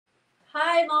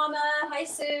Hi, Mama. Hi,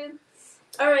 Sue.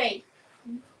 All right.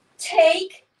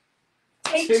 Take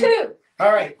two.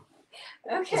 All right.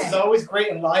 Okay. This is always great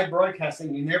in live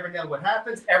broadcasting. You never know what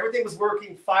happens. Everything was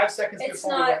working 5 seconds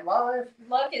before we went live.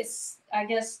 Luck is, I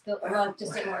guess, the luck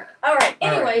just didn't work. All right.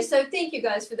 Anyway, so thank you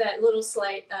guys for that little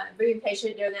slight, being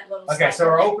patient during that little. Okay, so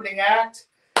our opening act.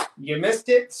 You missed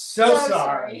it. So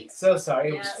sorry. So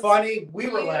sorry. It was funny. We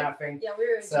were laughing. Yeah, we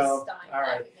were just dying. All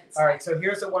right. All right. So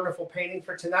here's a wonderful painting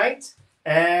for tonight,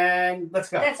 and let's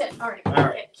go. That's it. All right. All right.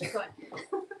 Okay, keep going.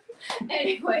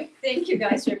 Anyway, thank you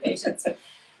guys for your patience.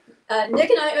 Nick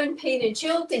and I own Paint and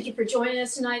Chill. Thank you for joining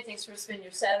us tonight. Thanks for spending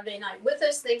your Saturday night with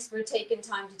us. Thanks for taking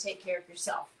time to take care of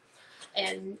yourself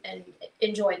and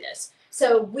enjoy this.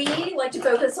 So we like to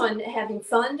focus on having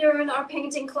fun during our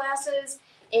painting classes.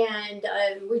 And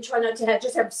we try not to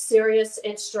have serious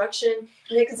instruction.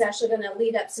 Nick is actually going to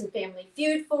lead up some Family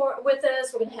Feud with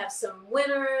us. We're going to have some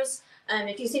winners.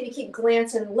 If you see me keep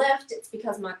glancing left, it's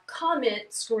because my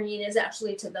comment screen is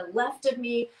actually to the left of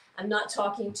me. I'm not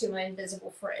talking to my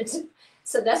invisible friend.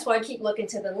 So that's why I keep looking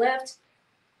to the left.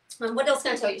 What else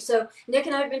can I tell you? So Nick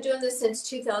and I have been doing this since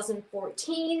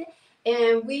 2014,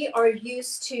 and we are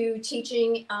used to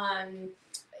teaching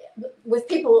with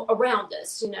people around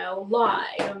us,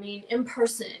 live, in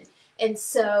person. And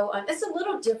so it's a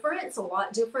little different. It's a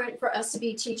lot different for us to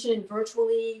be teaching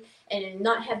virtually and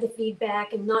not have the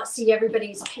feedback and not see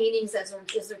everybody's paintings as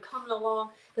they're coming along,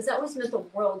 because that always meant the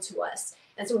world to us.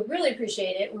 And so we really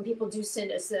appreciate it when people do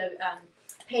send us the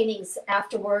paintings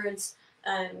afterwards.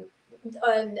 So,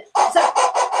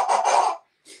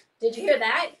 did you hear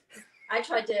that? I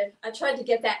tried to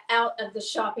get that out of the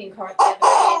shopping cart the other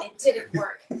day, and it didn't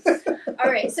work. All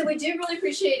right, so we do really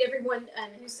appreciate everyone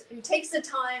who takes the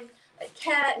time,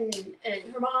 Kat and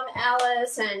her mom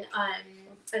Alice and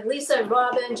Lisa and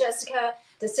Robin, Jessica,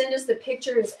 to send us the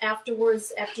pictures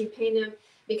afterwards after you paint them,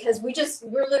 because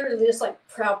we're literally just like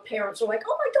proud parents. We're like,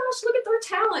 oh my gosh, look at their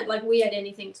talent! Like we had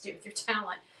anything to do with your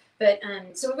talent, but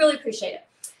so we really appreciate it.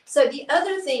 So the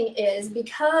other thing is,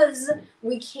 because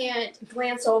we can't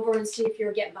glance over and see if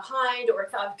you're getting behind or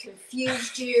if I've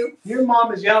confused you. Your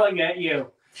mom is yelling at you.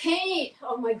 Paint!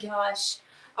 Oh my gosh.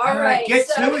 All right. Get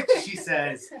to it, she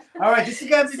says. All right, this is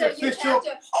going to be the official.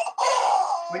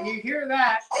 When you hear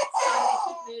that.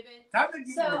 Time to keep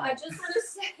moving. So I just want to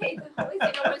say, the only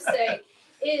thing I want to say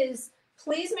is,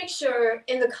 please make sure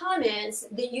in the comments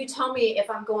that you tell me if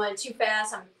I'm going too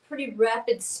fast. I'm a pretty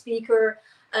rapid speaker.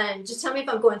 Just tell me if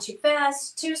I'm going too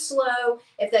fast, too slow,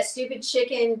 if that stupid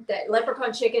chicken, that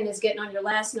leprechaun chicken is getting on your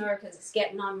last nerve, because it's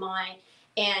getting on mine.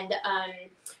 And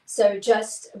so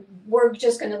we're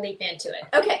just going to leap into it.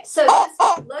 Okay, so this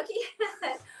Lucky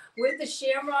Hat with the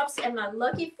shamrocks and my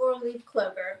lucky 4-leaf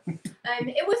clover.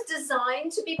 It was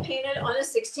designed to be painted on a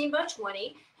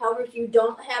 16x20. However, if you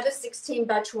don't have a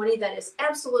 16x20, that is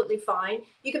absolutely fine.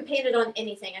 You can paint it on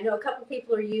anything. I know a couple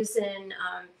people are using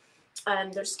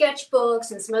their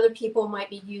sketchbooks, and some other people might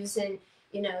be using,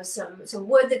 some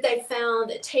wood that they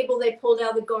found, a table they pulled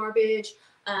out of the garbage,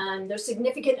 their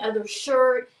significant other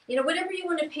shirt, whatever you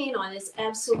want to paint on is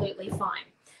absolutely fine.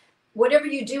 Whatever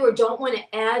you do or don't want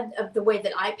to add of the way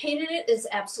that I painted it is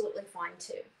absolutely fine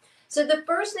too. So the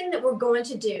first thing that we're going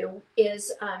to do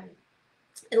is,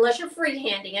 unless you're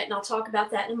freehanding it, and I'll talk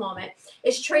about that in a moment,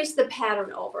 is trace the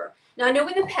pattern over. Now I know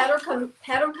when the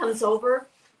pattern comes over,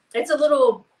 it's a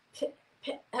little, how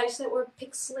do you say that word?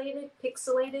 Pixelated?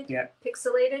 Yeah.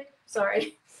 Pixelated?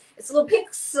 Sorry. It's a little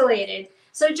pixelated.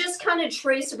 So just kind of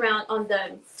trace around on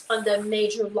the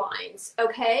major lines,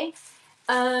 okay?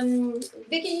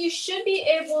 Vicki, you should be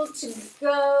able to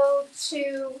go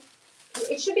to,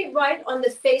 it should be right on the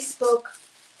Facebook,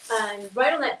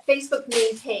 right on that Facebook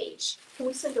main page. Can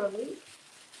we send her a link?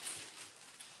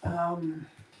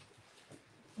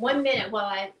 1 minute while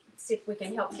I see if we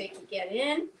can help Vicki get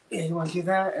in. Yeah, you want to do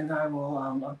that? And I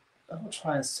will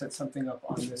try and set something up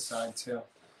on this side too.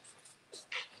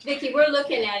 Vicki, we're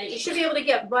looking at it. You should be able to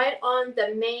get right on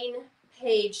the main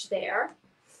page there.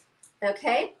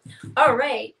 Okay. All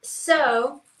right.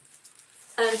 So,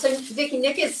 Vicki,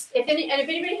 Nick is. If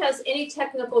anybody has any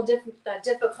technical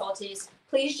difficulties,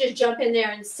 please just jump in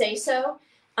there and say so,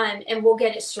 and we'll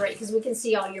get it straight, because we can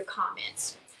see all your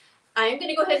comments. I'm going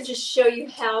to go ahead and just show you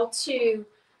how to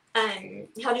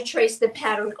trace the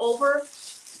pattern over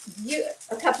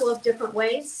a couple of different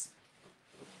ways.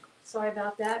 Sorry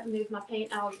about that. Move my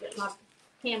paint out, get my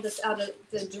canvas out of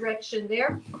the direction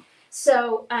there.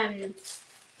 So,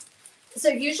 so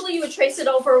usually you would trace it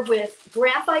over with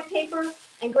graphite paper,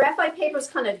 and graphite paper is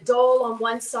kind of dull on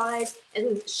one side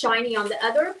and shiny on the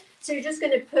other. So you're just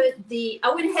going to put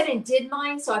I went ahead and did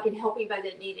mine so I could help anybody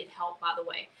that needed help, by the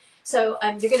way. So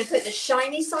you're going to put the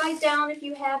shiny side down if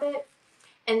you have it,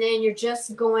 and then you're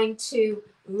just going to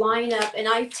line up. And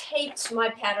I taped my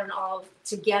pattern all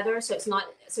together, so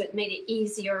it made it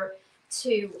easier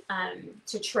to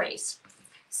trace.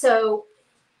 So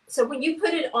when you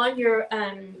put it on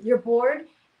your board,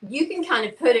 you can kind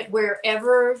of put it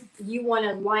wherever you want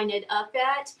to line it up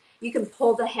at. You can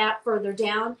pull the hat further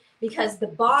down because the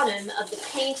bottom of the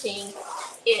painting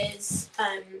is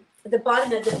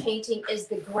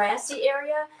the grassy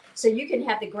area. So you can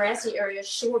have the grassy area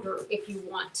shorter if you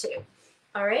want to.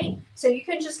 All right. So you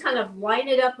can just kind of line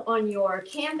it up on your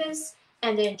canvas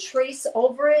and then trace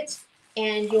over it,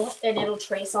 and it'll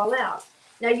trace all out.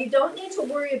 Now you don't need to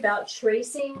worry about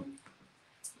tracing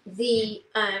the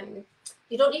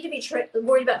you don't need to be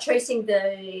worried about tracing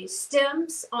the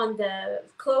stems on the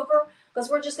clover, because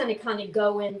we're just going to kind of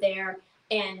go in there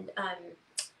and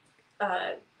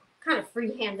kind of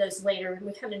freehand those later, and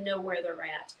we kind of know where they're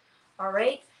at. All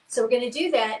right, so we're going to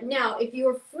do that. Now, if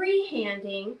you're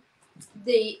freehanding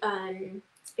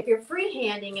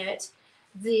it,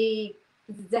 the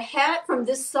hat from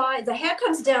this side, the hat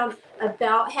comes down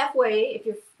about halfway. If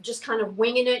you're just kind of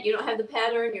winging it, you don't have the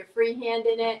pattern, you're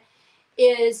freehanding it,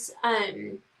 is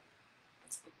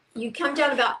you come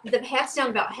down the hat's down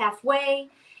about halfway.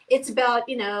 It's about,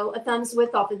 a thumb's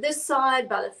width off of this side,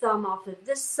 about a thumb off of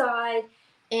this side,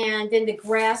 and then the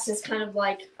grass is kind of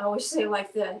like, I always say,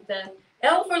 like the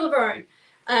L for Laverne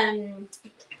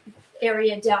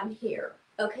area down here.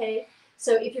 Okay,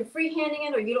 so if you're freehanding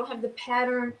it, or you don't have the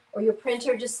pattern, or your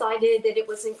printer decided that it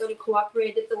wasn't going to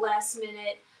cooperate at the last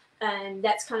minute,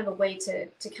 that's kind of a way to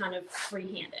kind of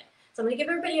freehand it. So I'm going to give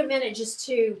everybody a minute just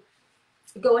to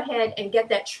go ahead and get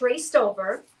that traced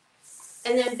over.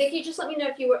 And then, Vicki, just let me know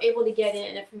if you were able to get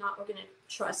in. If not, we're going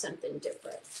to try something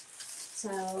different.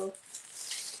 So,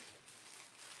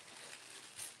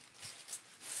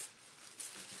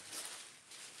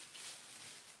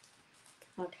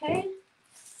 okay.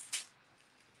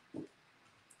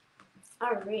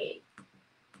 All right.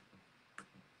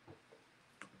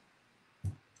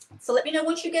 So let me know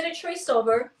once you get it traced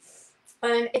over.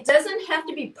 It doesn't have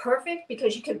to be perfect,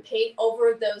 because you can paint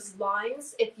over those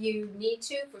lines if you need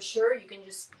to, for sure. You can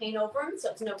just paint over them,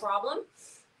 so it's no problem.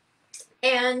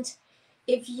 And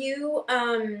if you,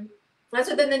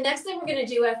 so then the next thing we're going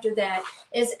to do after that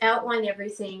is outline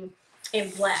everything in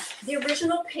black. The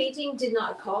original painting did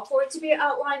not call for it to be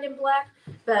outlined in black,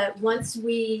 but once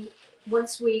we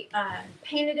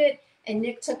painted it and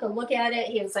Nick took a look at it,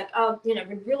 he was like, oh, it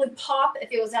would really pop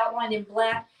if it was outlined in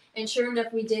black. And sure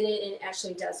enough, we did it, and it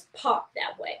actually does pop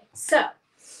that way. So,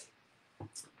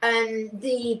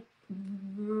 the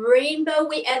rainbow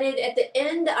we added at the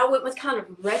end, I went with kind of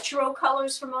retro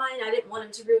colors for mine. I didn't want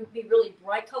them to be really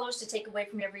bright colors to take away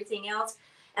from everything else.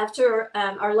 After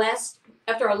our last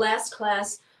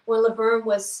class, when Laverne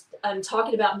was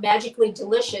talking about magically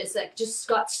delicious, that just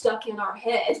got stuck in our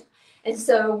head, and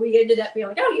so we ended up being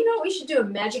like, oh, we should do a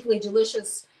magically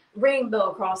delicious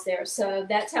rainbow across there. So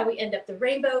that's how we end up the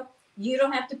rainbow. You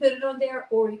don't have to put it on there,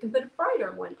 or you can put a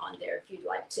brighter one on there if you'd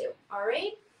like to. All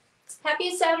right.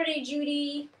 Happy Saturday,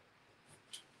 Judy.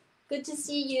 Good to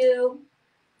see you.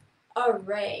 All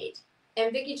right.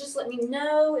 And Vicki, just let me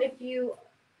know if you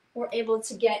were able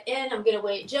to get in. I'm going to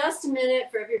wait just a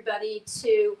minute for everybody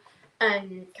to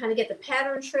kind of get the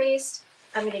pattern traced.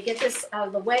 I'm going to get this out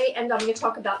of the way, and I'm going to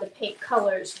talk about the paint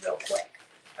colors real quick.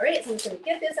 All right. So I'm just going to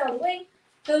get this out of the way.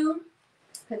 Boom,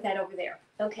 put that over there.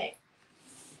 Okay.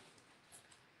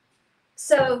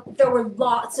 So there were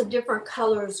lots of different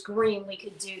colors green we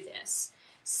could do this.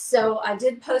 So I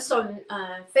did post on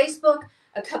Facebook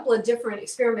a couple of different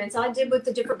experiments I did with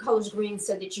the different colors green,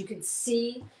 so that you could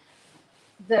see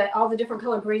all the different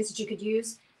color greens that you could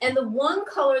use. And the one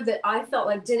color that I felt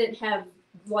like didn't have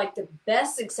like the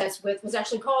best success with was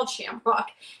actually called Shamrock.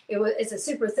 It's a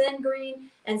super thin green,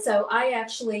 and so I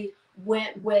actually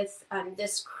went with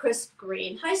this crisp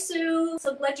green. Hi, Sue.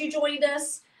 So glad you joined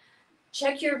us.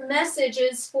 Check your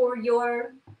messages for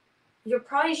your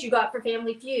prize you got for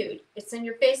Family Feud. It's in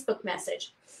your Facebook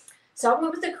message. So I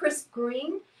went with the crisp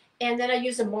green, and then I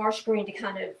used a marsh green to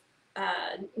kind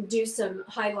of do some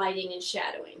highlighting and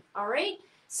shadowing. All right.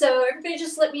 So everybody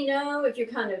just let me know if you're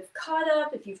kind of caught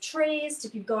up, if you've traced,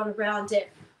 if you've gone around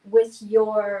it with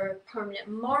your permanent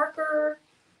marker,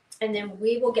 and then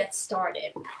we will get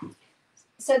started.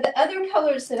 So the other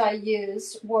colors that I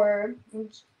used were,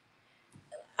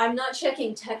 I'm not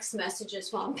checking text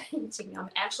messages while I'm painting. I'm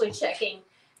actually checking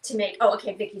to make, oh,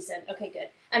 okay, Vicki's in. Okay, good.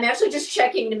 I'm actually just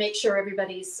checking to make sure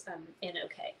everybody's in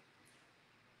okay.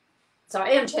 So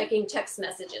I am checking text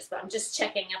messages, but I'm just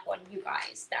checking up on you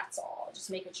guys. That's all. Just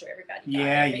making sure everybody got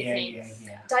everything.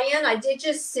 Yeah. Diane, I did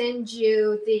just send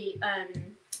you the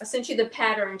I sent you the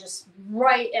pattern just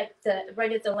right at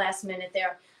the last minute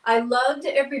there. I loved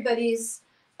everybody's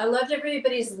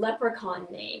leprechaun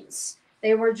names.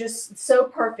 They were just so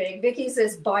perfect. Vicky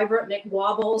says Vibrant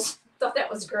McWobbles. Thought that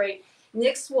was great.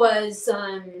 Nick's was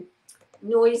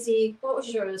Noisy. What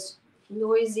was yours?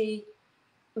 Noisy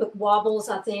McWobbles,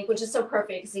 I think, which is so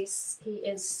perfect because he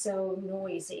is so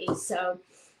noisy. So.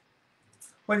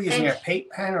 What are you using, a paint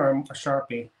pen or a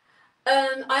Sharpie?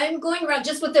 I'm going around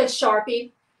just with the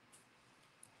Sharpie.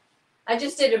 I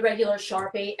just did a regular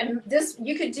Sharpie, and this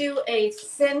you could do a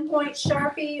thin point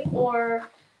Sharpie, or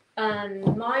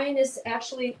mine is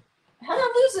actually. How did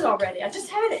I lose it already? I just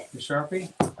had it. The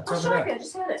Sharpie? Oh, Sharpie! There. I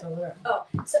just had it. It's over there. Oh,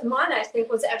 so mine I think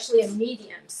was actually a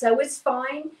medium, so it's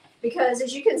fine because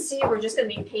as you can see, we're just going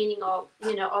to be painting all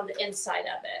on the inside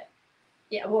of it.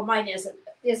 Yeah, well, mine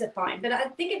isn't fine, but I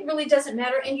think it really doesn't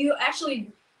matter, and you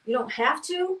don't have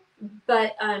to,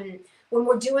 but when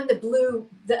we're doing the blue,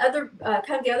 the other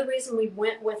reason we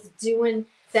went with doing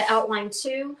the outline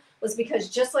too was because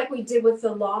just like we did with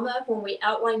the llama, when we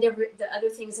outlined the other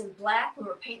things in black, when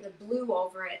we're painting the blue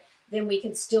over it, then we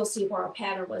can still see where our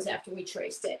pattern was after we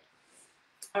traced it.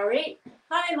 All right.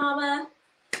 Hi, Mama.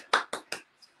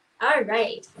 All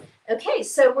right. Okay,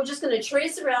 so we're just going to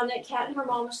trace around it. Kat and her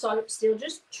mom are still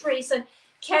just tracing.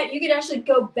 Kat, you could actually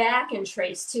go back and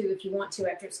trace too if you want to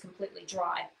after it's completely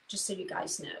dry, just so you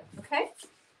guys know.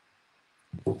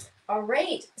 Okay? All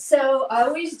right. So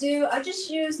I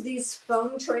just use these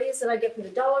foam trays that I get from the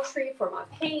Dollar Tree for my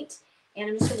paint.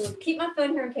 And I'm just going to keep my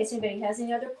phone here in case anybody has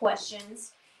any other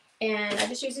questions. And I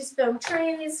just use these foam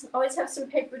trays. Always have some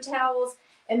paper towels.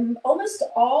 And almost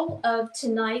all of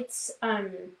tonight's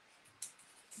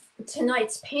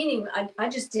painting I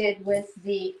just did with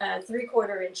the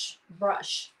 3/4 inch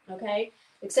brush, okay?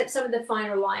 Except some of the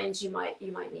finer lines you might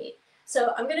need.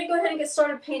 So I'm gonna go ahead and get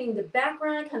started painting the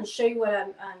background, kind of show you what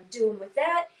I'm doing with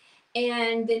that.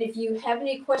 And then if you have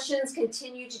any questions,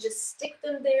 continue to just stick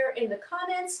them there in the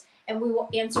comments and we will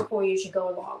answer for you as you go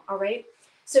along, all right?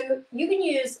 So you can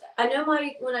use, I know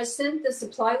when I sent the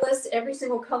supply list, every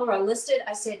single color I listed,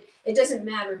 I said, it doesn't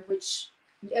matter which,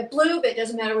 blue, but it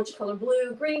doesn't matter which color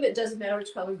blue, green, but it doesn't matter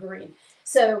which color green.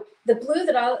 So the blue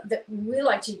that we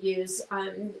like to use,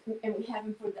 and we have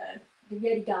them for the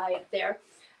Yeti guy up there,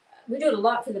 we do it a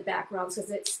lot for the backgrounds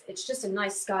because it's just a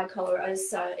nice sky color.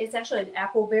 It's actually an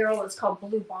apple barrel. It's called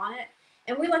Blue Bonnet,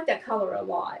 and we like that color a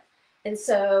lot. And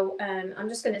so I'm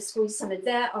just going to squeeze some of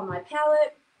that on my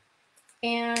palette.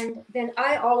 And then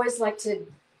I always like to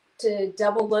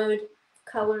double load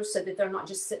colors so that they're not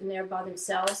just sitting there by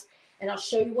themselves. And I'll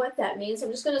show you what that means. I'm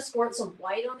just going to squirt some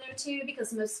white on there too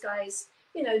because most guys,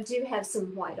 do have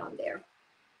some white on there.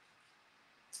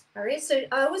 All right, so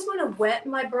I always want to wet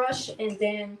my brush and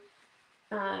then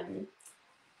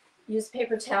use a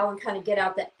paper towel and kind of get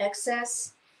out the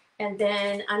excess. And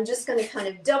then I'm just going to kind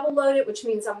of double load it, which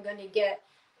means I'm going to get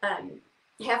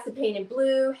half the paint in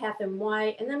blue, half in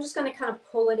white, and then I'm just going to kind of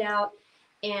pull it out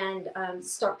and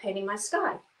start painting my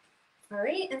sky. All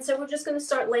right, and so we're just going to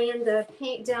start laying the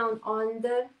paint down on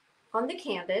the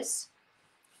canvas.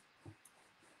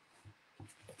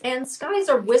 And skies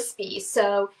are wispy,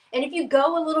 so, and if you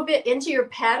go a little bit into your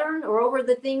pattern or over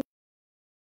the thing,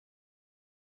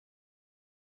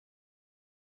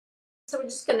 so we're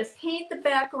just going to paint the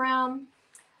background.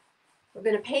 We're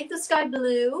going to paint the sky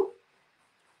blue,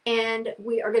 and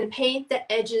we are going to paint the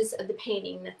edges of the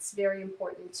painting. That's very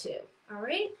important too. All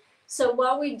right. So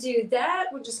while we do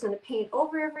that, we're just going to paint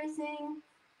over everything.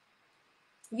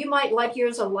 You might like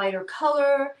yours a lighter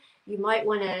color. You might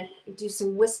want to do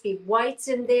some wispy whites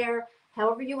in there.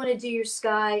 However you want to do your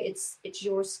sky, it's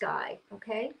your sky,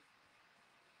 okay?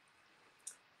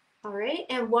 All right,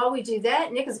 and while we do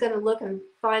that, Nick is going to look and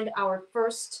find our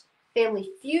first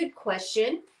Family Feud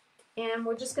question. And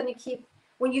we're just going to keep,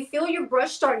 when you feel your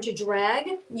brush starting to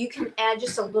drag, you can add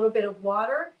just a little bit of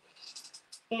water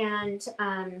and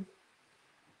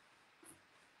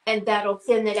that'll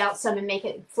thin it out some and make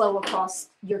it flow across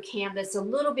your canvas a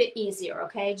little bit easier,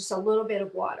 okay? Just a little bit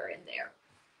of water in there.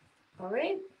 All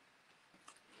right.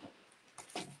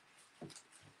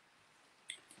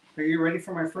 Are you ready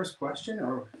for my first question,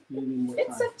 or you need more time?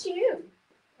 It's up to you.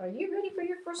 Are you ready for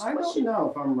your first question? I don't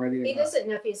know if I'm ready or not. He doesn't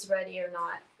know if he's ready or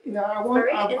not. No, I won't.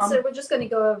 All right, and so we're just going to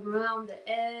go around the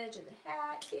edge of the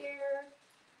hat here.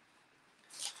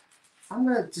 I'm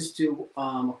going to just do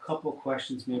a couple of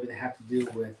questions maybe that have to do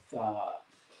with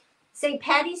St.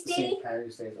 Patty's Day? St.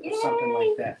 Patty's Day or something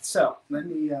like that. So let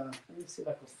me see if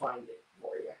I can find it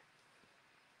for you.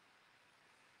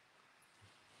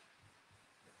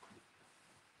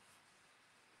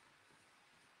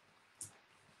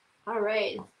 All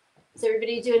right. Is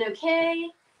everybody doing okay?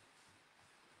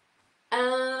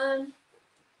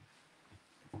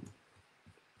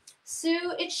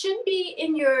 Sue, it should be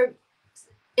in your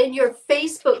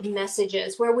Facebook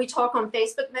messages where we talk on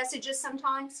Facebook messages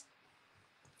sometimes.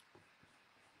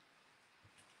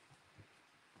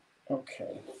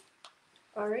 Okay.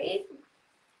 All right.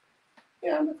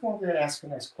 Yeah, I'm going to come over here and ask a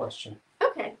nice question.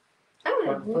 Okay. I'm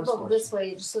going to move First over this question.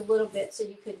 way just a little bit so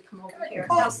you could come over here.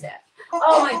 How's that?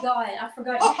 Oh my God, I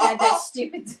forgot you had that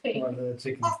stupid thing. One of the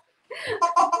chickens.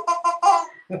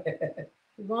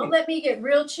 He won't let me get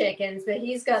real chickens, but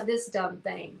he's got this dumb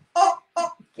thing.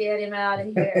 Get him out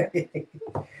of here.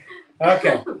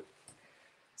 Okay.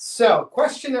 So,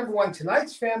 question number 1,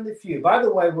 tonight's Family Feud. By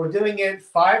the way, we're doing it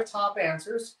 5 top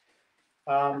answers.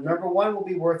 Number 1 will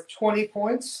be worth 20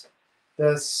 points.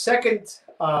 The second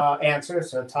answer,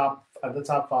 so top of the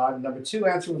top 5, number 2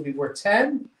 answer will be worth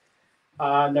 10.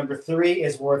 Number 3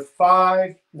 is worth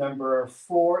 5. Number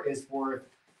 4 is worth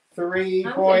 3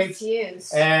 points.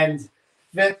 Confused. And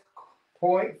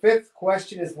fifth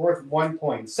question is worth 1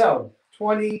 point. So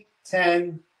 20,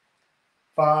 10,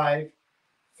 5,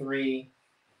 3,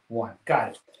 1. Got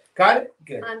it. Got it?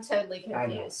 Good. I'm totally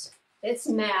confused. It's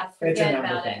math. It's Forget a number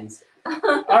about of it. things.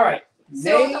 All right.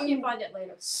 So I'll help you Name find it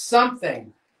later.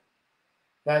 something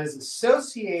that is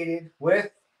associated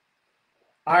with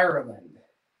Ireland.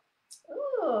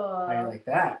 Ooh. How do you like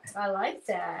that? I like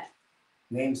that.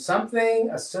 Name something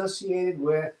associated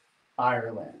with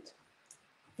Ireland.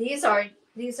 These are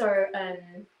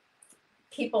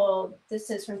people. This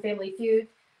is from Family Feud.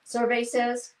 Survey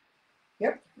says.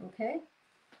 Yep. Okay.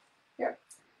 Yep.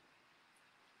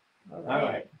 All All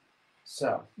right.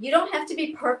 So. You don't have to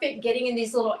be perfect getting in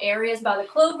these little areas by the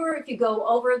clover. If you go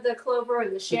over the clover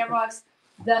and the shamrocks,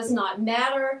 does not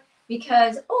matter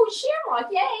because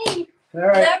shamrock, yay! All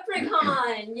right.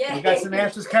 Leprechaun, yay! We got some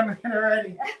answers coming in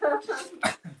already.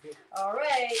 All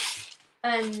right.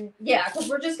 Yeah, because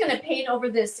we're just going to paint over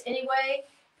this anyway,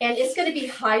 and it's going to be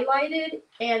highlighted.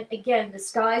 And again, the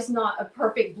sky's not a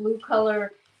perfect blue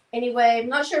color anyway. I'm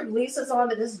not sure if Lisa's on,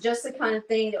 but this is just the kind of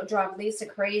thing that will drive Lisa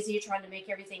crazy, trying to make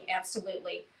everything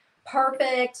absolutely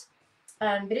perfect.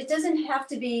 But it doesn't have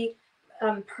to be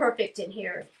perfect in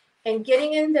here. And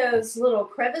getting in those little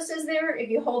crevices there, if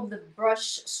you hold the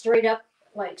brush straight up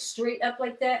like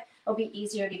that, it'll be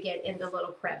easier to get in the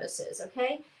little crevices,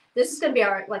 okay? This is going to be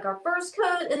our first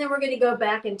coat, and then we're going to go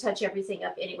back and touch everything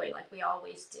up anyway, like we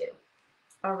always do.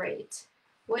 All right.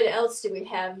 What else do we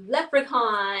have?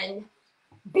 Leprechaun.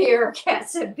 Beer.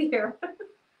 Cat said beer.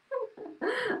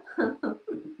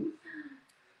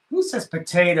 Who says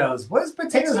potatoes? What is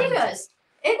potatoes? Potatoes.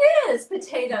 It is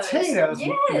potatoes. Potatoes?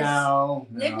 Yes. No.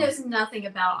 Nick knows nothing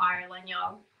about Ireland,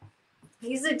 y'all.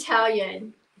 He's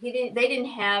Italian. He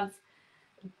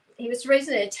was raised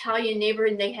in an Italian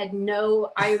neighborhood, and they had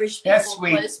no Irish people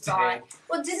close by.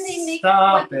 Well, didn't they make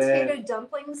potato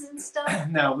dumplings and stuff?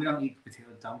 No, we don't eat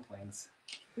potato dumplings.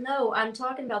 No, I'm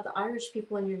talking about the Irish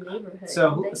people in your neighborhood.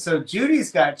 So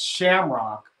Judy's got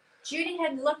Shamrock. Judy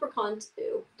had leprechaun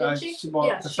too, didn't she? Well,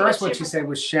 yeah, the first one she said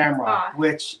was Shamrock,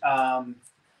 which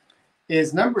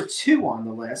is number 2 on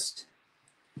the list.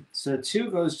 So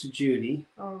 2 goes to Judy.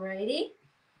 Alrighty.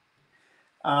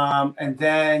 And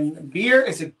then beer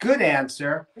is a good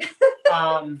answer.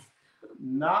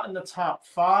 Not in the top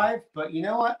 5, but you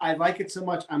know what? I like it so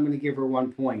much, I'm going to give her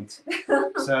 1 point.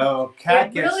 So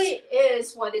Kat gets... It really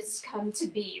is what it's come to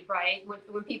be, right?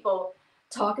 When people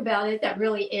talk about it, that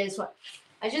really is what...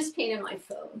 I just painted my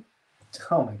phone.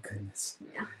 Oh my goodness.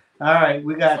 Yeah. All right,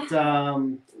 we got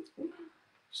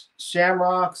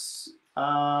Shamrocks.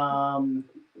 Can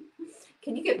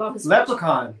you get Bubba's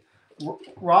Leprechaun.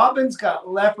 Robin's got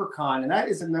Leprechaun, and that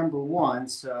is a number 1.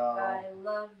 So I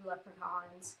love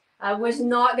leprechauns. I was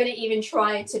not going to even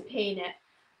try to paint it.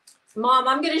 Mom,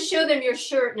 I'm going to show them your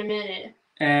shirt in a minute.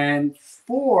 And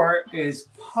 4 is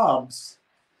pubs.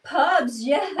 Pubs,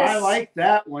 yes. I like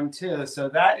that one too. So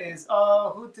that is,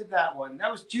 who did that one?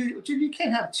 That was Judy. Judy, you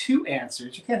can't have 2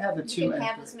 answers. You can't have the 2 You can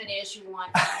answers. have as many as you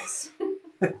want, guys.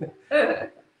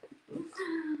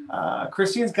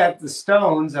 Christine's got the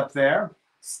Stones up there.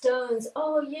 Stones.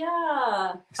 Oh,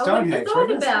 yeah. Stonehenge. I thought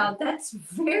about. That's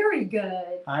very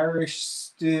good. Irish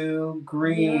stew,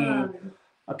 green. Yum.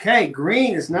 Okay,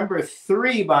 green is number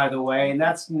 3, by the way, and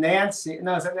that's Nancy.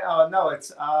 No, it's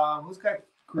who's got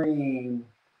green?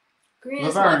 Green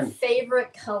is my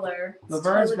favorite color.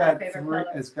 Laverne's got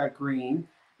it's got green.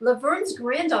 Laverne's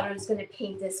granddaughter is going to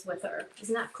paint this with her.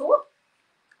 Isn't that cool?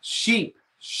 Sheep.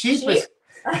 Is...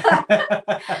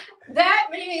 That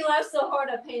made me laugh so hard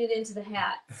I painted into the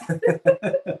hat.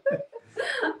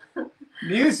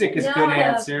 Music is a good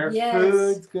answer. Yes.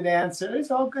 Food's good answer.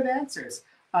 It's all good answers.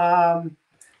 I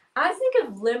think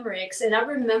of limericks, and I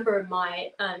remember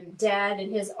my dad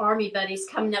and his army buddies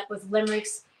coming up with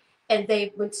limericks, and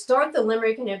they would start the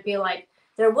limerick, and it'd be like,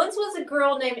 "There once was a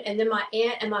girl named," and then my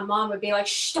aunt and my mom would be like,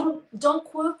 "Shh, don't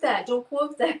quote that, don't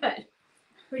quote that."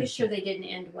 Pretty sure they didn't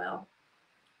end well.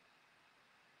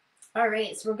 All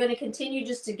right, so we're going to continue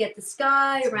just to get the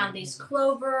sky around these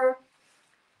clover.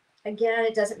 Again,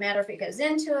 it doesn't matter if it goes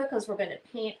into it because we're going to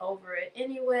paint over it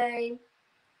anyway.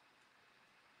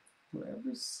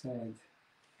 Whoever said.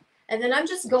 And then I'm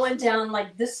just going down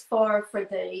like this far for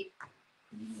the,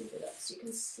 move it up so you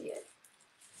can see it.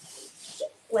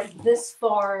 Like this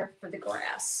far for the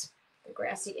grass, the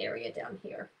grassy area down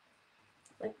here.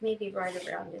 Like maybe right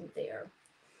around in there.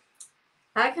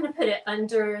 I'm going to put it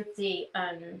under the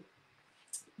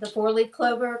 4-leaf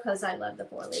clover because I love the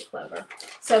 4-leaf clover.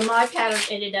 So my pattern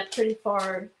ended up pretty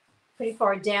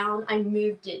far down. I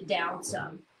moved it down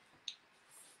some.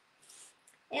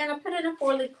 And I put in a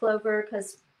 4-leaf clover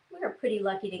because we're pretty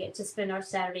lucky to get to spend our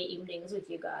Saturday evenings with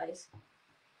you guys.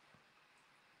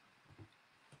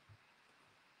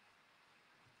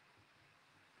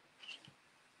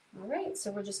 All right,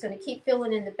 so we're just going to keep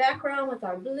filling in the background with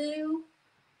our blue.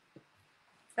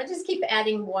 I just keep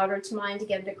adding water to mine to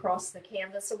get it across the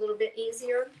canvas a little bit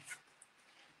easier.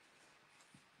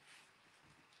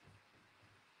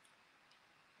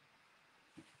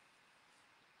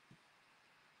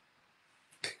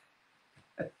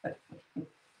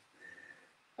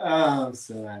 Oh, I'm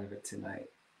so out of it tonight.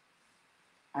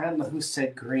 I don't know who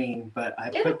said green, but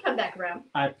It'll come back around.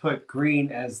 I put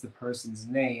green as the person's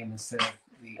name instead of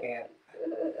the ant.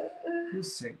 Who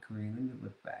said green? Let me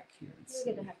look back here and see.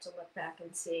 You're gonna have to look back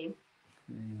and see.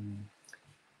 Green.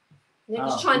 Nick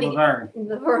is trying to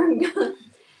Laverne.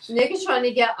 Nick is trying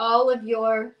to get all of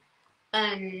your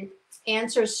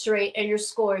answers straight and your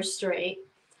scores straight.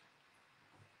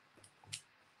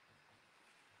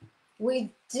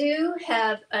 We do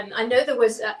have. I know there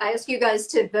was. I asked you guys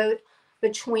to vote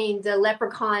between the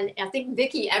leprechaun. I think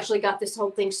Vicky actually got this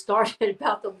whole thing started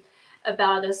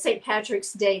about a St.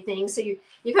 Patrick's Day thing. So you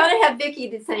kind of have Vicky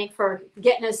to thank for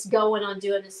getting us going on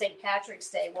doing the St. Patrick's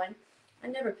Day one. I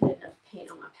never put enough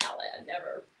paint on my palette.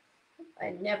 I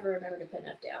never remember to put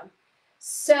enough down.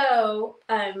 So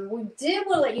we did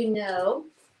want to let you know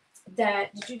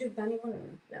that. Did you do bunny one? Or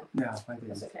no. No, I didn't.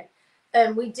 That's okay.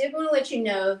 We did want to let you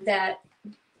know that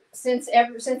since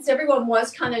everyone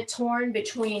was kind of torn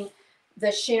between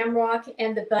the shamrock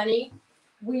and the bunny,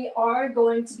 we are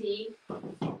going to be.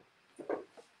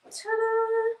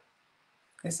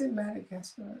 Ta-da! Is it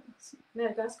Madagascar?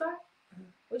 Madagascar?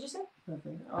 What'd you say?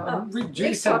 Nothing.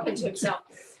 Nick's talking to himself.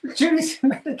 Judy's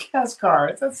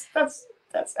Madagascar. That's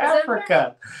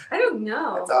Africa. I don't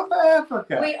know. It's off of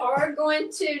Africa. We are going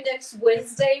to next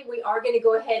Wednesday. We are going to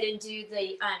go ahead and do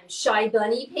the Shy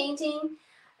Bunny painting,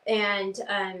 and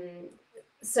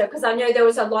so because I know there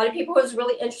was a lot of people who was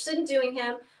really interested in doing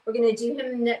him. We're going to do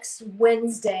him next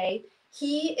Wednesday.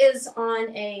 He is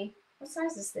on a what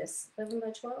size is this? 11 by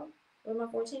 12? 11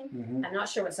 by 14? Mm-hmm. I'm not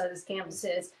sure what size this canvas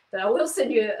is, but I will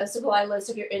send you a supply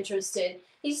list if you're interested.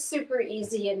 He's super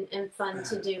easy and fun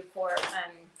to do for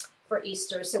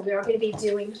Easter. So we are going to be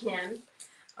doing him.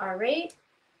 All right.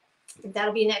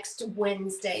 That'll be next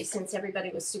Wednesday since everybody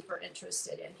was super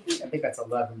interested in him. I think that's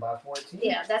 11 by 14.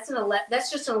 Yeah, that's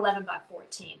just an 11 by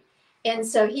 14. And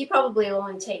so he probably will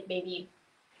only take maybe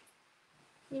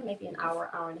an hour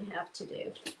and a half to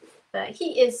do. But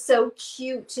he is so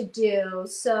cute to do.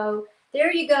 So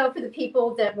there you go for the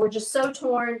people that were just so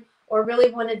torn or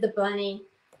really wanted the bunny.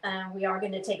 We are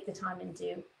going to take the time and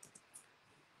do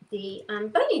the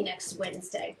bunny next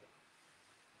Wednesday.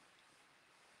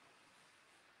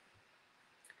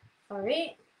 All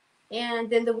right. And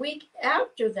then the week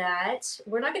after that,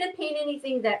 we're not going to paint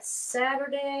anything that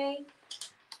Saturday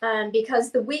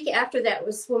because the week after that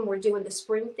was when we're doing the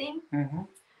spring thing. Mm-hmm.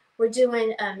 We're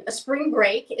doing a spring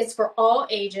break. It's for all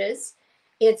ages.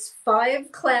 It's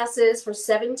 5 classes for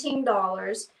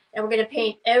 $17, and we're going to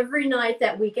paint every night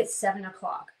that week at 7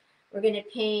 o'clock. We're going to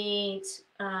paint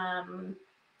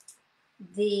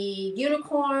the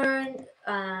unicorn,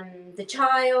 the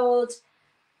child.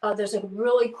 There's a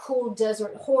really cool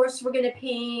desert horse we're going to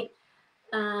paint.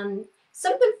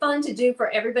 Something fun to do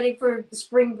for everybody for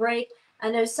spring break.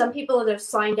 I know some people that have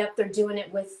signed up, they're doing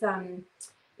it with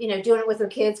doing it with their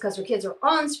kids because their kids are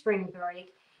on spring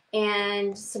break.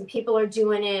 And some people are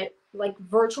doing it like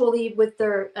virtually with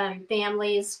their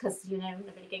families because,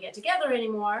 nobody can get together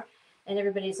anymore and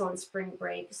everybody's on spring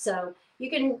break. So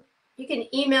you can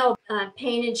email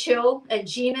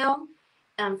paintandchill@gmail.com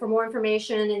for more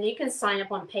information, and you can sign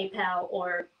up on PayPal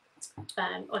or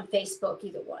on Facebook,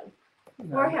 either one,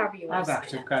 or however you want I've to sign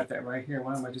actually up. got that right here.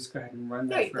 Why don't I just go ahead and run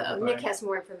that There you for go. everybody? Nick has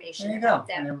more information There you about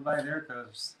go. that. And everybody, there it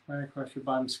goes. Right across your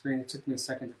bottom screen. It took me a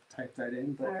second to type that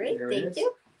in, but All right, there it thank is.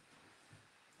 you.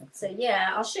 So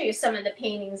yeah, I'll show you some of the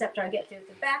paintings after I get through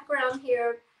the background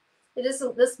here.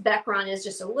 This background is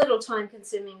just a little time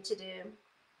consuming to do.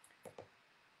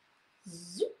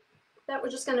 Zoop. That we're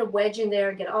just going to wedge in there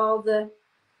and get all the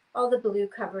blue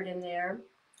covered in there,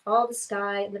 all the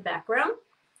sky in the background.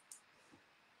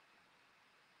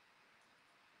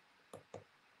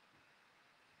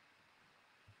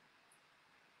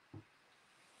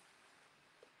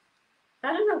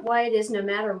 I don't know why it is, no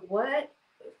matter what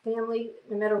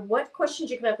questions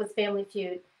you come up with Family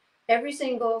Feud, every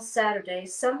single Saturday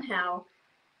somehow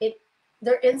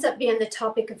there ends up being the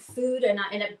topic of food, and I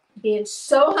end up being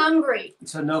so hungry.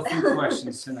 So no food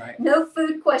questions tonight. No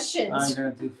food questions. I'm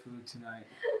gonna do food tonight.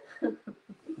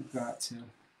 I've got to.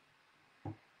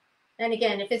 And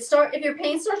again, if your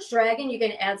paint starts dragging, you're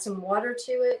going to add some water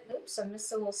to it. Oops, I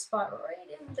missed a little spot right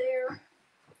in there.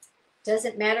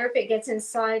 Doesn't matter if it gets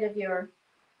inside of your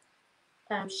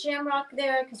shamrock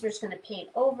there, because we're just going to paint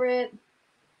over it.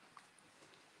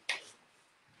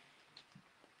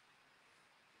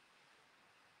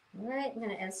 All right, I'm going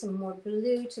to add some more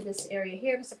blue to this area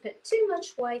here because I put too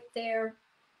much white there.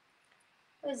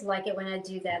 I always like it when I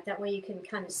do that. That way you can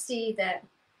kind of see that,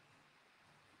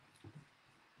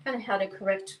 kind of how to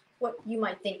correct what you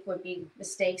might think would be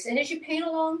mistakes. And as you paint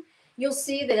along, you'll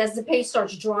see that as the paint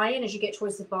starts drying, as you get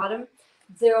towards the bottom,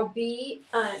 there'll be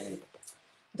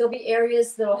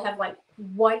areas that'll have like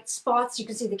white spots. You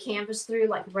can see the canvas through,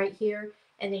 like right here,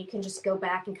 and then you can just go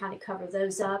back and kind of cover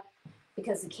those up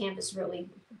because the canvas really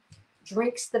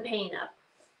drinks the paint up.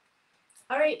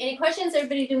 All right, any questions?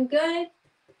 Everybody doing good?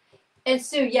 And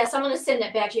Sue, yes, I'm going to send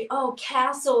that back to you. Oh,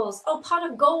 castles. Oh, pot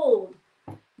of gold.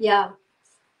 Yeah.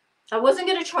 I wasn't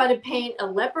going to try to paint a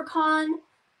leprechaun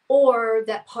or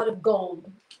that pot of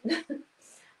gold. I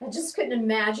just couldn't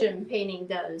imagine painting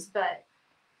those, but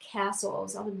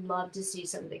castles. I would love to see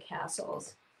some of the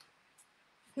castles.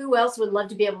 Who else would love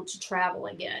to be able to travel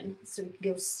again so we could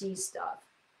go see stuff?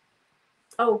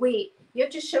 Oh, wait. You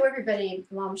have to show everybody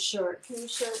Mom's shirt. Can you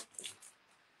show it?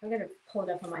 I'm going to pull it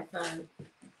up on my phone.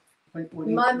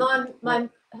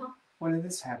 When did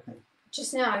this happen?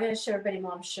 Just now. I'm going to show everybody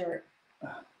Mom's shirt.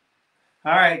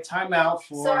 All right, time out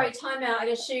for. Sorry, time out. I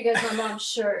got to show you guys my mom's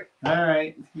shirt. All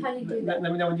right. How do you do that?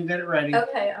 Let me know when you get it ready.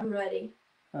 Okay, I'm ready.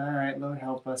 All right, Lord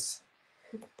help us.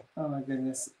 Oh my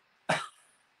goodness.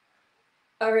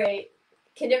 All right.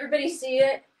 Can everybody see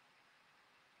it?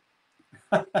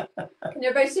 Can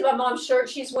everybody see my mom's shirt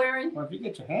she's wearing? Well, if you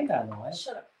get your hand out of the way.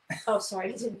 Shut up. Oh,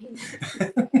 sorry. I didn't mean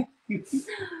that.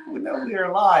 We know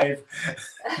we're live.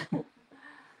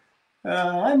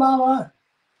 Hi, Mama.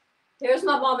 Here's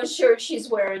my mama's shirt she's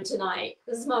wearing tonight.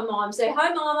 This is my mom. Say,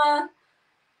 hi, Mama.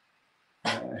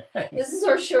 This is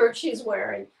her shirt she's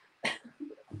wearing.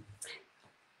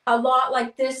 A lot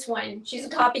like this one. She's a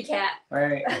copycat.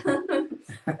 Right.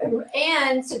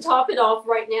 And to top it off,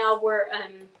 right now we're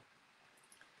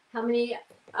how many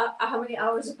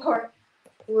hours apart?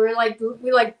 We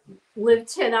live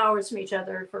 10 hours from each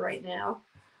other for right now.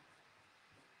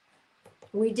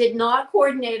 We did not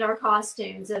coordinate our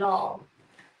costumes at all.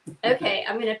 Okay,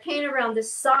 I'm going to paint around the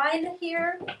side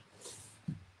here.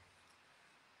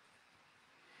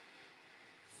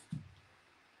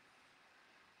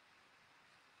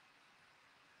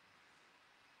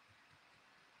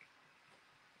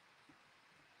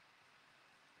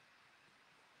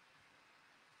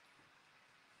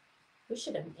 We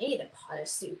should have made a pot of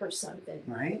soup or something.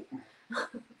 Right?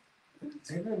 Is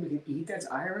there anything we can eat that's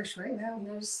Irish right now?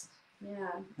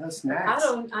 Yeah. No snacks.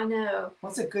 I know.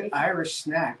 What's a good Irish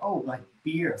snack? Oh, like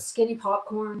beer. Skinny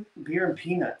popcorn. Beer and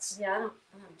peanuts. Yeah,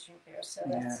 I don't drink beer, so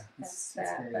that's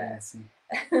very nasty.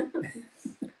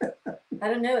 I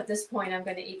don't know. At this point, I'm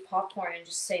going to eat popcorn and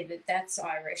just say that that's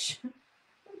Irish.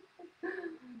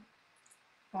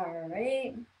 All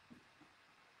right.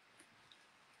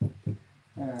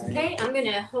 Okay, I'm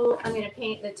gonna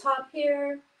paint the top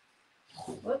here.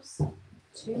 Whoops,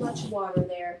 too much water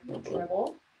there.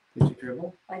 Dribble. Did you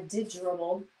dribble? I did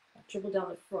dribble. I dribbled down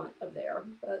the front of there,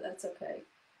 but that's okay.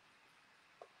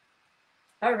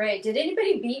 All right, did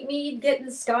anybody beat me getting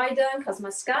the sky done? Because my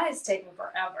sky is taking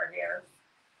forever here.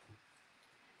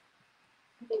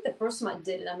 I think the first time I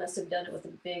did it, I must have done it with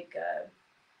a big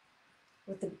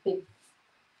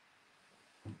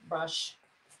brush,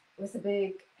 with a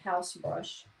big house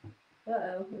brush.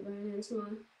 Uh-oh, we ran into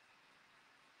one.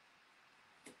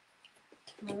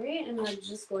 All right, and I'm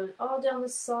just going all down the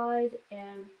side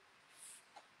and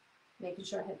making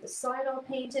sure I have the side all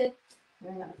painted. And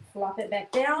I'm going to flop it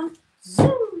back down.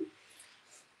 Zoom!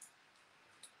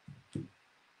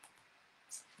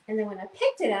 And then when I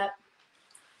picked it up,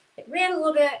 it ran a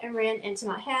little bit and ran into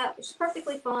my hat, which is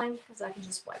perfectly fine because I can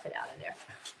just wipe it out of there.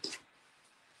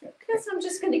 Because I'm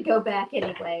just going to go back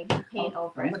anyway and paint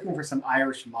over I'm it. looking for some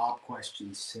Irish mob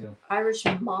questions too. Irish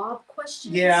mob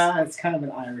questions? Yeah, it's kind of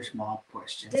an Irish mob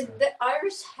question. Did the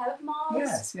Irish have mobs?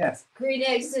 Yes, yes. Green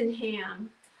eggs and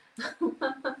ham.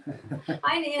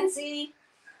 Hi, Nancy.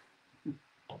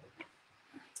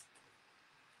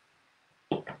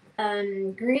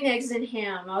 Green eggs and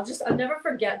ham. I'll never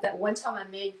forget that one time I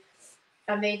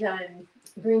made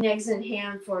green eggs and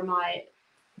ham for my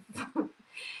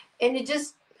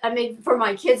I made for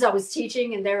my kids I was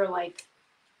teaching, and they were like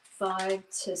 5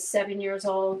 to 7 years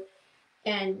old,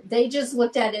 and they just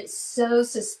looked at it so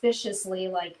suspiciously,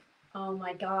 like, oh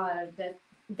my god, that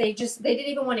they didn't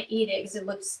even want to eat it because it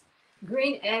looks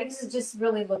green eggs just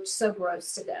really looked so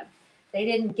gross to them. They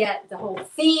didn't get the whole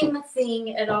theme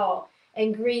thing at all.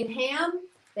 And green ham,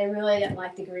 they really didn't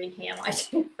like the green ham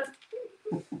idea.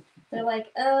 They're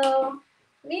like, oh,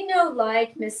 me no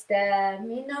like, mister.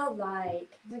 Me no like.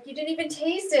 Like, you didn't even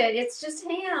taste it. It's just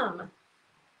ham.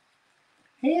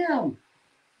 Ham.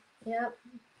 Yep.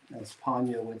 As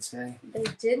Panya would say. They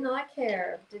did not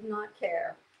care. Did not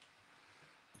care.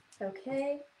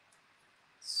 Okay.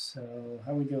 So,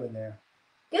 how are we doing there?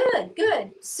 Good,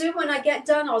 good. Sue, when I get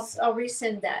done, I'll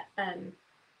resend that.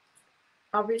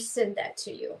 I'll resend that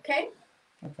to you, okay?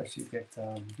 I thought you get,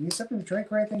 you need something to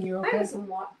drink or anything? You okay? I have some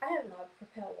water. I have not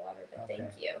Propel water, but Okay.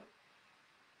 thank you.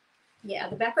 Yeah,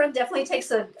 the background definitely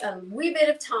takes a wee bit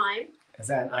of time. Is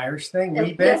that an Irish thing?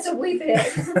 Wee bit? That's a wee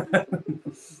bit.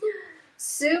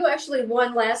 Sue actually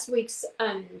won last week's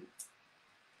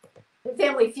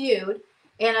Family Feud,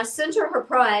 and I sent her her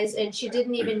prize, and she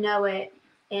didn't even know it,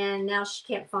 and now she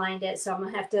can't find it, so I'm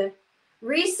going to have to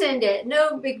resend it.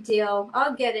 No big deal.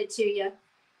 I'll get it to you.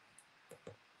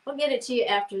 I'll get it to you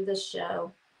after this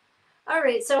show. All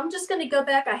right, so I'm just going to go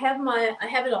back. I have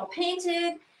it all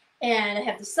painted, and I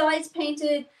have the sides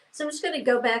painted. So I'm just going to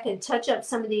go back and touch up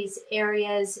some of these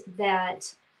areas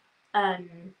that that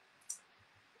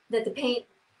the paint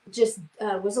just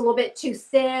was a little bit too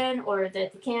thin, or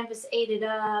that the canvas ate it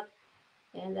up,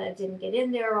 and that didn't get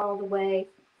in there all the way.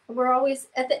 We're always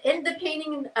at the end of the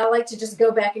painting. I like to just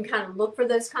go back and kind of look for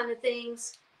those kind of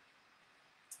things.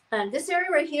 This area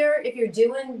right here, if you're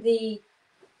going to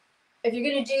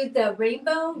do the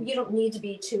rainbow, you don't need to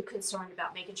be too concerned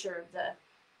about making sure of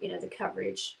the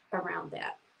coverage around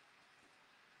that.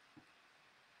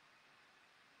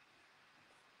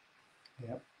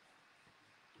 Yep.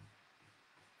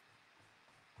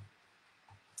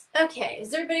 Okay,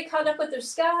 is everybody caught up with their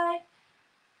sky?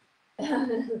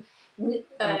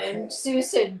 Okay. Sue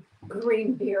said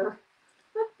green beer.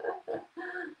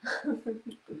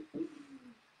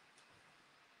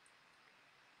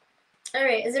 All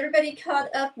right, is everybody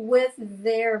caught up with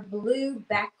their blue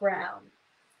background?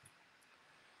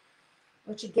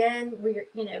 Which again, we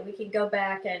can go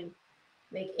back and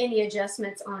make any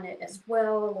adjustments on it as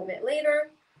well a little bit later.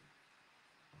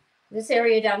 This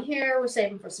area down here, we're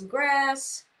saving for some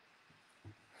grass.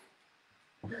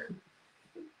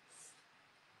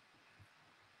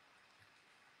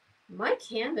 My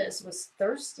canvas was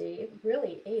thirsty. It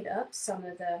really ate up some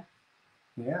of the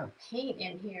paint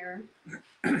in here.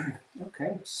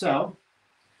 Okay, so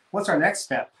what's our next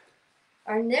step?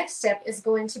 Our next step is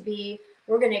going to be,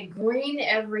 we're going to green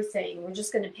everything. We're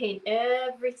just going to paint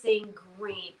everything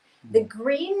green. The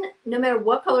green, no matter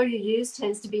what color you use,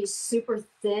 tends to be super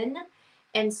thin.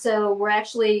 And so we're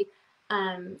actually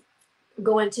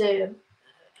going to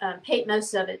paint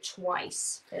most of it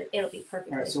twice. It'll be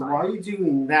perfectly All right, so fine. while you're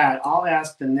doing that, I'll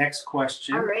ask the next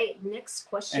question. All right, next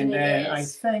question and then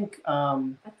is. I think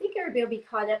everybody will be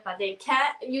caught up by then.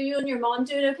 Kat, you and your mom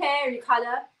doing okay? Are you caught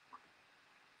up?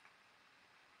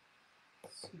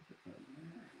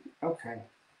 okay.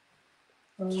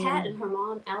 Kat and her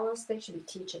mom, Alice, they should be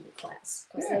teaching the class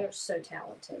because they are so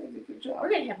talented. Good job. We're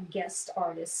going to have guest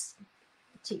artists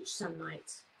teach some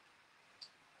nights.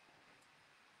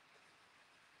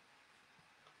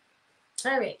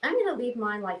 All right, I'm going to leave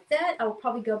mine like that. I'll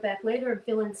probably go back later and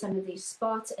fill in some of these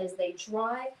spots as they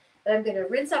dry. But I'm going to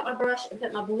rinse out my brush and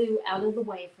put my blue out of the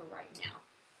way for right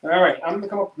now. All right, I'm going to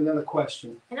come up with another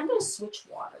question. And I'm going to switch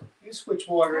water. You switch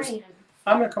waters.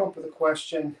 I'm going to come up with a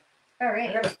question. All right.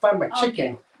 I got to find my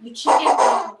chicken. You chicken?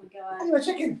 Oh, my God. My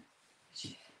chicken.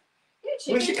 Your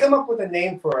chicken. We should come up with a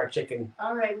name for our chicken.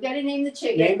 All right, we got to name the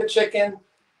chicken. Name the chicken.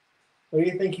 What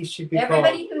do you think he should be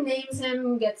Everybody who names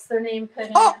him gets their name put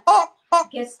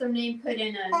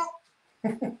in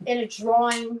a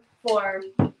drawing for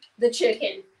the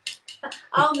chicken.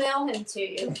 I'll mail him to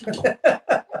you.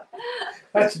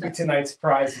 That should be tonight's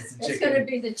prize. Is the chicken. It's going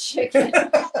to be the chicken.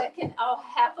 I'll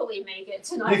happily make it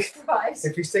tonight's prize.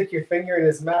 If you stick your finger in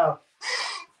his mouth.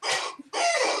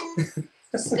 It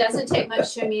doesn't take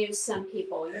much to amuse some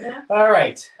people, you know? All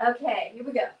right. Okay, here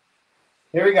we go.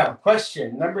 Here we go.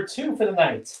 Question number 2 for the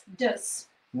night. Yes.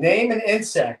 Name an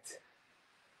insect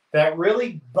that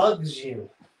really bugs you.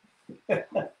 They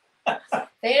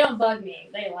don't bug me.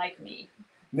 They like me.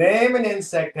 Name an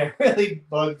insect that really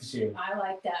bugs you. I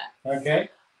like that. Okay.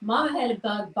 Mama had a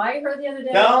bug bite her the other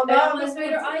day. No. I almost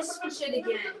made her eyes switch it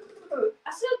again.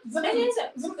 I said, an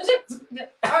insect.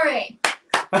 All right.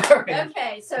 All right.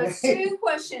 Okay, so 2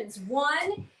 questions.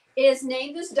 1 is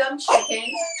name this dumb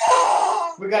chicken.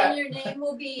 We got. And your name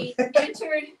will be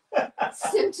entered.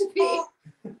 Soon to be.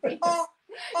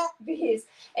 Bees.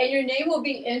 And your name will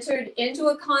be entered into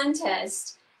a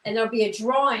contest, and there'll be a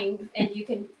drawing, and you're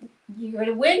going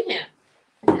to win him.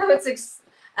 Now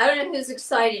I don't know who's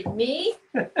excited, me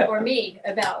or me,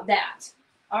 about that.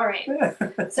 All right.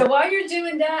 So while you're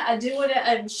doing that, I do want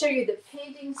to show you the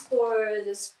paintings for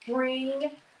the spring.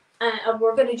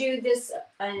 We're going to do this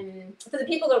for the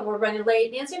people that were running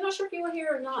late. Nancy, I'm not sure if you were here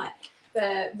or not.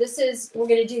 But we're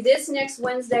going to do this next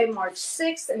Wednesday, March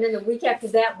 6th. And then the week after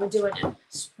that, we're doing a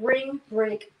spring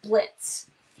break blitz.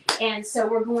 And so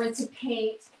we're going to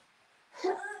paint.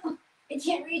 I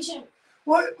can't reach him.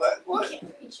 What? I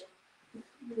can't reach him.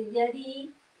 The Yeti.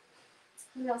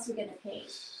 What else are we going to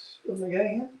paint? Was I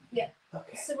getting him? Yeah.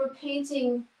 Okay. So we're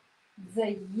painting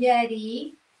the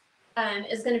Yeti.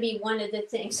 Is going to be one of the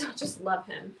things. I just love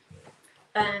him.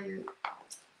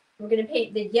 We're going to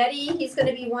paint the Yeti. He's going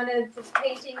to be one of the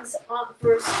paintings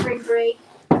for spring break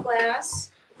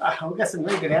class. We got some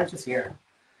really good answers here.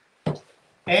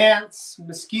 Ants,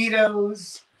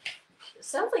 mosquitoes.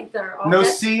 Sounds like they're all.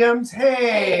 No-see-ums.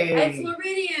 Hey. Hey,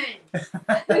 Floridian.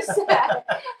 Who's that?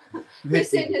 Who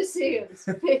said no-see-ums?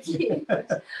 Vicky.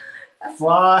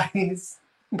 Flies.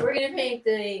 We're going to paint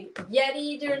the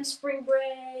Yeti during spring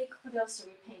break. What else are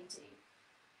we painting?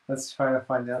 Let's try to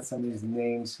find out some of these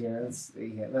names here. Let's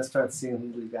see here. Let's start seeing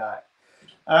who we got.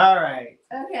 All right.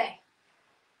 Okay.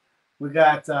 We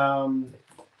got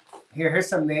here's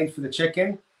some names for the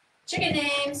chicken. Chicken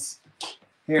names.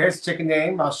 Here's chicken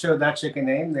name. I'll show that chicken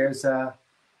name. There's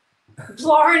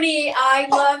Blarney. I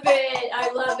love it. I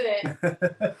love it.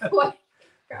 What?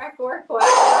 Quack, quack,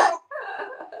 quack.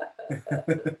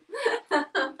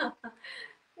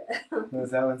 What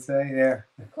does that one say? There.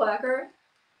 Quacker.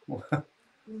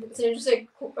 So you just say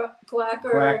Quacker.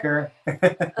 quacker.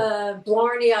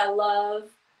 Blarney, I love.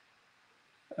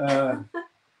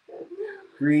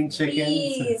 Green chickens.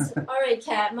 Bees. All right,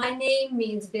 Kat. My name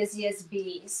means busiest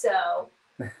bee, so.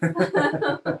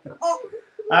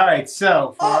 All right,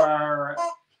 so for our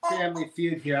family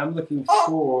feud here, I'm looking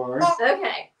for.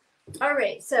 Okay. All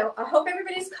right, so I hope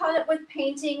everybody's caught up with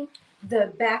painting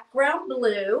the background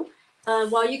blue.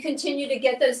 While you continue to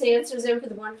get those answers in for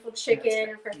the wonderful chicken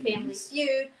and for family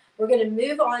feud, we're going to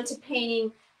move on to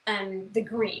painting the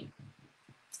green.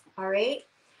 All right.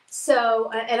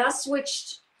 So, and I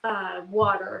switched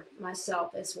water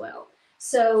myself as well.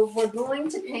 So we're going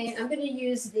to paint. I'm going to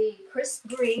use the crisp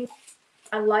green.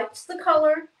 I liked the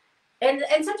color, and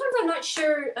sometimes I'm not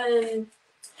sure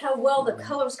how well the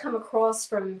colors come across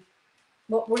from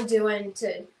what we're doing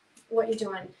to what you're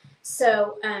doing.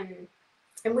 So, and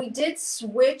we did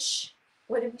switch.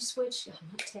 What did we switch? I'm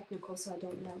not technical, so I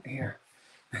don't know. Here.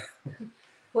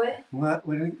 What? What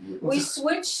We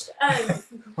switched.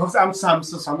 I'm so sorry.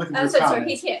 I'm looking for So sorry,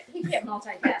 comments. he can't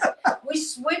multitask. We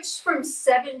switched from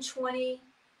 720.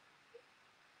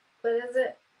 What is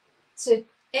it? To,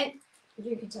 and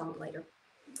you can tell him later.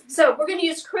 So we're going to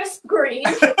use crisp green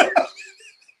because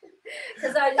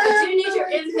I do need your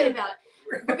input about it.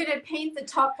 We're going to paint the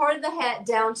top part of the hat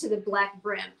down to the black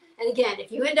brim. And again,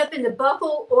 if you end up in the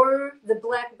buckle or the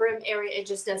black brim area, it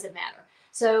just doesn't matter.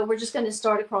 So we're just going to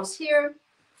start across here,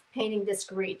 painting this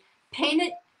green. Paint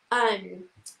it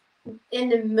in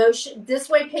the motion, this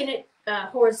way paint it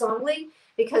horizontally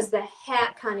because the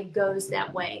hat kind of goes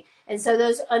that way. And so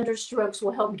those understrokes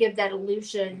will help give that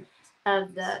illusion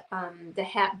of the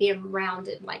hat being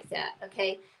rounded like that,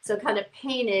 okay? So kind of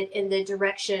paint it in the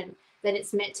direction that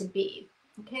it's meant to be,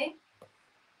 okay?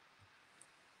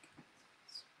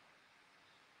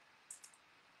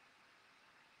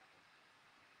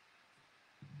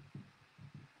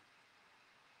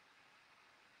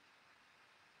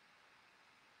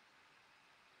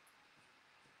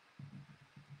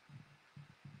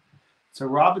 So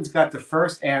Robin's got the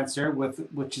first answer,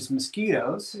 which is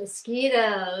mosquitoes.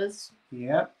 Mosquitoes.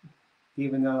 Yep.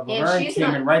 Even though And Laverne she's came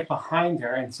not- in right behind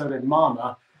her, and so did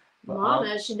Mama. But,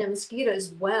 Mama, she did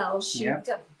mosquitoes well. She Yep.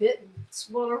 got bit and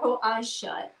swallowed her whole eyes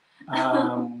shut.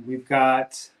 We've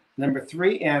got number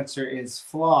 3 answer is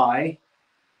fly.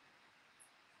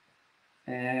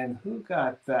 And who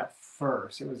got that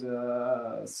first? It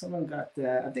was someone got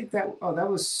that. I think that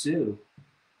was Sue.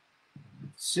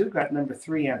 Sue got number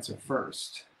 3 answer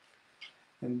first.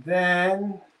 And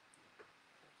then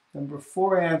number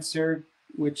 4 answer,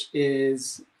 which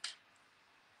is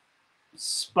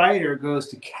spider, goes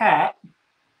to cat.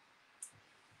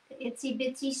 Itsy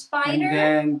bitsy spider. And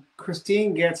then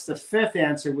Christine gets the 5th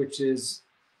answer, which is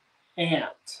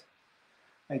ant.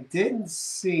 I didn't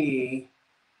see.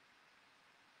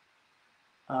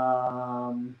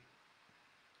 I'm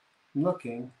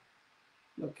looking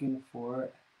for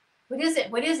it. What is it?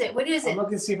 What is it? What is I'm it?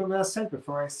 looking to see if I'm sent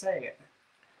before I say it.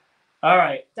 All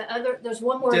right. There's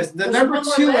one more. The number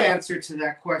 2 answer to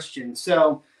that question.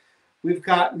 So we've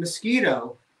got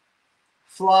mosquito,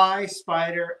 fly,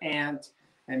 spider, ant,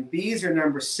 and bees are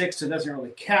number 6, so it doesn't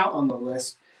really count on the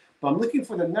list. But I'm looking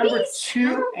for the number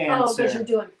 2 answer. Oh, because you're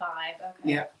doing 5. Okay.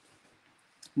 Yeah.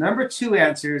 Number 2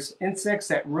 answers, insects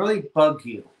that really bug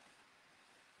you.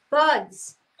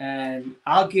 Bugs. And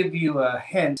I'll give you a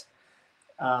hint.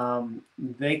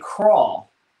 They crawl.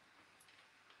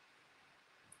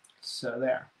 So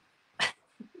there.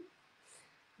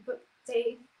 But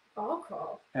they all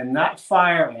crawl. And not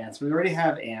fire ants. We already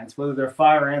have ants. Whether they're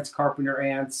fire ants, carpenter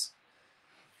ants.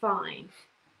 Fine.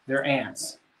 They're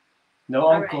ants. No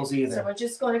All uncles right. either. So we're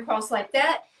just going across like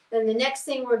that. Then the next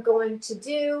thing we're going to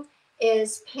do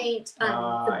is paint the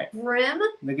right. brim.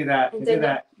 Look at that. And Look at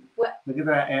that. What? Look at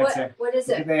that answer. What is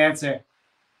Look it? at the answer.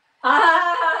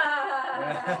 Ah!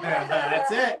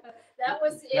 That's it. That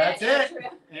was it. That's it.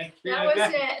 Andrea. That was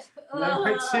it.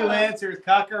 Number 2 answer is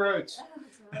cockroach.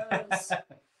 Gross.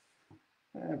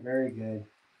 Very good.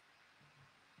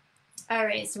 All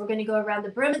right, so we're going to go around the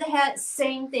brim of the hat.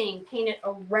 Same thing. Paint it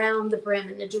around the brim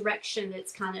in the direction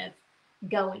that's kind of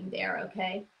going there,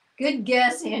 okay? Good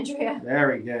guess, Andrea.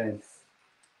 Very good.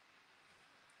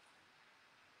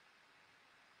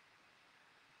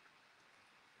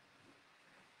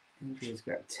 Andrea's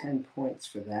got 10 points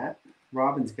for that.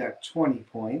 Robin's got 20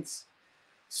 points.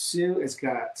 Sue has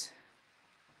got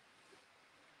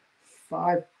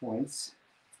 5 points.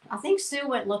 I think Sue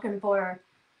went looking for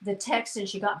the text and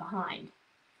she got behind.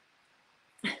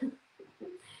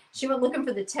 She went looking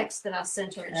for the text that I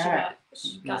sent her and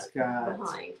she got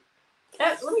behind.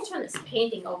 Let me turn this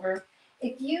painting over.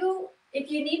 If you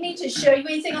need me to show you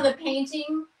anything on the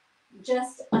painting,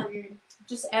 just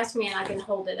ask me and I can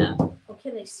hold it up. Oh,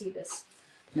 can they see this?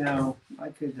 No, I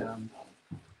could.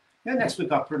 Next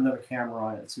week I'll put another camera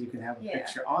on it so you can have a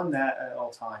picture on that at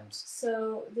all times.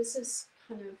 So this is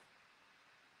kind of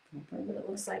what it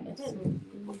looks like.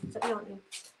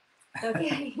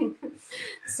 Okay.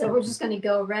 So we're just going to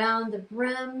go around the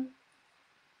brim.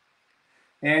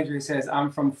 Andrew says,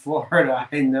 "I'm from Florida.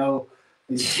 I know."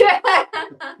 Yep.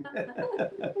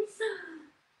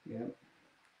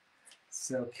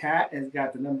 So Kat has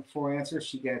got the number 4 answer.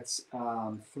 She gets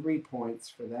 3 points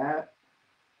for that.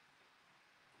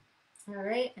 All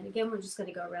right, and again, we're just going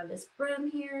to go around this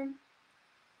brim here.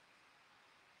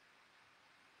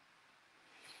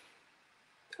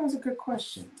 That was a good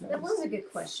question. That was a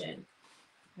good question.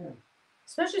 Yeah.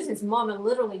 Especially since Mama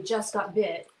literally just got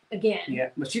bit again. Yeah,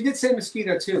 but she did say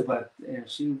mosquito too, but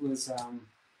she was...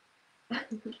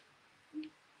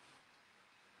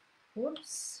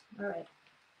 Whoops. All right.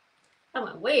 I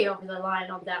went way over the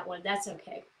line on that one. That's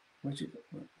okay. All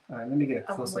right, let me get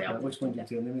a close look at it. Which one yeah.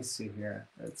 did you do? Let me see here.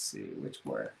 Let's see.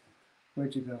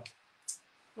 Where'd you go?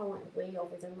 I went way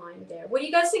over the line there. What do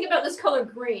you guys think about this color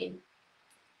green?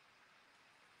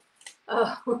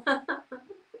 Oh.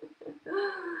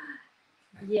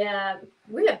 Yeah,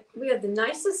 we have the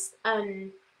nicest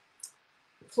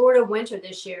Florida winter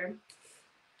this year.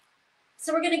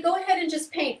 So we're going to go ahead and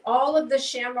just paint all of the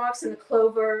shamrocks and the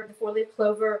clover, the 4-leaf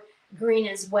clover, green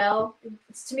as well.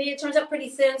 To me, it turns out pretty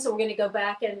thin, so we're going to go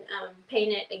back and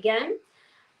paint it again.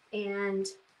 And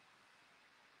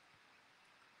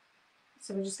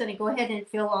so we're just going to go ahead and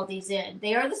fill all these in.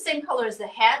 They are the same color as the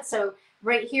hat, so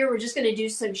right here we're just going to do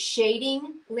some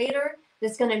shading later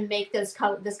that's going to make those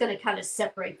colors, that's going to kind of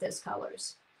separate those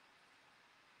colors.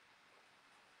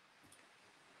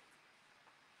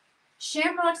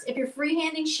 Shamrocks, if you're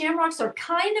freehanding, shamrocks are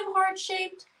kind of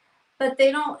heart-shaped, but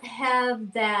they don't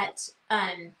have that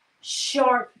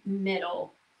sharp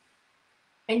middle.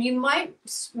 And you might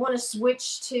want to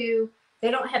switch to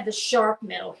they don't have the sharp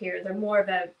middle here. They're more of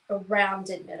a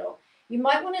rounded middle. You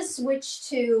might want to switch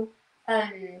to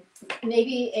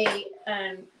maybe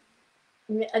a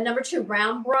number 2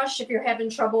 round brush if you're having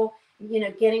trouble,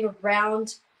 getting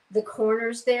around the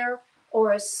corners there,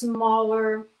 or a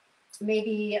smaller,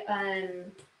 maybe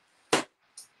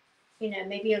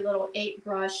maybe a little 8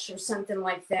 brush or something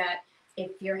like that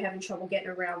if you're having trouble getting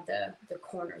around the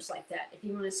corners like that. If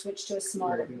you want to switch to a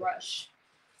smaller brush.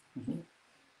 Mm-hmm.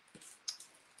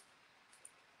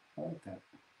 I like that.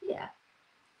 Yeah.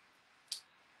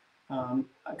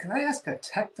 Can I ask a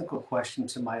technical question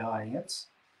to my audience?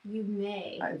 You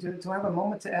may. Do I have a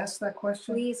moment to ask that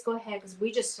question? Please go ahead, because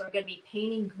we just are going to be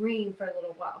painting green for a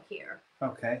little while here.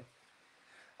 Okay.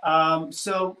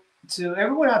 So to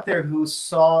everyone out there who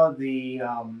saw the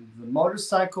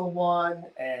motorcycle one,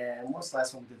 and what's the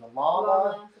last one we did? The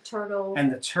llama, the turtle.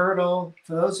 And the turtle.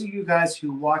 For those of you guys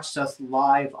who watched us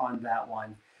live on that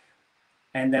one,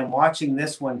 and then watching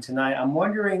this one tonight, I'm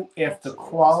wondering if the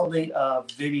quality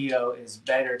of video is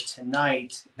better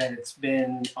tonight than it's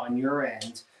been on your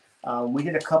end. We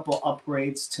did a couple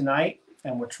upgrades tonight,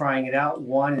 and we're trying it out.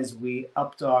 One is we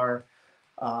upped our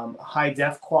high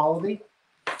def quality,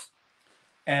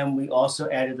 and we also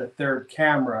added a 3rd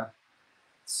camera.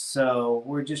 So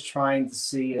we're just trying to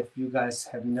see if you guys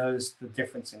have noticed the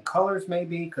difference in colors,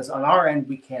 maybe, because on our end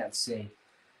we can't see.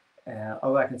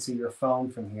 Oh, I can see your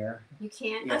phone from here. You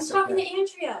can't? Yes, I'm talking to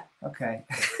Andrea. Okay.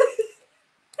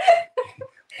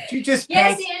 You just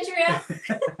Yes, Andrea.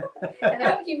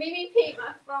 And you made me paint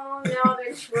my phone. Now I'm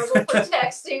in trouble for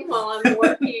texting while I'm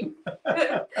working.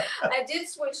 I did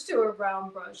switch to a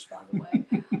round brush, by the way.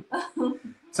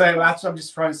 So that's what I'm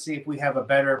just trying to see if we have a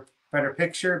better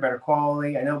picture, better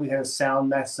quality. I know we had a sound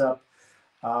mess up.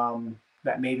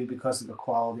 That maybe because of the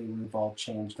quality we've all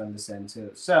changed on this end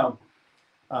too. So.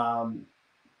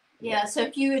 Yeah, so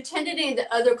if you attended any of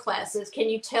the other classes, can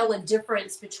you tell a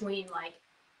difference between, like,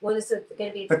 what is it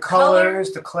going to be? The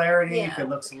colors, the clarity, if it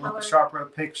looks a little color. sharper a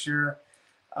picture.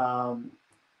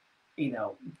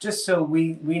 Just so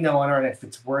we know on our end if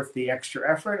it's worth the extra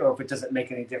effort or if it doesn't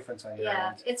make any difference on your end.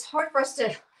 Yeah, it's hard for us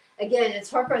to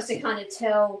kind of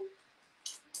tell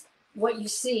what you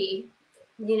see,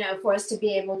 for us to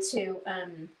be able to,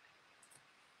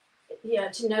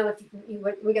 to know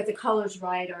if we got the colors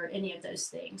right or any of those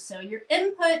things. So your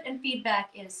input and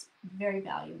feedback is very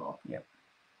valuable. Yep.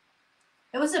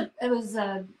 It was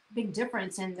a big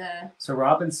difference in the. So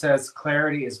Robin says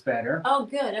clarity is better. Oh,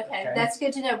 good. Okay. That's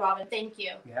good to know, Robin. Thank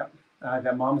you. Yep.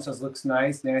 That Mama says looks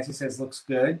nice. Nancy says looks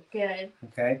good. Good.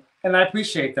 Okay. And I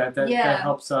appreciate that. That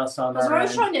helps us on our end. We're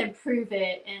always trying to improve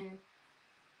it. And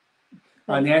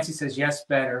Nancy says yes,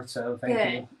 better. So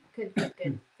thank you.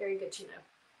 Good. Very good to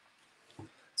know.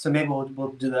 So maybe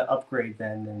we'll do the upgrade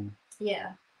then. And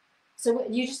yeah. So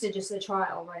you just did a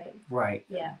trial, right? Right.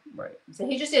 Yeah. Right. So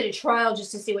he just did a trial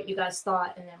just to see what you guys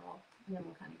thought, and then we'll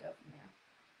kind of go from there.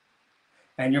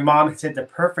 And your mom said the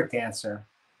perfect answer.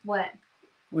 What?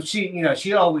 Well,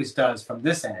 she always does from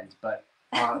this end, but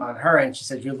on her end, she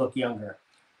says you look younger.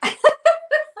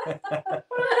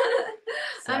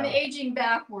 So. I'm aging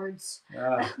backwards.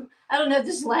 I don't know.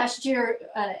 This last year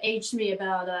aged me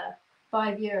about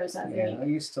 5 years. I think. Yeah,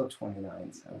 you're still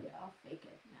 29. So. Yeah, I'll fake it.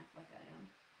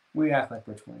 We act like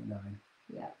we're 29.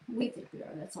 Yeah, we think we are.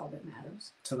 That's all that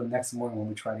matters. Till the next morning when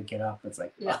we try to get up, it's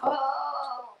like, yeah.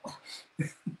 Oh, my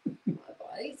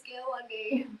body's killing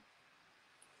me.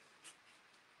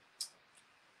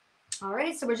 All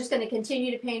right, so we're just going to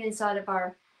continue to paint inside of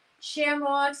our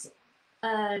shamrocks.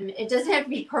 It doesn't have to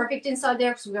be perfect inside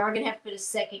there because we are going to have to put a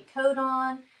second coat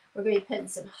on. We're going to be putting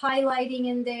some highlighting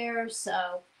in there,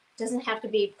 so it doesn't have to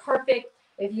be perfect.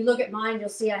 If you look at mine, you'll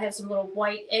see I have some little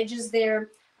white edges there.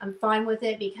 I'm fine with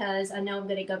it because I know I'm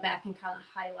going to go back and kind of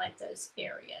highlight those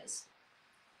areas.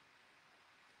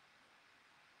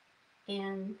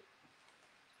 And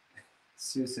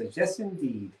Sue says, yes,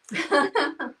 indeed.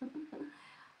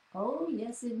 Oh,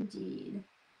 yes, indeed.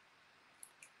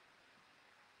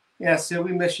 Yeah, Sue,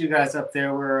 we miss you guys up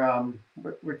there.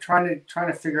 We're trying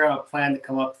to figure out a plan to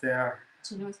come up there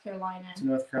to North Carolina.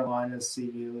 To see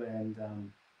you,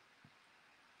 and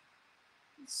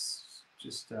it's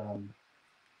just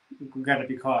we've got to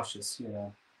be cautious,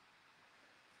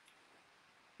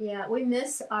 Yeah, we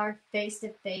miss our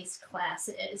face-to-face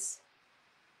classes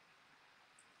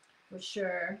for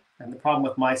sure. And the problem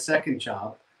with my second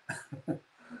job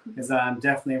is I'm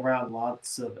definitely around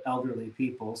lots of elderly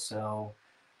people, so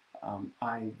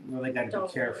I really got to be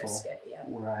careful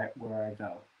where I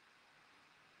go.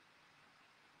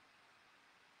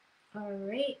 All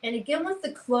right, and again with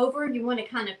the clover, you want to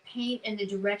kind of paint in the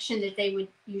direction that they would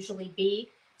usually be.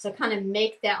 So kind of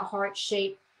make that heart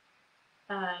shape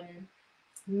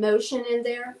motion in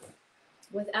there.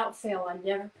 Without fail, I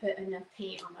never put enough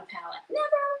paint on my palette. Never,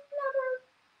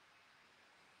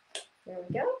 never. There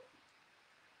we go.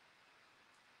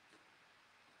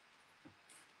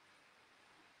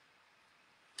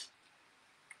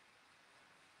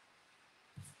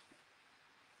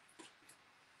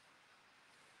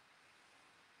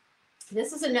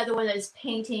 This is another one of those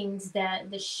paintings that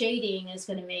the shading is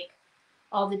going to make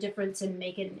all the difference in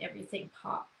making everything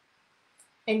pop.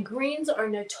 And greens are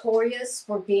notorious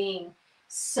for being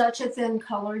such a thin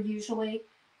color usually.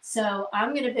 So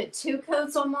I'm going to put 2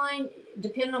 coats on mine.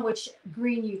 Depending on which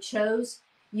green you chose,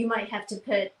 you might have to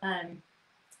put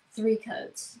 3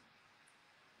 coats.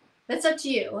 That's up to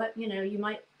you. You know, you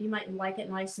might like it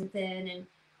nice and thin. And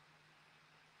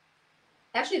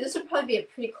actually, this would probably be a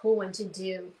pretty cool one to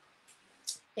do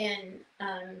in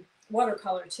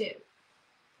watercolor too.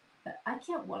 But I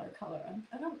can't watercolor.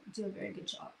 I don't do a very good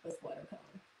job with watercolor.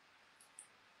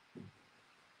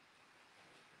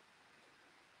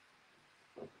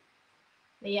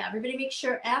 But yeah, everybody make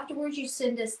sure afterwards you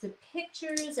send us the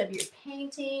pictures of your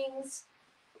paintings.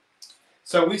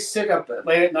 So we sit up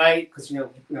late at night because you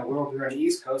know we're over here on the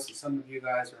East Coast, and some of you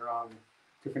guys are on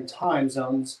different time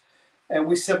zones, and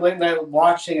we sit late at night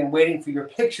watching and waiting for your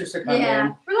pictures to come in.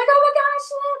 Yeah, we're like, oh my gosh,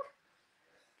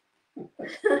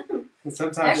 look! And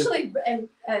sometimes actually, and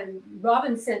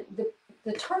Robin sent the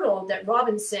turtle that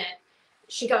Robin sent.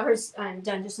 She got hers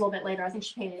done just a little bit later. I think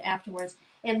she painted it afterwards.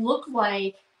 It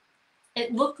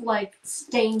looked like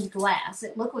stained glass.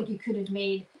 It looked like you could have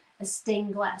made a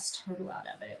stained glass turtle out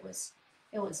of it.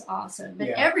 It was awesome. But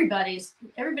yeah. everybody's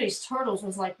turtles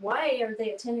was like, why are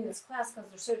they attending this class? Because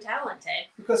they're so talented.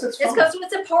 Because it's fun. It's because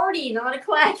it's a party, not a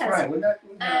class. That's right.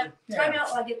 Time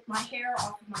out while I get my hair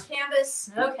off of my canvas.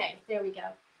 Okay, there we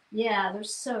go. Yeah, they're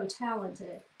so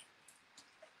talented.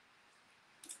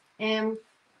 And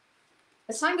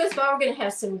as time goes by, we're going to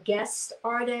have some guest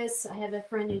artists. I have a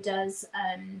friend who does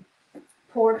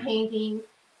pour painting,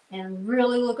 and I'm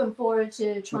really looking forward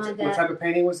to trying that. What type of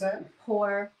painting was that?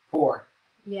 Pour. Pour.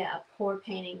 Yeah, pour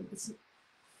painting. It's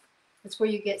where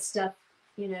you get stuff,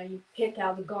 you know, you pick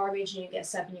out the garbage and you get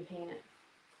stuff and you paint it.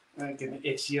 I'm getting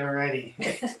itchy already.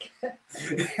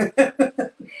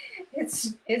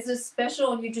 It's a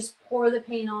special, you just pour the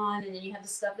paint on and then you have the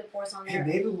stuff that pours on there.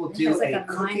 Hey, maybe we'll do like a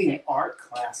cooking art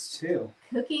class too.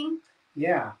 Cooking?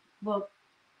 Yeah. Well,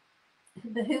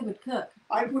 but who would cook?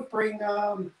 I would bring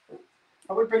a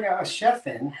chef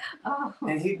in,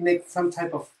 and he'd make some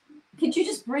type of. Could you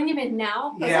just bring him in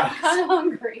now? Yeah. I'm kind of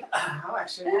hungry.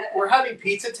 Actually, we're having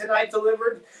pizza tonight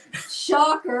delivered.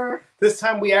 Shocker. This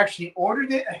time we actually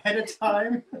ordered it ahead of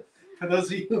time. For those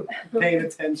of you paying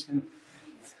attention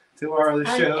to our other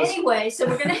shows. Anyway, so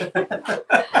we're gonna.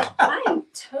 I am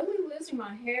totally losing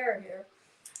my hair here.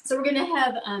 So we're gonna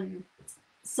have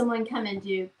someone come and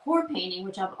do pour painting,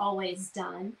 which I've always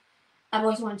done. I've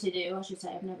always wanted to do. I should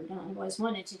say I've never done. I've always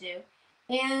wanted to do.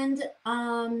 And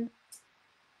I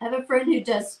have a friend who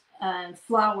does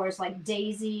flowers like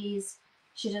daisies.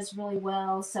 She does really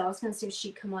well. So I was going to see if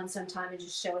she'd come on sometime and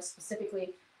just show us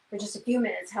specifically for just a few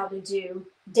minutes how to do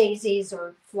daisies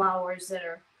or flowers that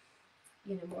are,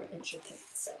 you know, more intricate.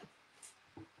 So,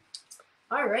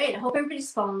 all right. I hope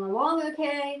everybody's following along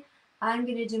okay. I'm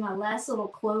going to do my last little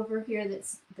clover here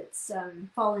that's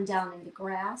fallen down in the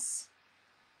grass.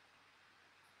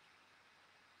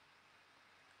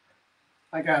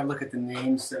 I gotta look at the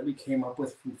names that we came up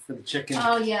with for the chicken.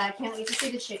 Oh yeah, I can't wait to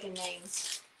see the chicken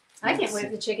names. I can't wait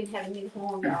for the chicken to have a new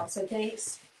home, y'all. So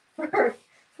thanks for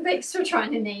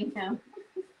trying to name him.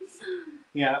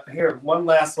 Yeah, here, one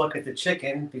last look at the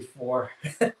chicken before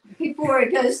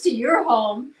it goes to your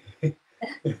home. See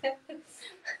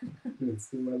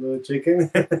my little chicken.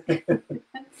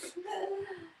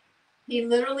 He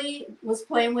literally was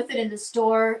playing with it in the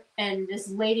store, and this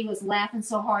lady was laughing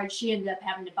so hard she ended up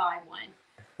having to buy one.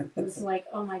 It was like,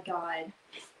 oh my god.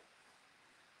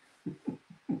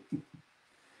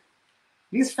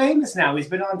 He's famous now. He's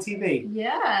been on TV.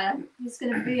 Yeah, he's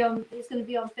gonna be on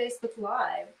Facebook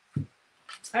Live.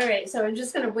 All right, so I'm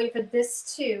just gonna wait for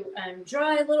this to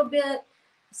dry a little bit.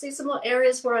 See some little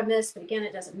areas where I missed, but again,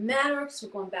 it doesn't matter because we're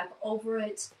going back over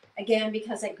it again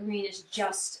because that green is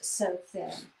just so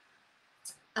thin.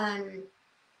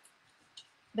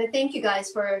 But thank you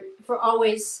guys for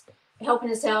always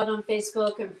helping us out on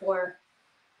Facebook and for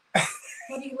what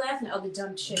are you laughing at? Oh, the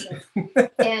dumb chicken.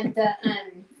 And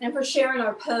for sharing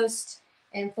our post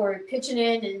and for pitching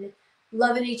in and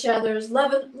loving on each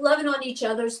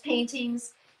other's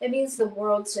paintings. It means the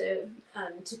world to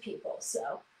people.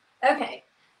 So okay,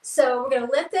 so we're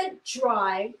gonna let that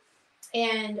dry.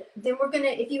 And then we're gonna,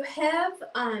 if you have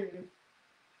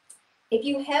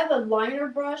a liner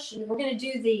brush, we're gonna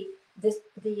do the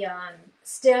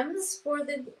stems for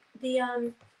the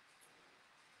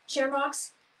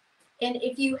shamrocks. And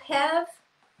if you have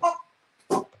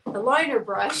a liner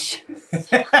brush,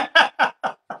 all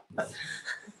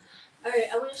right,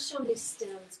 I want to show them these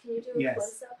stems. Can you do a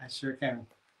close up? I sure can.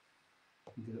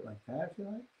 Do it like that if you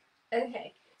like.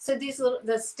 Okay, so these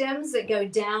the stems that go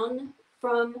down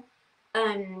from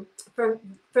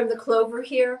the clover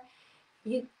here,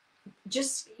 you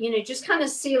just kind of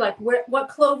see like what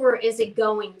clover is it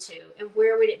going to, and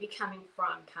where would it be coming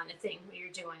from, kind of thing when you're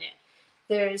doing it.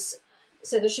 There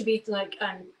should be like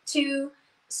 2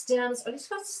 stems. Are these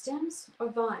called stems or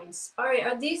vines? All right,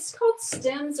 are these called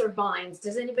stems or vines?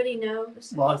 Does anybody know?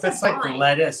 Well, if it's like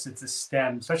lettuce, it's a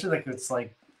stem. Especially like if it's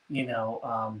like,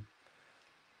 well,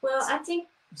 I think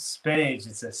spinach,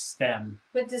 it's a stem.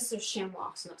 But this is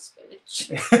shamrocks, not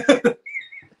spinach.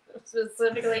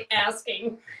 Specifically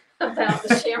asking about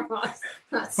the shamrocks,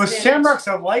 not spinach. Well, shamrocks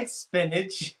are like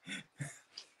spinach.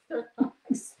 They're not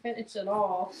like spinach at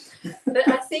all. But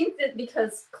I think that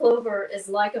because clover is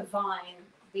like a vine,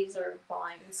 these are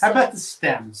vines. How about the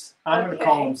stems? I'm going to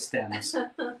call them stems.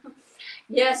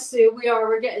 Yes, Sue, we are.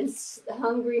 We're getting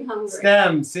hungry.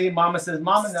 Stem. See, Mama says,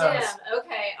 Mama knows. Stem.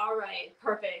 Okay, all right,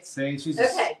 perfect. See, she's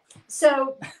okay.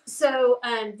 So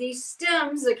these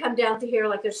stems that come down to here,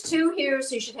 like there's 2 here,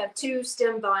 so you should have 2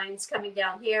 stem vines coming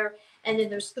down here, and then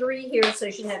there's 3 here, so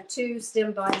you should have 2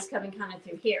 stem vines coming kind of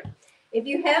through here. If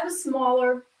you have a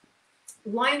smaller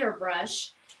liner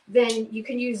brush, then you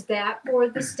can use that for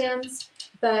the stems,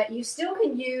 but you still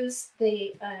can use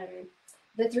the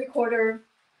 3/4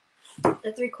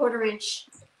 inch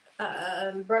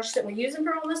brush that we're using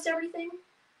for almost everything.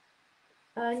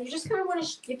 You just kind of want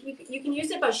to, if you can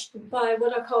use it by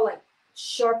what I call like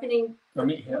sharpening. Who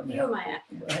am I at?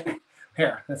 Right.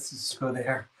 Here, let's just go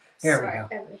there. Here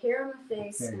we go. Here on my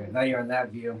face. There you go. Now you're in that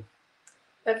view.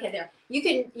 Okay, there. You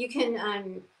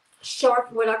can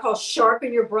what I call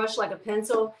sharpen your brush like a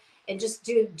pencil, and just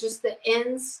do just the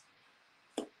ends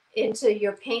into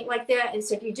your paint like that. And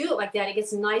so if you do it like that, it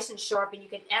gets nice and sharp, and you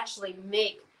can actually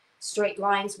make straight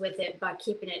lines with it by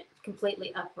keeping it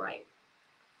completely upright.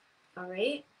 All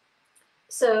right.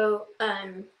 So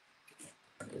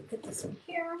put this one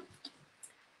here.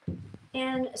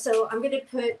 And so I'm going to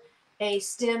put a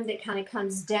stem that kind of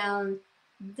comes down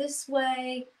this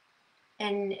way,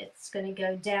 and it's going to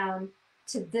go down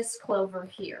to this clover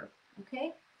here.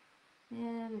 Okay.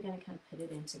 And I'm going to kind of put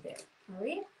it into there. All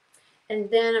right. And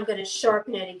then I'm going to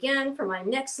sharpen it again for my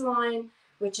next line,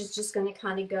 which is just going to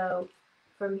kind of go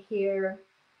from here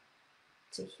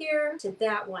to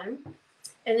that one.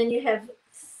 And then you have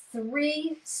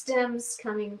 3 stems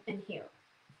coming in here.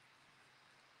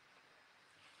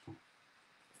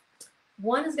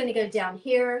 One is going to go down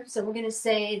here. So we're going to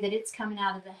say that it's coming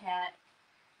out of the hat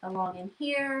along in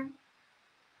here.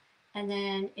 And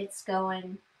then it's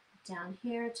going down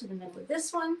here to the middle of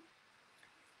this one.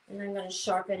 And I'm going to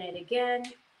sharpen it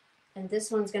again. And this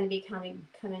one's going to be coming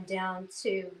down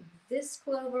to this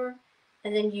clover.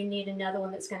 And then you need another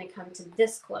one that's going to come to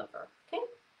this clover. Okay?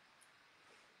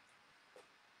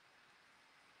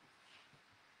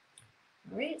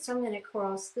 All right, so I'm going to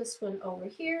cross this one over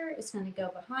here. It's going to go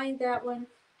behind that one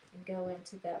and go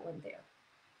into that one there.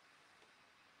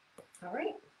 All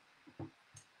right.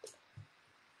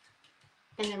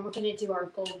 And then we're going to do our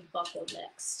gold buckle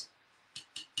next.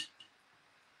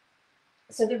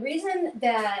 So the reason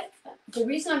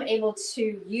I'm able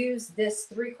to use this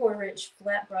 3/4 inch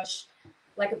flat brush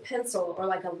like a pencil or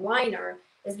like a liner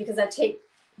is because I take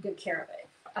good care of it.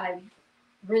 I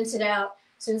rinse it out.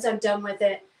 As soon as I'm done with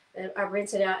it, I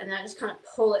rinse it out, and I just kind of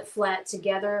pull it flat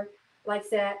together like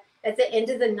that. At the end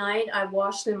of the night, I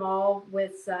wash them all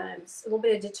with a little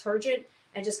bit of detergent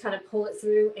and just kind of pull it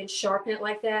through and sharpen it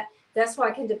like that. That's why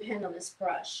I can depend on this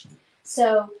brush.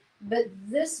 So, but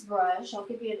this brush, I'll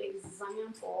give you an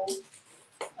example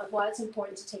of why it's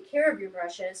important to take care of your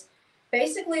brushes.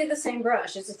 Basically the same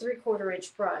brush. It's a 3/4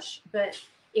 inch brush, but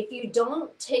if you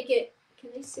don't take it, can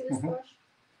they see this brush?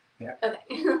 Yeah. Okay.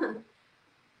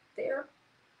 There.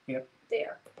 Yep.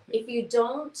 There. If you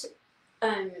don't,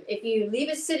 if you leave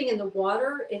it sitting in the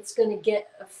water, it's going to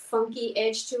get a funky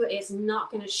edge to it. It's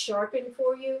not going to sharpen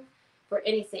for you for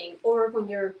anything. Or when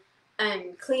you're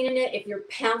cleaning it, if you're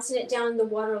pouncing it down in the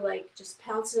water, like just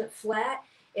pouncing it flat,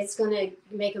 it's going to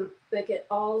make it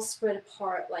all spread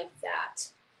apart like that.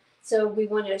 So we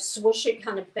want to swoosh it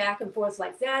kind of back and forth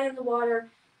like that in the water,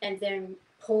 and then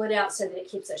pull it out so that it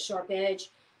keeps that sharp edge.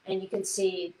 And you can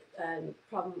see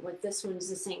problem with this one is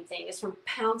the same thing. It's from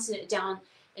pouncing it down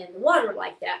in the water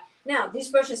like that. Now, these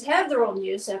brushes have their own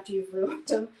use after you've ruined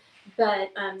them,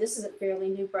 but this is a fairly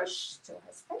new brush, still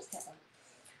has price tag on it.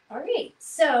 All right,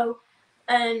 so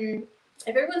if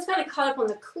everyone's kind of caught up on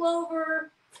the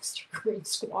clover, Mr. Green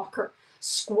Squawker,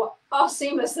 oh,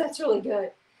 Seamus, that's really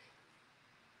good.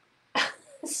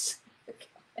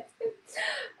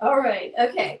 All right,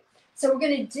 okay. So we're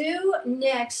going to do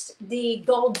next the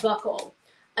gold buckle.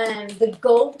 The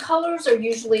gold colors are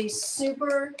usually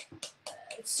super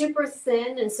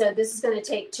thin, and so this is going to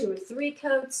take 2 or 3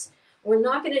 coats. We're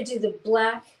not going to do the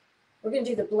black. We're going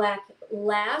to do the black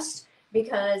last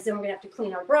because then we're going to have to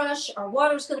clean our brush. Our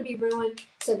water's going to be ruined.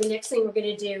 So the next thing we're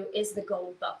going to do is the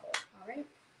gold buckle. All right.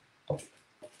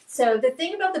 So the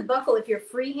thing about the buckle, if you're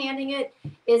freehanding it,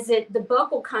 is that the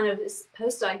buckle kind of is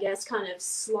supposed to, I guess, kind of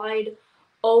slide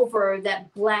over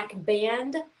that black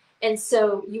band. And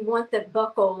so you want the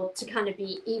buckle to kind of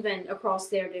be even across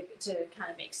there to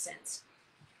kind of make sense.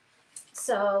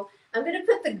 So I'm going to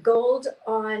put the gold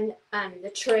on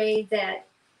the tray that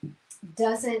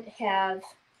doesn't have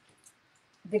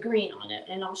the green on it,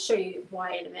 and I'll show you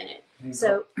why in a minute.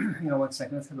 So, hang on 1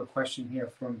 second. Let's have a question here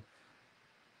from.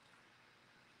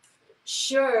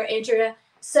 Sure, Andrea.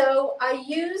 So I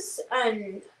use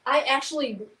I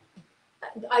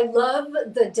love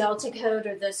the Delta coat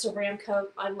or the Ceram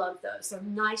coat. I love those. They're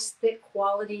nice, thick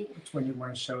quality. Which one you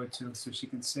want to show it to so she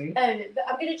can see? I'm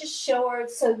going to just show her.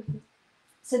 So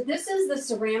this is the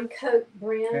Ceram coat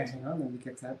brand. Okay, hang on. Let me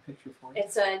get that picture for you.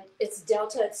 It's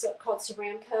Delta. It's called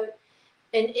Ceram coat,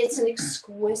 and it's an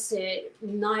exquisite,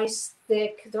 nice,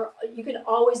 thick. You can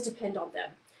always depend on them.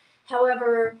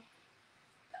 However,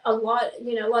 a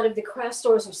lot of the craft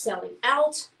stores are selling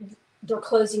out. They're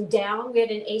closing down. We had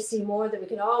an AC Moore that we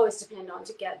could always depend on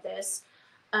to get this.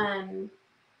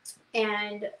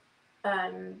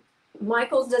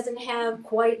 Michael's doesn't have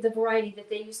quite the variety that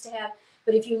they used to have.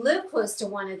 But if you live close to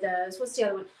one of those, what's the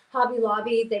other one? Hobby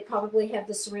Lobby, they probably have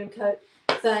the Ceram coat.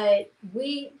 But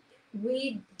we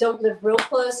don't live real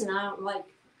close, and I don't like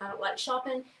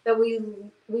shopping, but we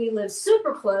live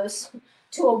super close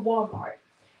to a Walmart.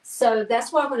 So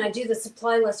that's why when I do the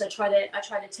supply list, I try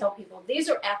to tell people these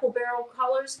are apple barrel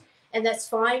colors, and that's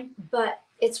fine. But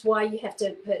it's why you have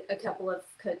to put a couple of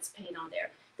coats of paint on there.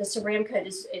 The Ceram coat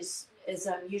is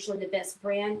usually the best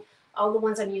brand. All the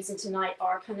ones I'm using tonight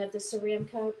are kind of the Ceram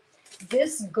coat.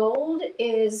 This gold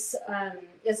is a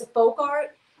folk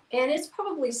art, and it's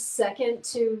probably second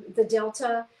to the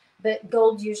Delta, but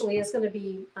gold usually is going to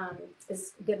be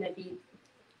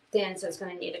thin, so it's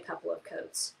going to need a couple of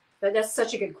coats. But that's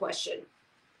such a good question,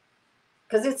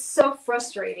 because it's so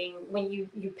frustrating when you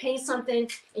paint something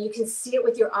and you can see it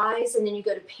with your eyes, and then you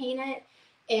go to paint it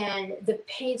and the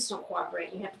paints don't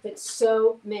cooperate. You have to put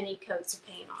so many coats of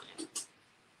paint on it.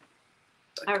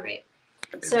 All right,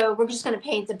 so we're just going to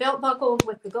paint the belt buckle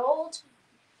with the gold.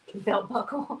 Belt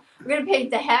buckle. We're going to paint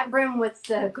the hat brim with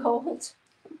the gold.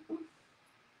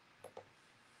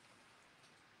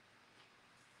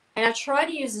 And I try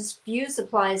to use as few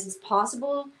supplies as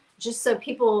possible, just so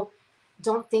people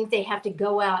don't think they have to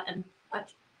go out and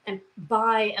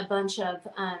buy a bunch of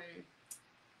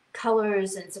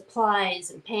colors and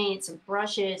supplies and paints and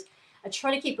brushes. I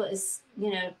try to keep it as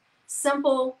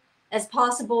simple as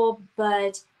possible,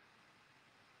 but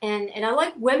and I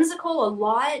like whimsical a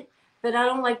lot, but I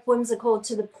don't like whimsical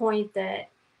to the point that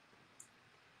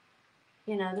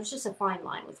there's just a fine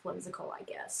line with whimsical, I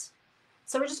guess.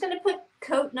 So we're just going to put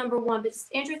coat number 1. But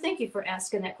Andrew, thank you for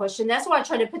asking that question. That's why I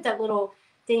tried to put that little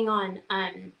thing on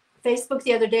Facebook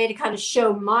the other day to kind of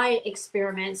show my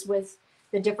experiments with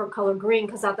the different color green,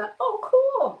 because I thought, oh,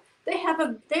 cool. They have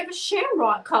a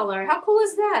shamrock color. How cool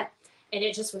is that? And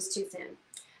it just was too thin.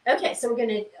 Okay, so we're going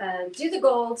to do the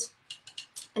gold,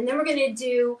 and then we're going to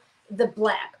do the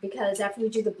black, because after we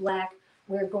do the black,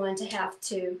 we're going to have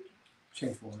to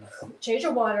change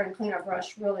our water and clean our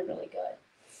brush really, really good.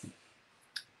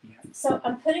 Yeah. So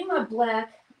I'm putting my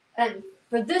black, and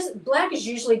for this, black is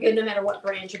usually good no matter what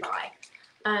brand you buy.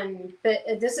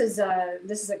 But this is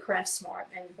a Craft Smart,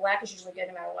 and black is usually good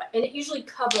no matter what. And it usually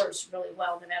covers really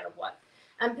well no matter what.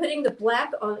 I'm putting the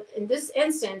black on, in this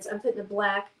instance, I'm putting the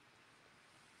black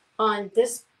on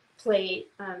this plate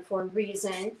for a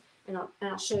reason, and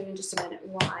I'll show you in just a minute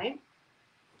why.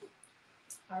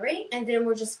 All right, and then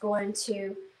we're just going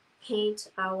to paint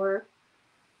our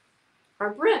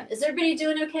brim. Is everybody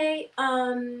doing okay?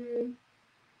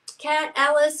 Kat,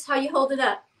 Alice, how you hold it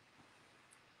up?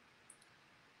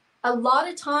 A lot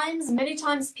of times, many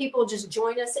times, people just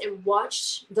join us and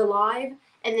watch the live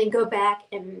and then go back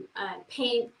and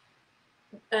paint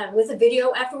with a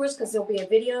video afterwards, because there'll be a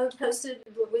video posted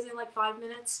within like 5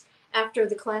 minutes after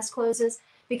the class closes.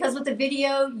 because with the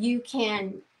video, you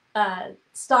can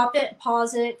stop it,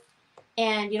 pause it,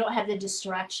 and you don't have the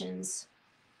distractions.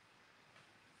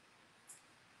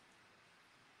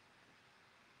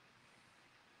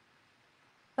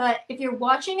 But if you're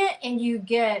watching it and you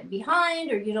get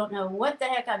behind or you don't know what the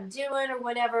heck I'm doing or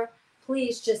whatever,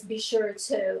 please just be sure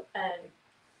to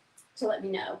let me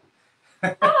know.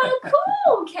 Oh,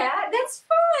 cool, Kat. That's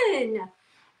fun.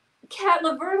 Kat,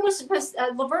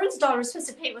 Laverne's daughter was supposed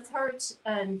to paint with her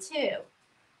too.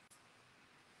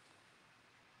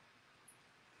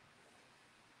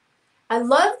 I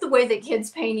love the way that kids'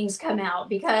 paintings come out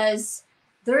because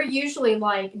they're usually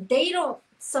like, they don't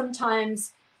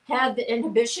sometimes have the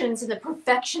inhibitions and the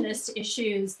perfectionist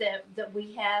issues that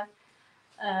we have.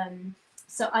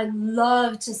 So I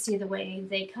love to see the way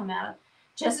they come out.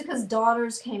 Jessica's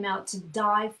daughters came out to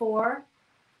die for.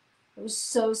 It was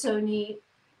so, so neat.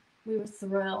 We were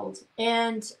thrilled.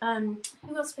 And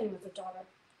who else painted with their daughter?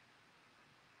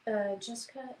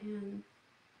 Jessica and...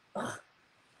 Ugh.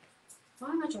 Why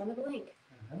am I drawing a blank?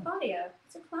 Claudia.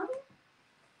 Is it Claudia?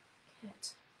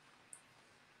 Kat.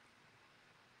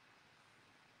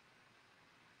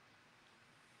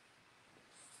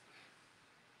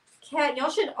 Kat, y'all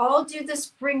should all do the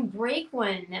spring break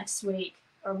one next week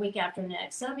or week after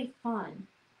next. That'll be fun.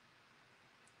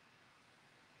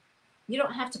 You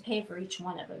don't have to pay for each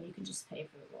one of them. You can just pay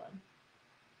for one.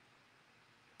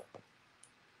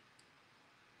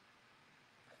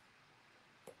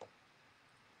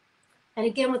 And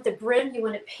again, with the brim, you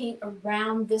want to paint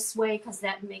around this way because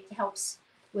that helps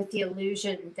with the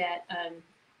illusion that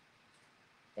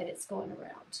that it's going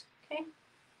around. Okay.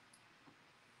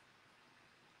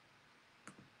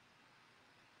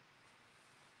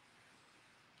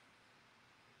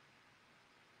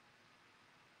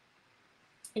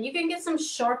 And you can get some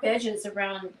sharp edges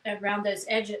around those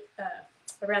edges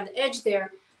around the edge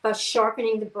there by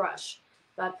sharpening the brush,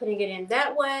 by putting it in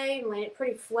that way, laying it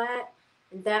pretty flat,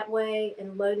 and that way,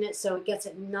 and loading it so it gets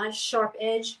a nice sharp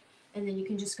edge, and then you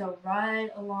can just go right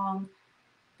along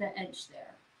the edge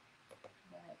there,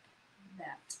 like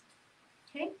that.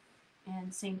 Okay,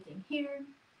 and same thing here.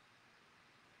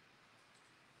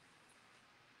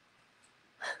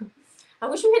 I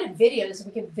wish we had a video so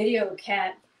we could video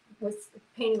Kat with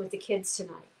painting with the kids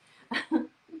tonight.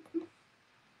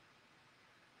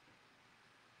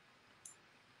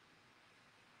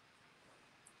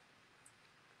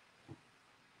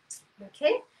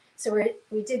 Okay, so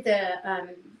we did the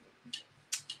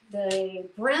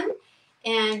brim,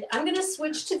 and I'm going to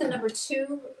switch to the number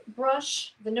 2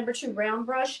 brush, the number 2 round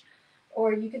brush,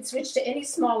 or you could switch to any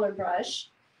smaller brush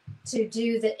to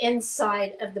do the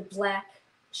inside of the black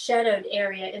shadowed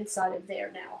area inside of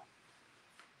there now.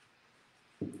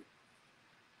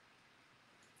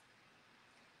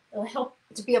 It'll help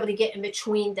to be able to get in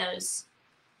between those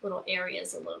little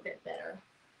areas a little bit better.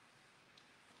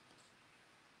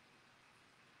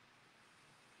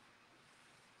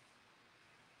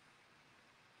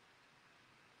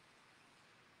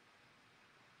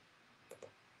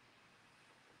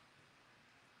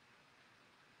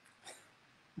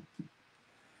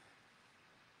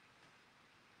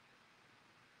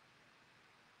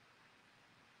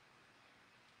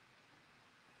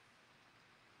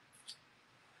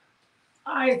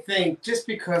 I think just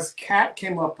because Kat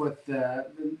came up with the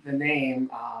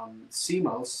name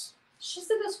Simos. She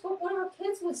said that's what one of her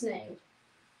kids was named.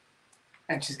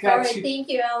 And she's got. All right, thank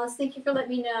you, Alice. Thank you for letting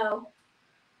me know.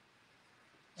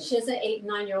 She has an 8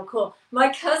 and 9-year-old. Cool.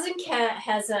 My cousin Kat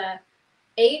has a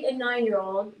 8 and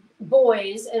 9-year-old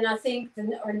boys, and I think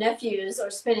our nephews are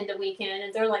spending the weekend,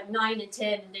 and they're like 9 and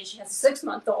 10, and then she has a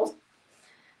 6-month-old.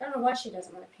 I don't know why she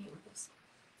doesn't want to paint with us.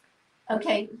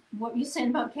 Okay, what were you saying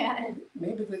about Kat?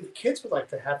 Maybe the kids would like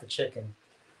to have the chicken.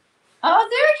 Oh,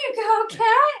 there you go,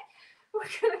 Kat. We're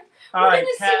going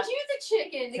to send you the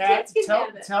chicken. The kids can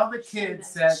have it. Tell the kids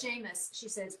Seamus. that... Seamus. She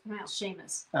says, pronounce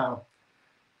Seamus. Oh.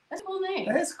 That's a cool name.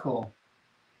 That is cool.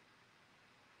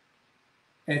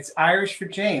 It's Irish for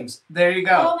James. There you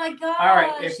go. Oh my gosh, all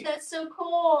right, that's so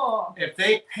cool. If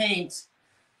they paint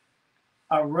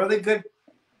a really good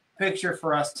picture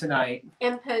for us tonight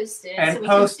and post it, and so we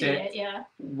post can see it, yeah.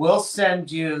 We'll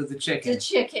send you the chicken. The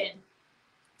chicken.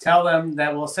 Tell them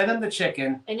that we'll send them the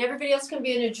chicken. And everybody else can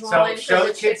be in a drawing. So show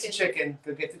the kids the chicken.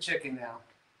 Go get the chicken now.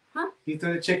 Huh? You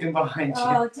threw the chicken behind you.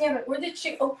 Oh, damn it. Where'd the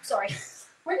chicken... Oh, sorry.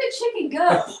 Where'd the chicken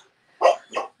go?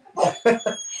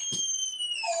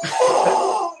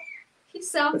 He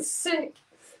sounds sick.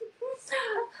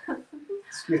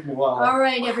 Excuse me while all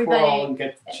right, everybody.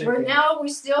 We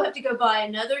still have to go buy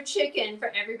another chicken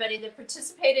for everybody that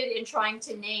participated in trying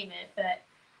to name it. But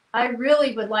I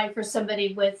really would like for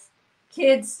somebody with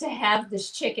kids to have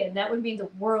this chicken. That would mean the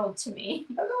world to me.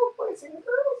 Hello, boys and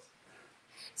girls.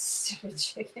 Stupid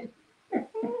chicken.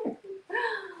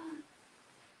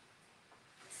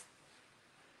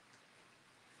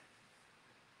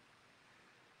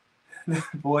 The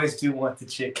boys do want the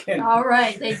chicken. All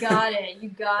right, they got it. You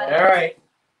got it. All right.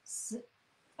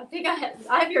 I think I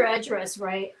have your address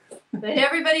right. But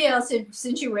everybody else,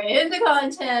 since you were in the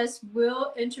contest,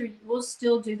 we'll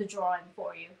still do the drawing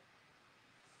for you.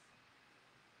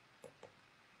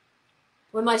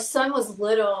 When my son was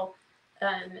little,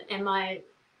 and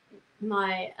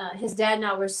his dad and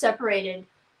I were separated,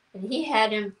 and he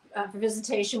had him for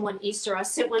visitation one Easter. I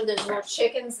sent one of those little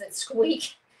chickens that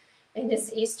squeak in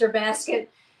his Easter basket,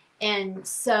 and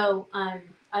so I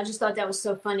just thought that was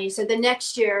so funny. So the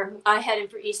next year I had him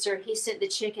for Easter, he sent the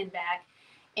chicken back,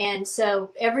 and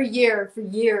so every year for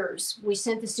years we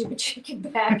sent the stupid chicken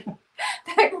back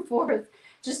and forth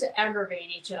just to aggravate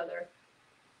each other.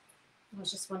 It was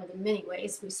just one of the many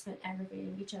ways we spent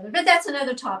aggravating each other, but that's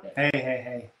another topic.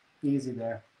 Hey, easy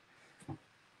there.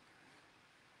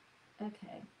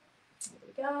 Okay, there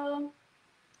we go.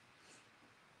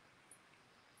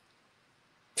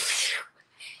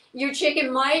 Your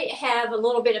chicken might have a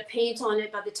little bit of paint on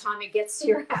it by the time it gets to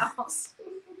your house.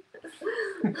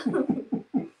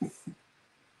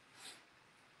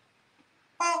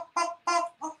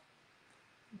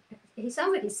 He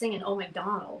sounds like he's singing "Oh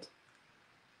McDonald."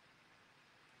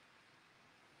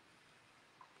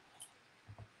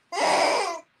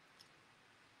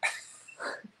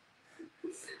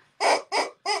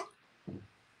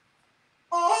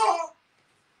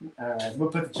 All right, we'll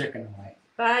put the chicken away.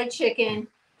 Bye, chicken.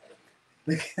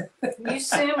 You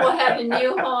soon will have a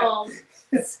new home.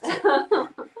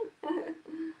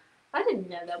 I didn't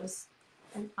know that was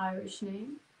an Irish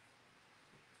name.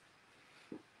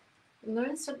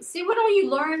 Learn some. See, what all you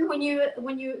learn when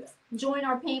you join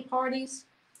our paint parties?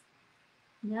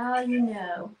 Now you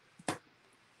know.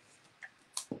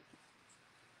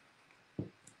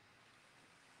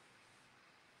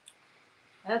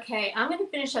 Okay, I'm going to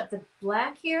finish up the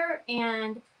black here,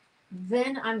 and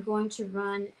then I'm going to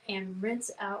run and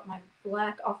rinse out my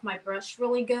black off my brush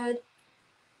really good,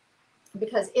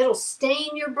 because it'll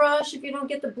stain your brush if you don't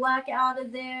get the black out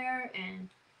of there, and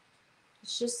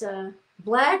it's just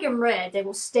black and red. They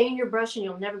will stain your brush and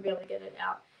you'll never be able to get it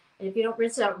out. And if you don't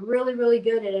rinse it out really, really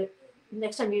good,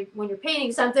 next time when you're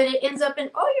painting something, it ends up in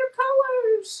all your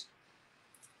colors.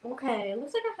 Okay,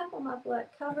 looks like I have all my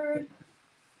black covered.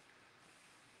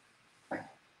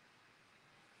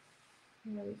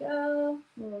 There we go.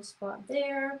 A little spot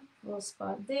there, a little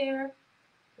spot there, a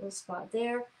little spot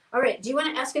there. All right, do you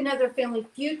want to ask another Family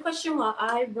Feud question while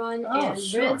I run and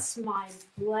rinse my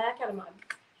black out of my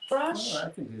brush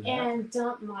and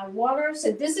dump my water?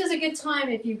 So this is a good time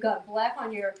if you've got black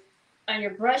on your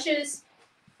brushes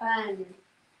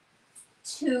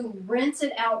to rinse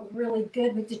it out really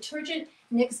good with detergent.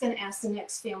 Nick's going to ask the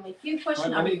next Family Feud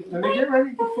question. Let me get ready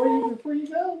before you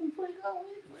go.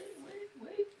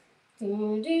 Wait.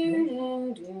 Okay,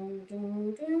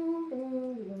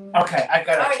 I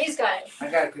got it. All right, he's got it. I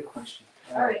got a good question.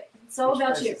 All right, it's all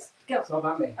about you. Go. It's all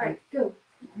about me. All right, go.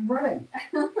 I'm running.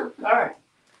 All right.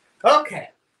 Okay.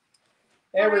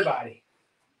 Everybody.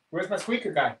 Where's my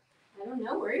squeaker guy? I don't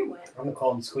know where he went. I'm going to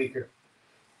call him Squeaker.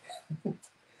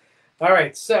 All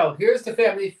right, so here's the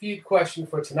Family Feud question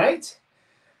for tonight.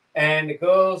 And it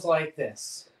goes like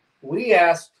this. We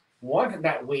asked,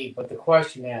 not we, but the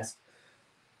question asked,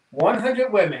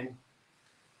 100 women,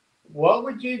 what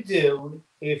would you do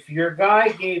if your guy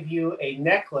gave you a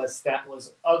necklace that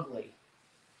was ugly?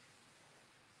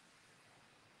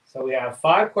 So we have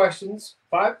 5 questions,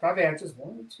 five answers.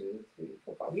 1, 2, 3,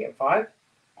 4, 5. We have 5,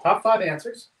 top 5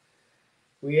 answers.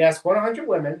 We asked 100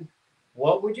 women,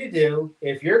 what would you do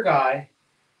if your guy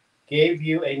gave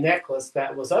you a necklace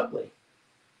that was ugly?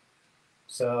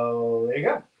 So there you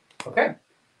go. Okay.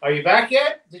 Are you back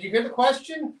yet? Did you hear the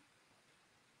question?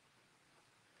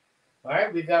 All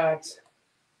right, we got,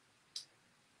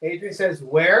 Adrian says,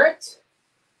 wear it.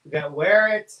 We got wear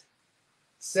it.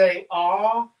 Say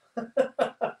aw.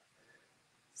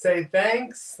 Say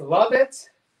thanks. Love it.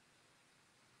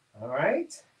 All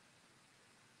right.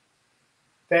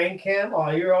 Thank him.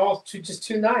 Oh, you're all just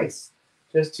too nice.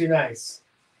 Just too nice.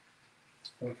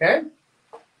 Okay.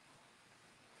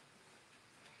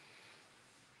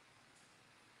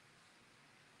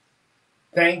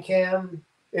 Thank him.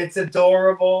 It's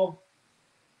adorable.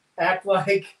 Act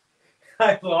like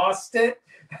I lost it.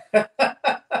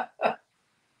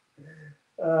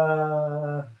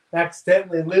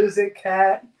 Accidentally lose it,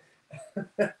 cat.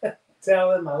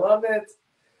 Tell him I love it.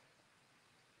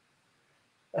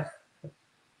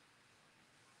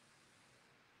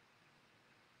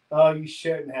 Oh, you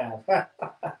shouldn't have.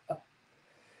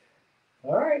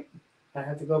 All right. I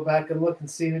have to go back and look and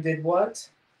see who did what.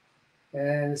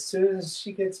 And as soon as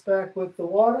she gets back with the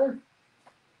water.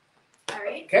 All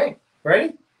right. Okay.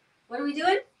 Ready? What are we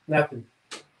doing? Nothing.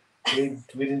 We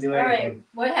didn't do anything. All right.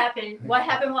 What happened? What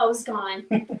happened while I was gone?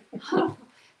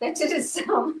 That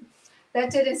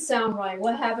didn't sound right.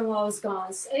 What happened while I was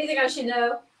gone? Anything I should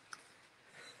know?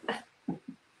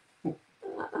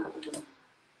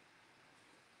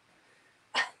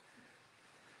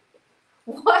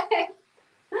 What?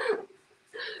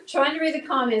 Trying to read the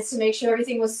comments to make sure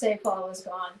everything was safe while I was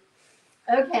gone.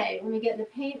 Okay, let me get the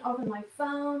paint off of my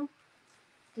phone.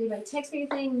 Did anybody text me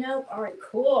anything? Nope. All right,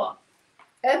 cool.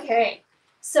 Okay,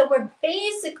 so we're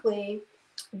basically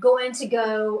going to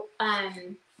go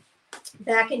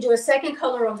back into a second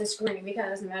color on this green,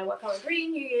 because no matter what color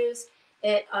green you use,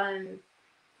 it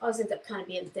always ends up kind of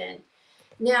being thin.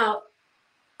 Now,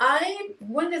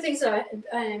 one of the things that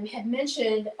I had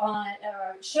mentioned on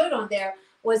showed on there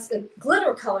was the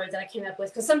glitter color that I came up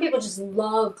with, because some people just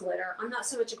love glitter. I'm not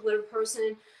so much a glitter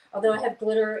person, although I have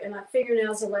glitter in my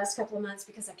fingernails the last couple of months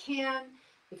because I can,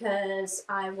 because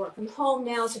I work from home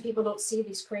now, so people don't see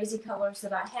these crazy colors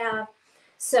that I have.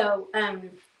 So,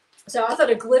 so I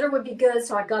thought a glitter would be good,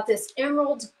 so I got this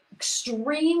Emerald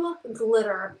Extreme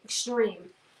Glitter, Extreme.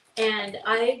 And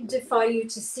I defy you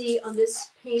to see on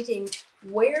this painting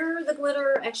where the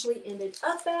glitter actually ended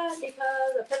up at,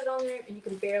 because I put it on there and you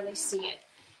can barely see it.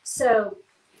 So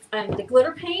the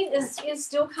glitter paint is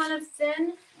still kind of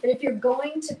thin, but if you're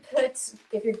going to put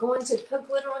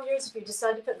glitter on yours, if you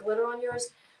decide to put glitter on yours,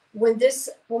 when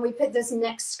we put this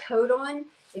next coat on,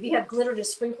 if you have glitter to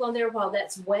sprinkle on there while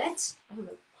that's wet, I don't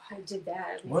know why I did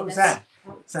that. What was that?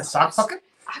 Is that sock bucket?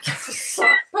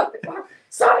 Sock bucket.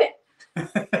 Stop it.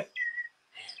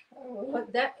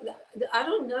 What that? I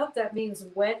don't know if that means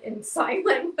wet in sign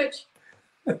language.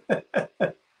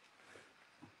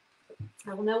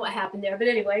 I don't know what happened there, but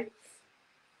anyway,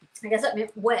 I guess that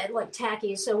meant wet, like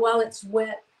tacky. So while it's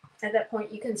wet, at that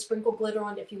point, you can sprinkle glitter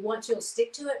on it if you want to. It'll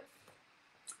stick to it.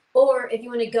 Or if you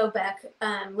want to go back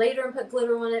later and put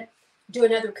glitter on it, do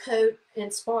another coat in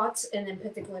spots and then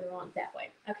put the glitter on that way.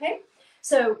 Okay?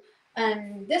 So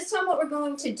this time what we're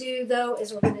going to do, though,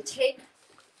 is we're going to take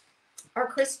our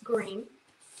crisp green.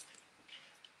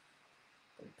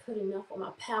 Put enough on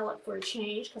my palette for a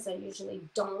change, because I usually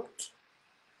don't.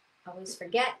 I always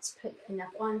forget to put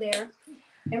enough on there.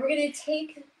 And we're going to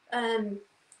take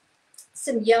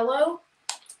some yellow.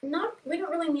 We don't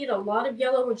really need a lot of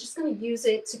yellow. We're just going to use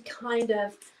it to kind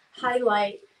of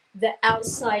highlight the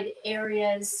outside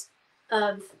areas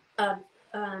of the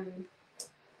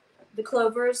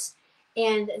clovers,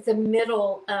 and the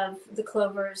middle of the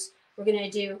clovers. We're going to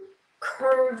do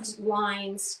curved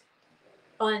lines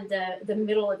on the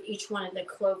middle of each one of the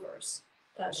clovers,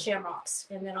 shamrocks,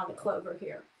 and then on the clover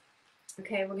here.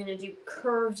 Okay, we're going to do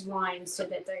curved lines so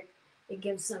that it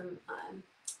gives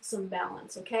some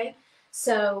balance. Okay,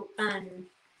 so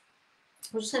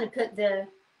we're just going to put the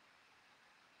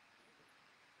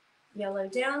yellow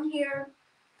down here.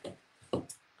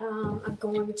 I'm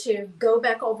going to go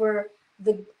back over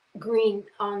the green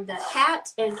on the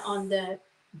hat and on the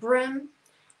brim,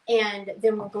 and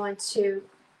then we're going to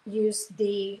use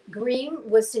the green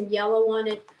with some yellow on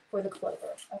it for the clover.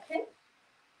 Okay.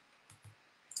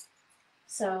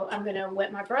 So I'm going to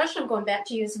wet my brush. I'm going back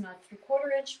to using my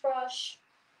 3/4 inch brush.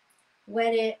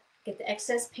 Wet it, get the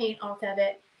excess paint off of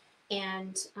it,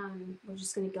 and we're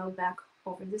just going to go back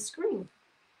over this green.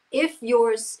 If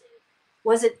yours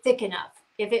wasn't thick enough,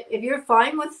 if you're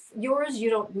fine with yours, you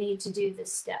don't need to do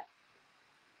this step.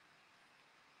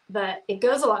 But it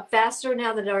goes a lot faster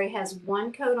now that it already has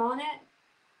one coat on it.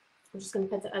 I'm just going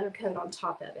to put the other coat on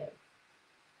top of it.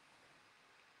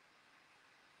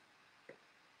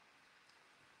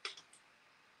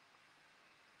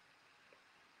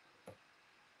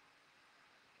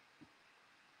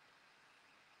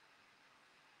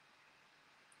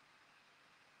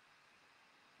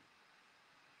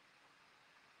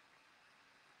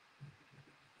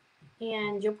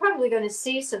 And you're probably going to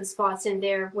see some spots in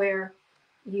there where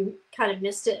you kind of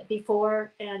missed it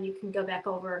before, and you can go back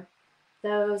over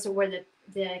those, or where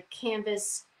the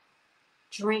canvas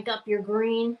drank up your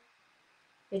green.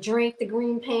 It drank the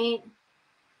green paint.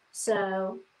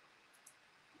 So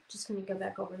just going to go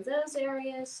back over those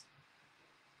areas.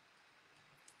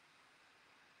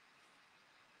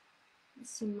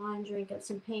 See mine drink up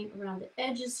some paint around the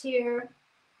edges here.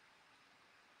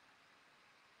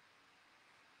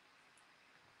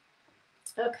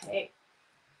 Okay.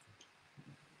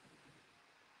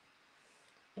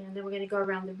 And then we're going to go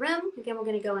around the rim. Again, we're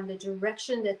going to go in the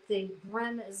direction that the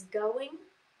brim is going.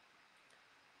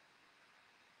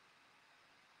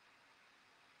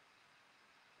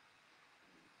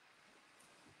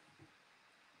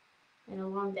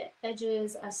 along the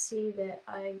edges. I see that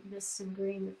I missed some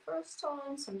green the first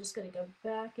time, so I'm just going to go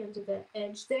back into the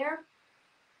edge there.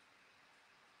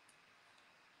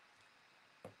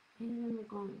 And we're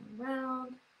going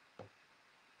around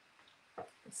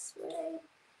this way.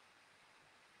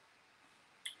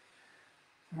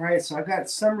 All right, so I got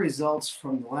some results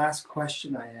from the last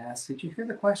question I asked. Did you hear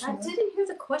the question? I didn't hear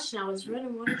the question. I was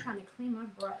running water trying to clean my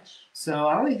brush. So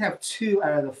I only have 2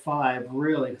 out of the 5,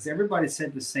 really, because everybody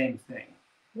said the same thing.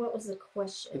 What was the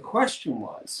question? The question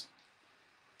was,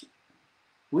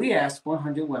 we asked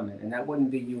 100 women, and that wouldn't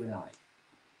be you and I.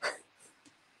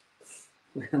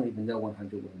 We don't even know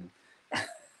 100 women.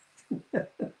 I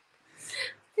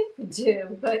think we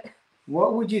do, but...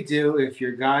 What would you do if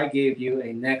your guy gave you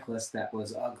a necklace that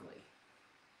was ugly?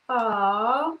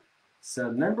 Aww.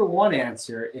 So number 1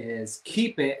 answer is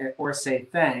keep it or say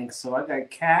thanks. So I got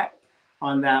cat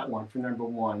on that one for number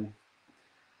 1.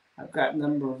 I've got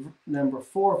number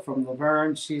 4 from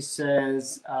Laverne. She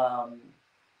says,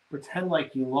 pretend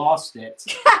like you lost it.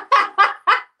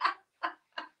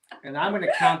 And I'm going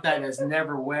to count that as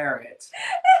never wear it.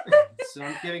 So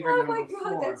I'm giving her number 4. Oh my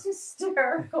God, that's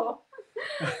hysterical.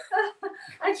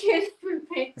 I can't even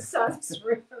paint the side of this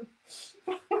room.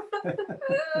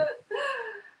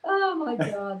 Oh my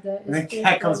God, that is. And then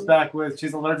Cat comes back with,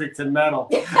 she's allergic to metal.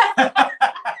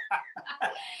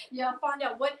 Yeah, find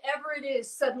out whatever it is,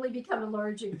 suddenly become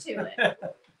allergic to it.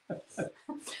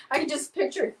 I can just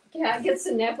picture Cat gets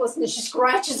the necklace and then she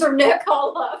scratches her neck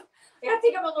all up. I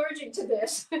think I'm allergic to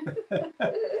this.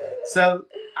 So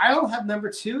I don't have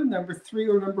number 2, number 3,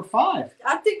 or number 5.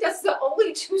 I think that's the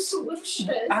only 2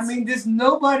 solutions. I mean, there's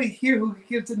nobody here who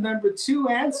gives a number 2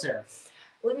 answer.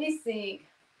 Let me think.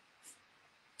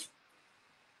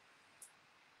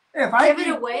 If I give it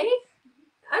away?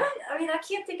 I mean, I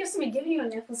can't think of somebody giving you a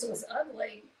necklace that was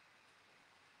ugly.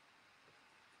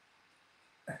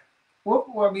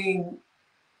 Well, I mean,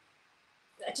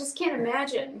 I just can't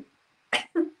imagine.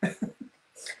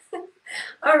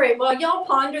 All right, well, y'all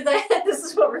ponder that. This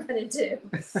is what we're going to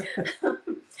do.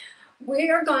 We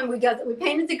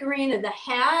painted the green of the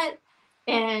hat,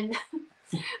 and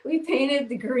we painted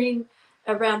the green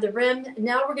around the rim.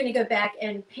 Now we're going to go back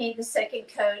and paint the second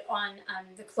coat on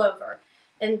the clover.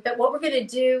 But what we're going to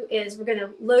do is we're going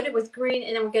to load it with green,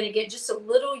 and then we're going to get just a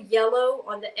little yellow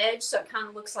on the edge, so it kind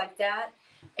of looks like that.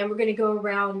 And we're going to go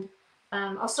around.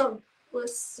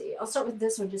 Let's see. I'll start with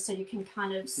this one just so you can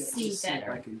kind of see just better. See if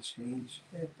I can change.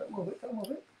 Don't move it. Don't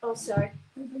move it. Oh, sorry.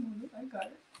 Don't move it. I got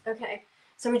it. Okay.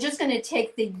 So we're just going to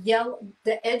take the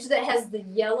edge that has the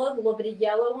yellow, a little bit of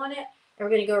yellow on it, and we're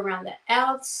going to go around the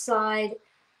outside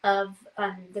of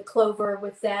the clover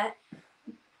with that.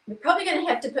 We're probably going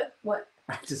to have to put what?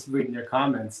 I'm just reading their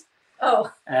comments.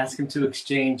 Oh. Ask them to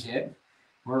exchange it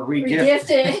or regift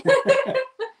it.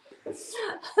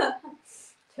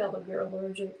 Tell them you're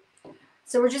allergic.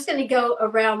 So we're just going to go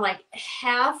around like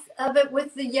half of it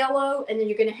with the yellow, and then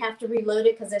you're going to have to reload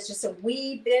it because that's just a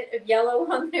wee bit of yellow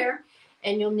on there,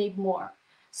 and you'll need more.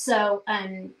 So,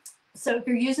 so if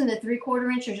you're using the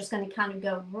 3/4 inch, you're just going to kind of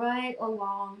go right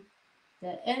along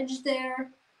the edge there,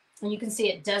 and you can see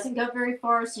it doesn't go very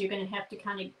far, so you're going to have to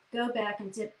kind of go back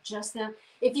and dip just them.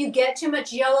 If you get too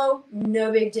much yellow,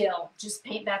 no big deal. Just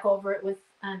paint back over it with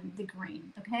the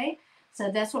green, okay? So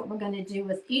that's what we're going to do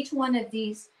with each one of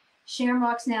these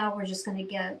shamrocks. Now we're just going to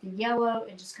get the yellow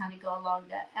and just kind of go along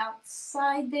the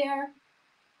outside there,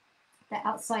 the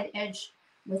outside edge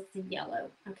with the yellow.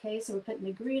 Okay, so we're putting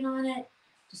the green on it,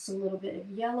 just a little bit of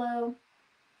yellow,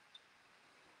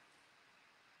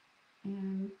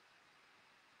 and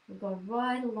we'll go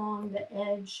right along the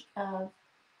edge of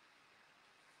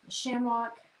the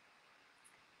shamrock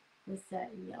with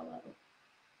that yellow.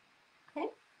 Okay.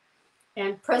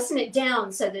 And pressing it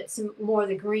down so that some more of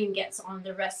the green gets on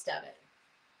the rest of it.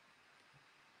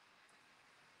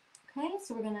 Okay,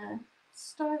 so we're going to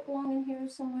start along in here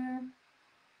somewhere.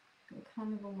 Go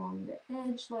kind of along the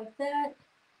edge like that.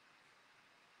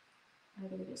 I'm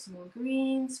going to get some more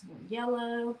green, some more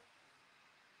yellow.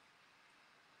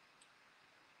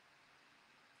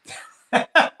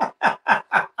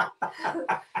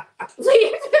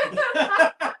 Leave.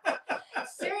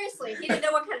 Seriously, he didn't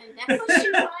know what kind of necklace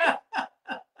she wanted.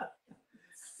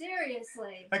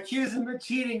 Seriously. Accuse him of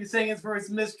cheating, saying it's for his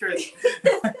mistress.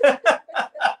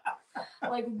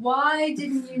 Like, why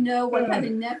didn't you know what kind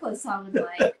of necklace I would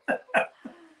like?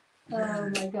 Oh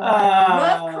my God.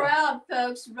 Rough crowd,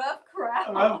 folks. Rough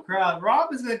crowd. Rough crowd.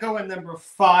 Rob is going to go in number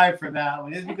 5 for that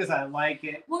one, just because I like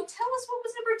it. Well, tell us what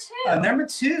was number 2. Number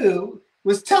 2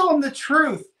 was tell him the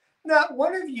truth. Not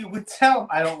one of you would tell him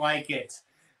I don't like it.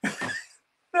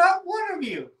 Not one of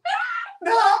you.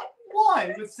 Not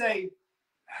one would say,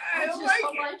 I just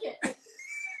don't like it.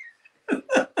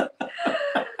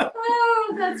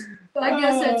 Oh, I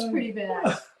guess that's pretty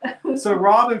bad. So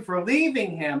Robin, for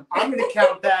leaving him, I'm going to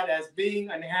count that as being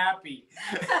unhappy.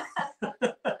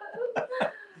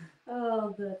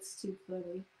 Oh, that's too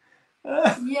funny.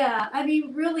 Yeah, I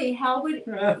mean, really, how would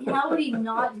he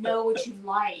not know what you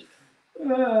like?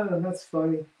 That's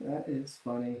funny. That is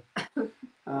funny.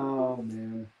 Oh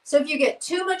man. So if you get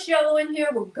too much yellow in here,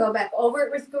 we'll go back over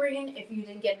it with green. If you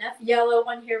didn't get enough yellow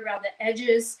on here around the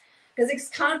edges, because it's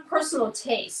kind of personal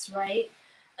taste, right?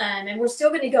 And we're still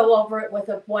going to go over it with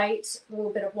a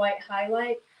little bit of white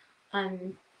highlight.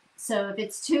 So if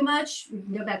it's too much, we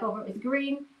can go back over it with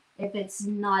green. If it's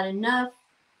not enough,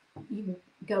 you can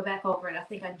go back over it. I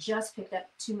think I just picked up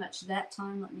too much that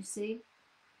time. Let me see.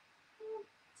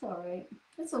 It's all right.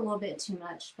 It's a little bit too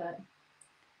much, but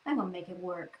I'm going to make it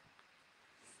work.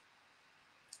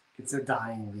 It's a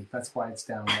dying leaf. That's why it's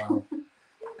down low.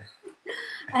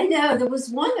 I know. There was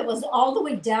one that was all the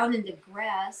way down in the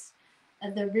grass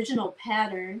of the original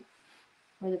pattern,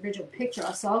 or the original picture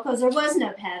I saw, because there was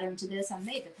no pattern to this. I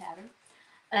made the pattern.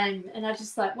 And I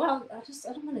just thought, well, I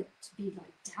don't want it to be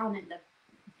like down in the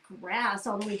grass,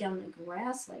 all the way down in the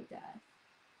grass like that.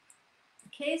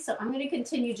 Okay, so I'm going to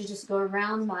continue to just go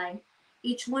around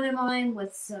each one of mine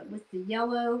with the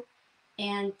yellow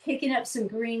and picking up some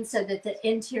green so that the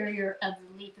interior of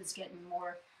the leaf is getting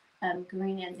more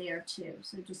green in there too.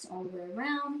 So just all the way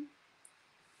around.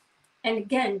 And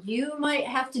again, you might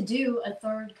have to do a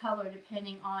third color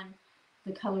depending on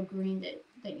the color green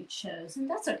that you chose, and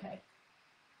that's okay.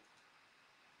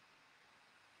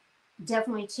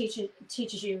 Definitely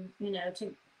teaches you,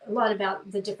 a lot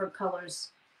about the different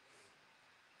colors,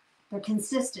 their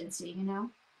consistency,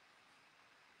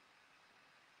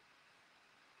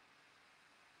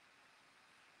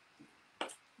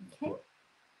 Okay.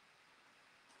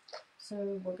 So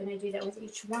we're going to do that with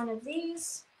each one of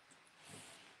these.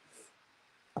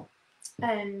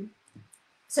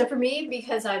 So for me,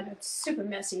 because I'm a super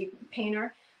messy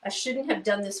painter, I shouldn't have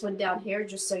done this one down here,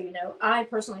 just so you know. I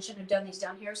personally shouldn't have done these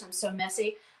down here, so I'm so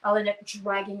messy. I'll end up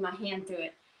dragging my hand through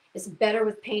it. It's better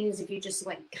with paintings if you just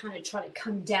kind of try to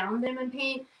come down them and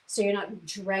paint, so you're not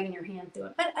dragging your hand through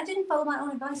it. But I didn't follow my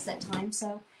own advice that time,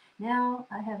 so now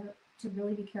I have to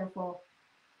really be careful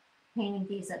painting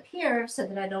these up here so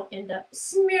that I don't end up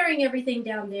smearing everything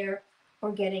down there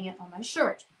or getting it on my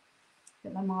shirt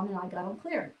that my mom and I got on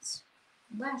clearance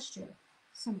last year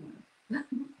somewhere.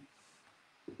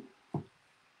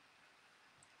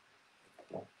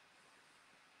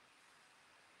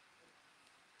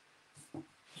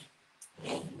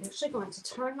 I'm actually going to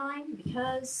turn mine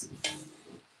because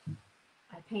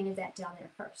I painted that down there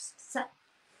first. So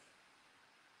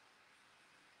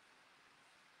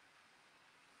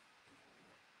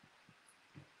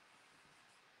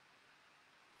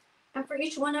and for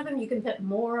each one of them, you can put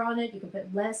more on it, you can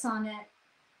put less on it.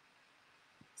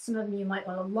 Some of them you might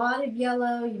want a lot of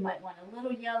yellow, you might want a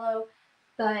little yellow,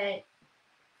 but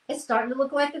it's starting to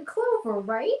look like a clover,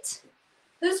 right?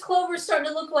 Whose clover is starting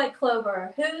to look like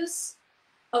clover?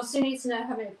 Oh, Sue needs to know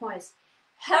how many points.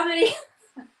 How many?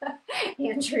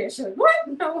 Andrea showed, what?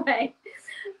 No way.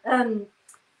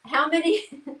 How many?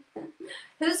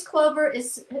 Whose clover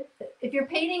is, if you're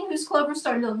painting, whose clover is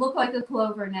starting to look like a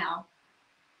clover now?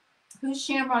 Whose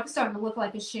shamrock is starting to look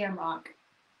like a shamrock?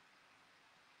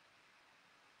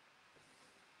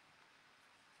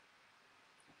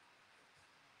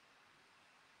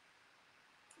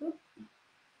 Oop.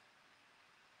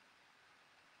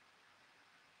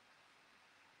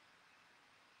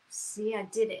 See, I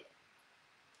did it.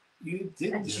 You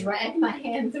did. I dragged my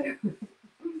hand through.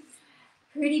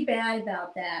 Pretty bad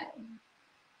about that.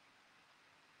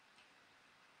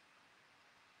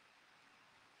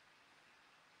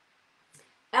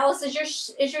 Alice,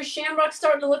 is your shamrock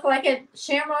starting to look like a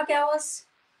shamrock, Alice?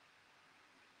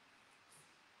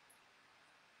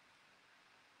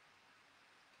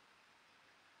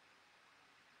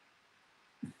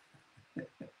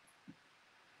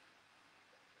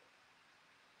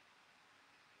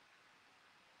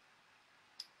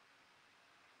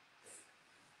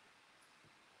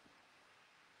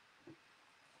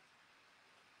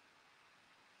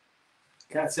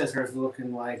 Kat says hers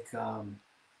looking like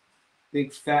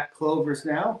big fat clovers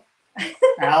now.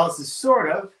 Alice is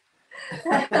sort of.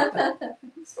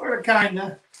 Sort of, kind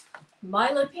of.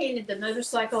 Mila painted the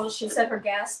motorcycle. She said her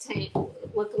gas tank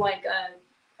looked like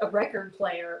a record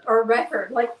player, or a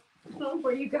record. Like, I don't know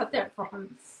where you got that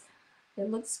from. It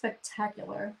looks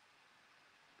spectacular.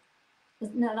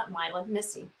 No, not Mila,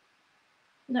 Missy.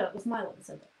 No, it was Mila that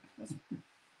said that.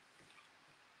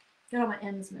 Got all my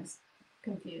ends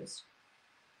confused.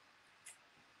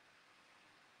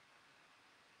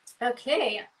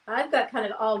 Okay, I've got kind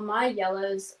of all my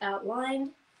yellows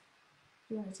outlined.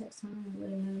 You want to text Tom and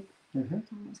let him know? Mm-hmm.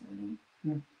 Tom was waiting.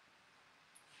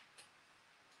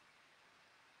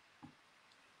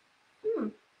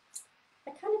 I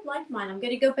kind of like mine. I'm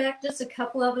going to go back just a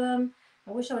couple of them.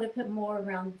 I wish I would have put more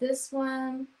around this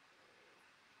one.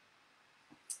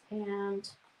 And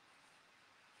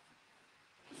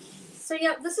so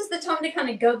yeah, this is the time to kind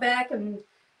of go back and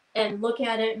look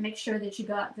at it and make sure that you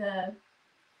got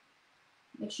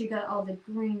all the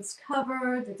greens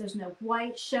covered, that there's no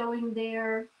white showing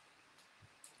there.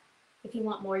 If you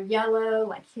want more yellow,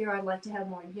 like here, I'd like to have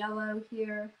more yellow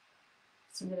here.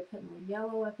 So I'm going to put more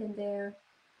yellow up in there.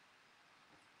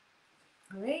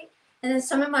 All right. And then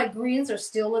some of my greens are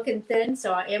still looking thin,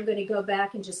 so I am going to go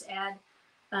back and just add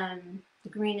the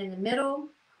green in the middle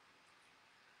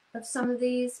of some of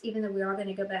these, even though we are going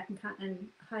to go back and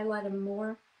highlight them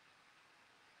more.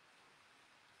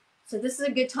 So this is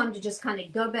a good time to just kind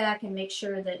of go back and make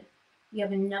sure that you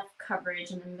have enough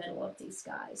coverage in the middle of these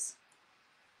guys.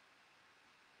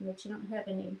 And that you don't have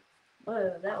any,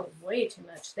 whoa, that was way too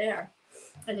much there.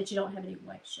 And that you don't have any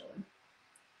white showing.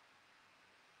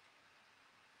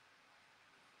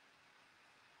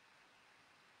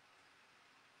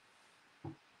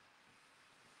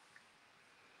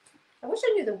 I wish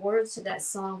I knew the words to that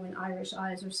song, When Irish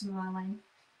Eyes Are Smiling.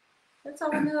 That's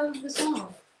all I know of the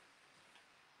song.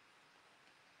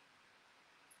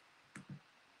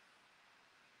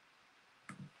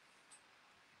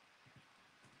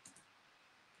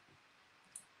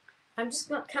 I'm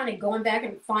just kind of going back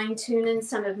and fine-tuning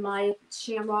some of my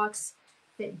shamrocks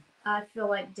that I feel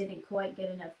like didn't quite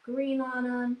get enough green on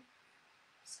them.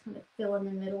 Just kind of filling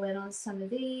the middle in on some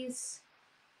of these.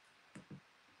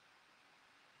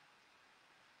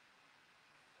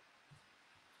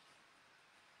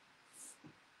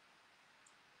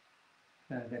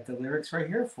 I got the lyrics right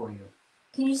here for you.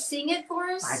 Can you sing it for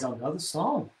us? I don't know the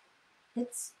song.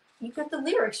 You've got the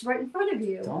lyrics right in front of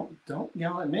you. Don't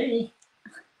yell at me.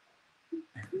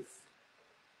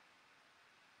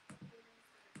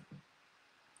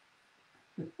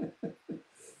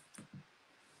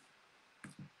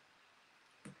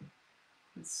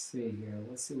 Let's see here.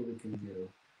 Let's see what we can do.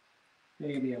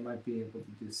 Maybe I might be able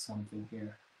to do something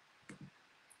here.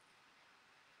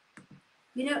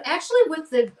 You know, actually, with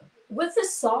the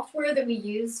software that we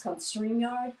use called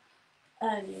StreamYard,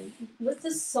 with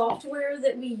the software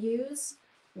that we use,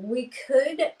 we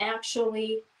could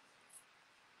actually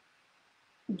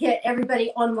get everybody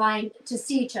online to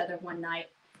see each other one night.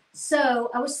 So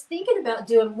I was thinking about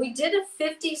we did a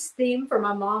 50s theme for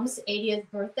my mom's 80th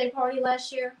birthday party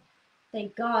last year.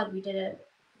 Thank God we did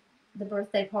the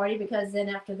birthday party, because then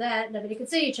after that, nobody could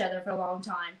see each other for a long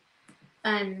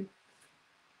time.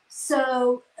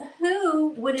 So who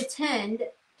would attend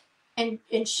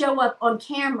and show up on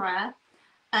camera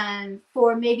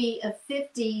for maybe a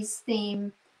 50s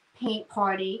theme paint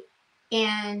party,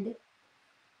 and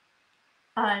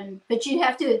but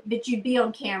you'd be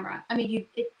on camera. I mean,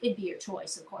 it'd be your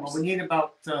choice, of course. Well, we need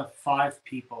about 5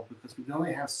 people, because we can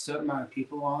only have a certain amount of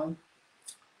people on.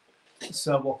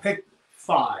 So we'll pick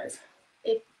 5.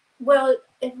 If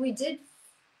we did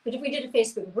a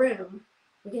Facebook room,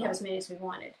 we could have as many as we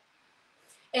wanted.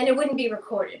 And it wouldn't be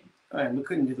recorded. And we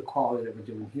couldn't do the quality that we're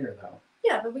doing here, though.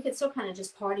 Yeah, but we could still kind of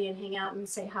just party and hang out and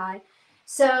say hi.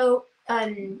 So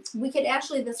we could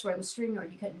actually, this way with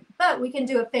StreamYard you couldn't, but we can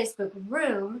do a Facebook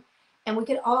room, and we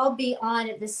could all be on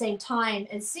at the same time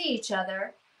and see each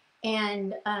other.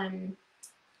 And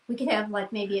we could have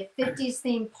like maybe a 50s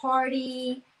themed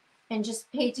party and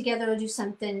just pay together to do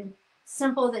something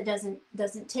simple that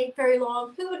doesn't take very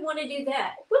long. Who would want to do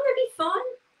that? Wouldn't it be fun?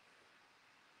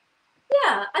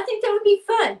 Yeah, I think that would be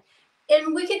fun.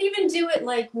 And we could even do it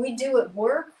like we do at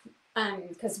work,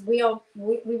 because we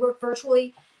work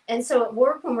virtually. And so at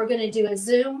work, when we're going to do a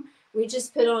Zoom, we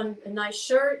just put on a nice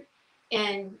shirt,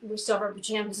 and we still have our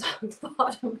pajamas on the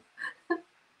bottom. I'm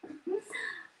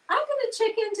going to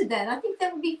check into that. I think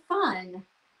that would be fun.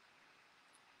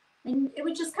 And it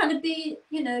would just kind of be,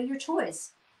 your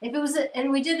choice. If it was,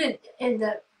 and we did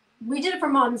it for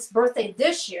Mom's birthday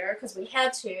this year, because we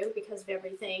had to, because of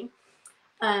everything.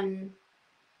 And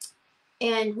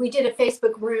we did a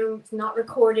Facebook room, not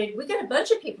recorded. We got a bunch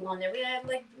of people on there. We had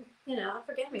I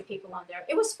forget how many people on there.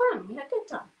 It was fun. We had a good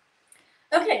time.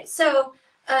 Okay, so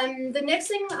the next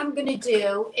thing I'm going to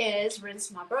do is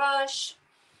rinse my brush.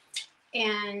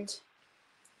 And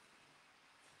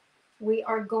we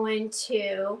are going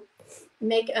to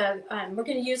make we're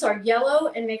going to use our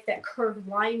yellow and make that curved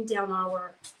line down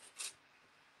our,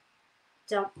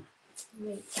 let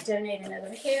me donate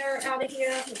another hair out of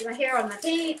here. Look at my hair on my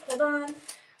paint. Hold on.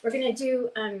 We're going to do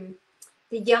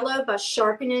the yellow by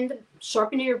sharpening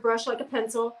your brush like a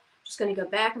pencil. Just going to go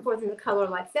back and forth in the color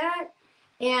like that.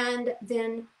 And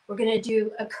then we're going to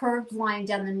do a curved line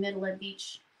down the middle of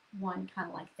each one, kind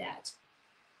of like that.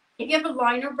 If you have a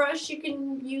liner brush, you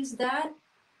can use that.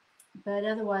 But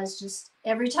otherwise, just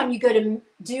every time you go to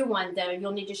do one, though,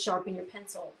 you'll need to sharpen your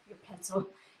pencil.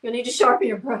 You'll need to sharpen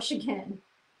your brush again.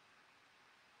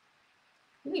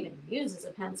 Who even uses a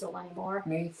pencil anymore?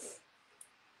 Me.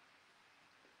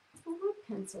 I love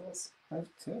pencils. I have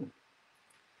two.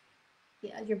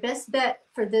 Yeah, your best bet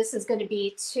for this is going to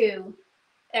be to,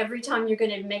 every time you're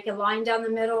going to make a line down the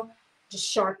middle, just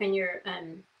sharpen your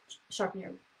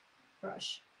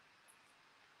brush.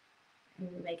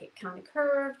 And make it kind of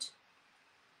curved.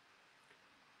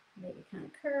 Make it kind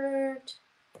of curved.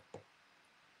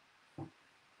 Make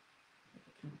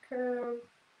it kind of curved.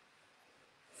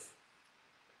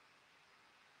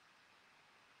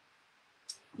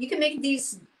 You can make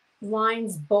these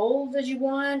lines bold as you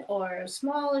want or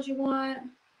small as you want.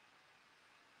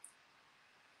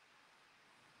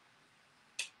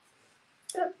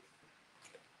 Oh,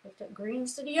 lift up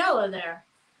greens to the yellow there.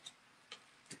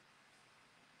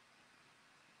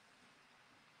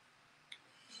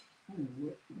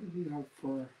 What do you have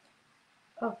for?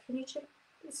 Oh, can you check?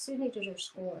 Sue needs her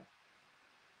score.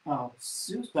 Oh,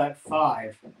 Sue's got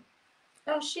 5.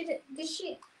 Oh, she did. Did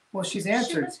she? Well, she's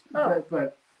answered,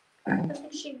 but I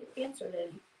think she answered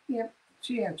it. Yep,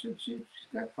 she answered. She's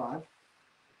got 5.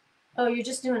 Oh, you're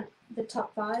just doing the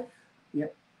top 5?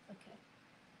 Yep. Okay.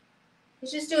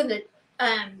 He's just doing the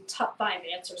top 5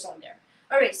 answers on there.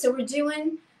 All right, so we're just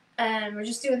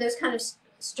doing those kind of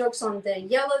strokes on the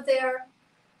yellow there,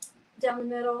 down the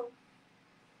middle.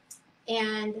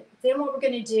 And then what we're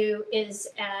going to do is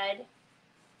add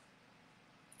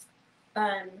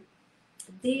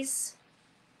these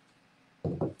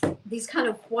kind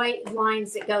of white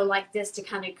lines that go like this to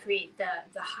kind of create the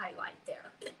highlight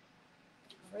there.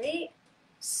 All right.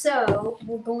 So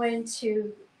we're going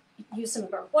to use some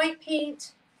of our white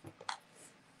paint.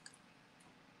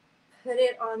 Put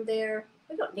it on there.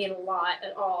 We don't need a lot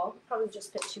at all. Probably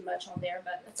just put too much on there,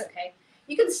 but that's okay.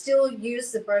 You can still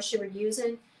use the brush you were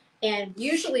using. And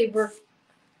usually there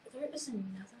is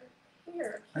another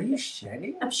here. Are you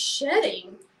shedding? I'm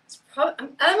shedding.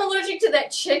 I'm allergic to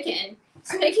that chicken.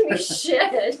 It's making me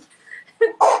shed.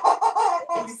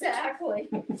 Exactly.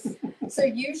 So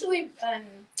usually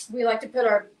we like to put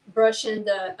our brush in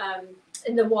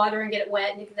the water and get it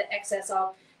wet and get the excess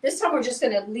off. This time we're just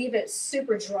going to leave it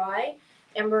super dry,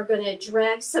 and we're going to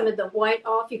drag some of the white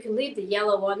off. You can leave the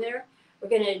yellow on there. We're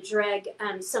going to drag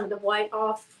some of the white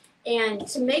off. And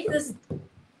to make this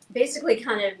basically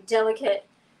kind of delicate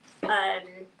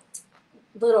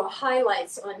little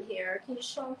highlights on here, can you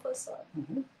show them close up?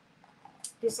 Mm-hmm.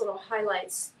 These little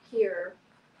highlights here,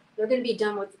 they're going to be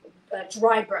done with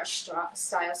dry brush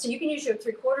style. So you can use your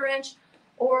 3/4 inch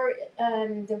or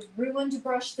the ruined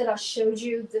brush that I showed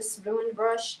you, this ruined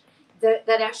brush, that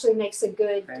actually makes a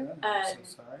good... I'm so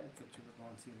sorry. I thought you were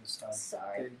going to the side.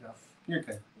 Sorry. There you go. You're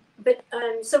good. But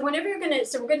so whenever we're gonna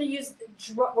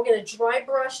dry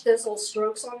brush those little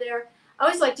strokes on there. I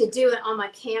always like to do it on my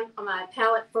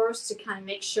palette first to kind of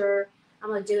make sure. I'm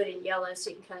gonna do it in yellow so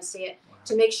you can kind of see it,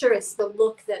 to make sure it's the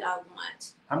look that I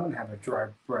want. I'm gonna have a dry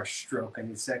brush stroke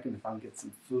any second if I can get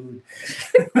some food.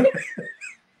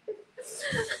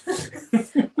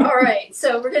 All right,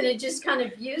 so we're gonna just kind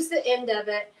of use the end of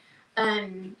it,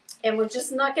 and we're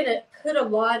just not gonna put a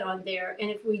lot on there.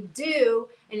 And if we do,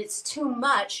 and it's too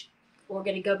much, we're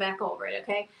going to go back over it,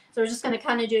 okay? So we're just going to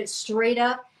kind of do it straight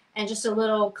up and just a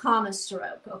little comma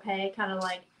stroke, okay? Kind of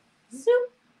like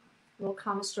zoop, little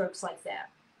comma strokes like that.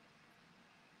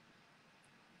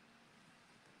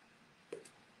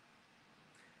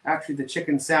 Actually, the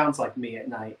chicken sounds like me at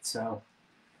night, so.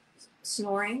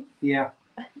 Snoring? Yeah.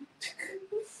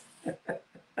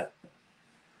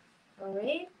 All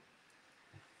right.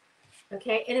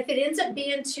 Okay, and if it ends up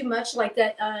being too much like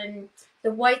that,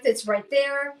 the white that's right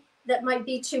there, that might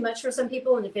be too much for some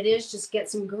people. And if it is, just get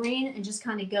some green and just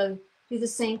kind of go do the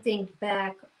same thing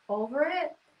back over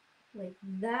it like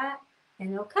that,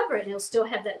 and it'll cover it, and it'll still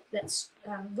have that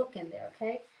look in there,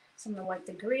 okay? So I'm going to wipe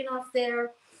the green off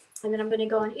there, and then I'm going to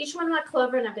go on each one of my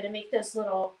clover, and I'm going to make those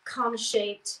little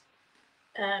comma-shaped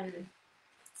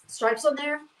stripes on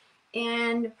there,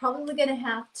 and probably going to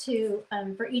have to,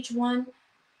 for each one,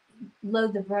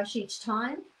 load the brush each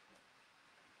time.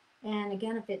 And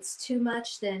again, if it's too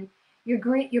much, then your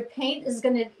green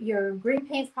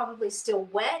paint's probably still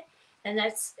wet, and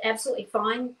that's absolutely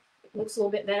fine. It looks a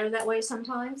little bit better that way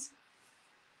sometimes.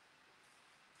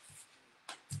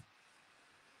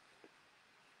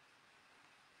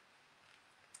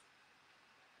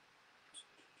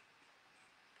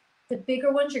 The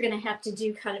bigger ones, you're going to have to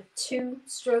do kind of 2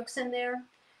 strokes in there.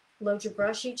 Load your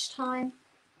brush each time.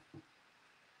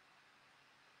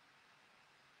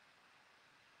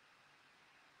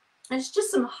 And it's just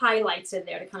some highlights in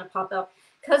there to kind of pop out.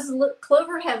 Because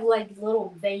clover have like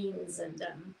little veins in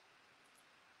them.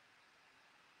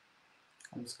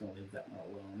 I'm just going to leave that one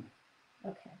alone.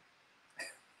 Okay.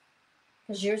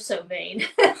 Because you're so vain.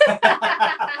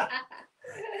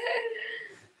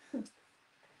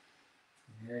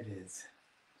 There it is.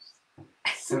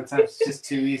 Sometimes it's just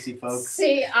too easy, folks.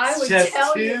 See, I would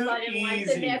tell you if I didn't like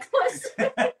the necklace.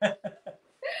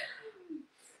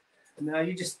 No,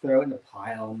 you just throw it in a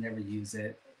pile and never use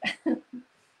it.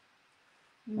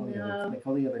 No. Like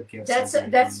all the other gifts.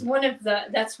 That's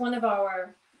one of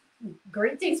our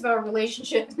great things about our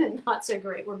relationship, and not so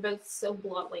great. We're both so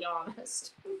bluntly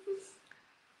honest.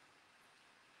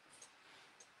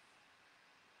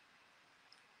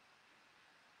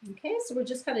 Okay, so we're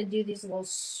just gonna do these little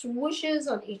swooshes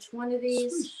on each one of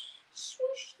these.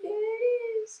 Swoosh, there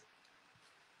it is.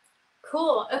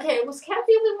 Cool. Okay, was Kat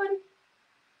the only one?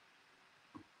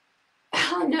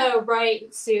 Oh no,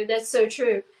 right, Sue. That's so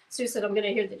true. Sue said I'm gonna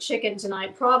hear the chicken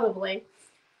tonight, probably.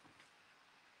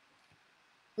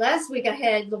 Last week I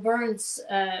had Laverne's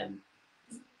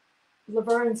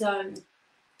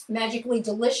Magically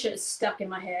Delicious stuck in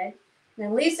my head. And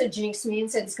then Lisa jinxed me and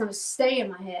said it's gonna stay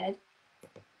in my head.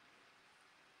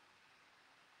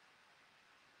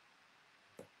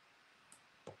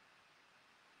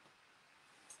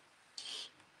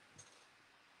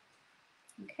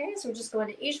 Okay, so we're just going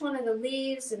to each one of the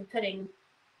leaves and putting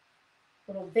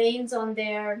little veins on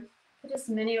there. Put as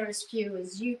many or as few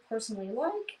as you personally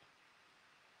like.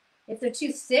 If they're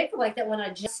too thick, like that one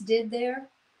I just did there,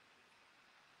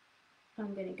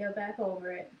 I'm going to go back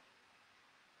over it.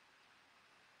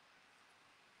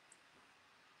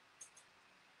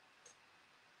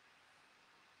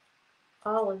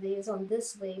 All of these on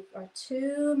this leaf are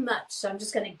too much, so I'm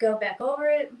just going to go back over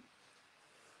it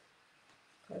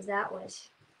because that was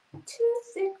too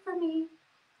thick for me.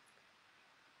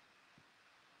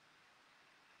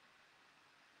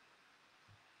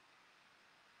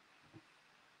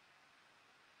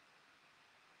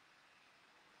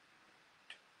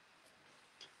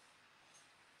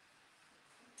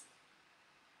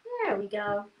 There we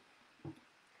go.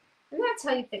 And that's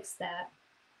how you fix that.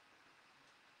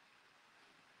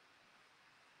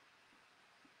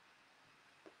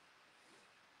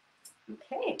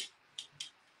 Okay.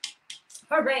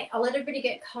 All right, I'll let everybody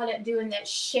get caught up doing that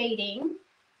shading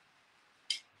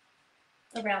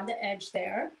around the edge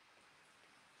there.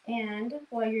 And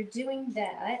while you're doing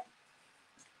that,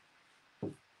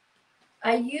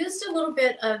 I used a little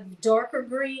bit of darker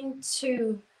green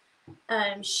to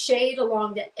shade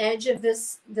along the edge of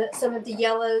some of the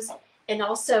yellows, and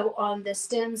also on the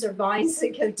stems or vines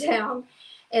that go down.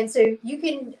 And so you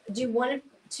can do one of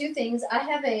 2 things. I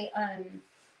have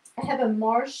a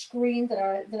marsh green that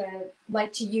I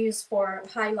like to use for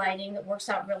highlighting that works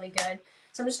out really good.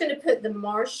 So I'm just going to put the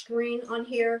marsh green on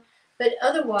here. But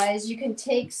otherwise, you can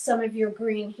take some of your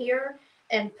green here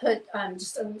and put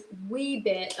just a wee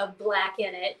bit of black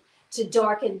in it to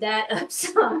darken that up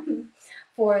some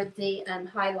for the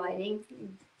highlighting.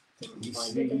 You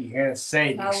gotta say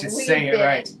it. You should say it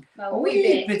right. A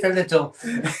wee bit. A little.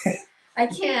 I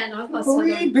can. I'm a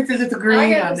wee bit a little green I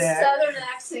got on a there. southern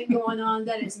accent going on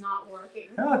that is not working.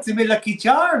 Oh, it's a bit Lucky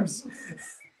Charms.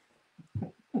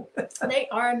 They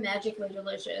are magically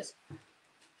delicious.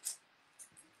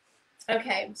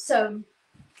 Okay, so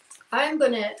I'm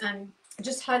going to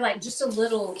just highlight just a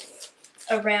little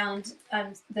around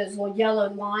those little yellow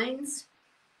lines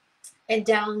and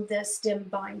down the stem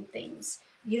vine things.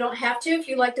 You don't have to if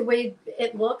you like the way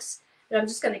it looks, but I'm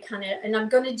just going to kind of, and I'm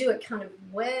going to do it kind of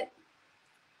wet.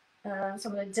 So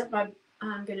I'm going to dip my,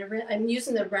 I'm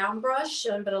using the round brush,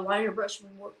 but a liner brush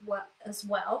would work well as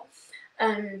well.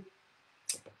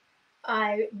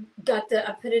 I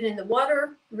put it in the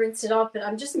water, rinse it off, but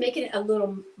I'm just making it a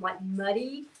little like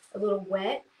muddy, a little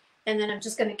wet. And then I'm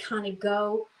just going to kind of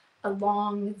go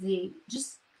along the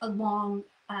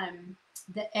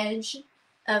edge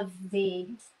of the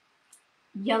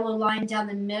yellow line down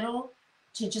the middle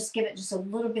to just give it just a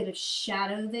little bit of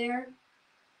shadow there.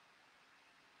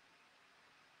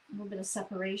 A little bit of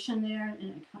separation there, and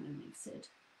it kind of makes it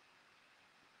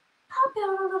pop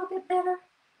out a little bit better.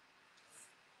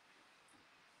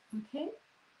 Okay.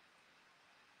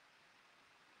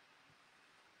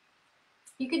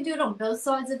 You can do it on both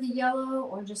sides of the yellow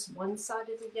or just one side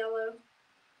of the yellow.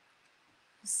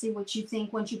 See what you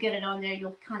think. Once you get it on there,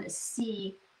 you'll kind of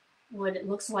see what it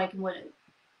looks like and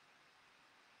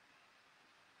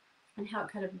how it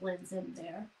kind of blends in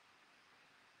there.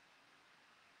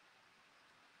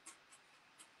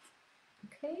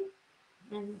 Okay,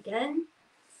 and again,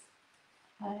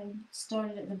 I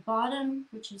started at the bottom,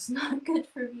 which is not good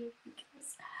for me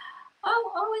because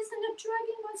I'll always end up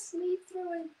dragging my sleeve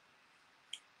through it.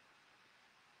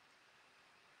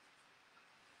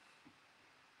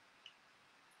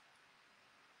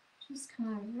 Just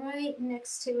kind of right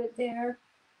next to it there.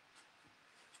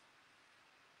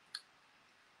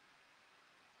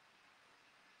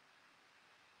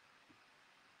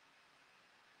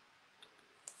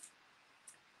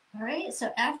 All right,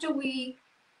 so after we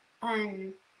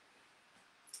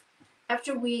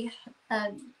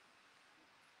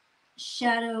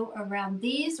shadow around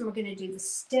these, we're going to do the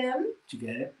stem. Did you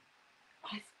get it?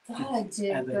 I thought I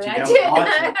did, but but you I don't did. watch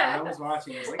it. I was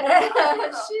watching. I was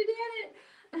like, She did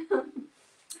it.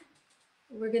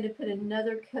 We're going to put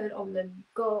another coat on the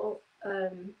gold.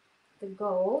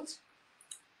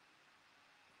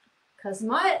 Because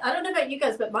I don't know about you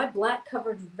guys, but my black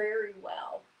covered very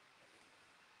well.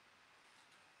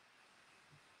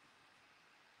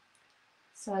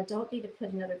 So I don't need to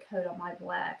put another coat on my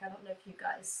black. I don't know if you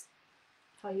guys,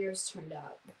 how yours turned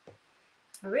out.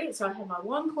 All right, so I have my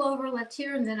one clover left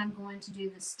here, and then I'm going to do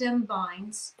the stem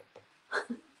vines.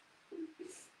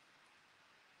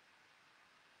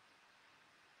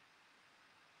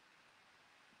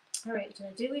 All right, did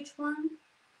I do each one?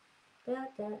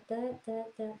 That,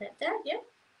 yeah.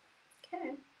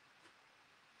 Okay.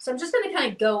 So I'm just going to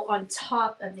kind of go on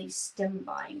top of these stem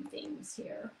vine things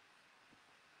here.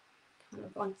 Kind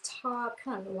of on top,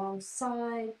 kind of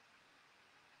alongside.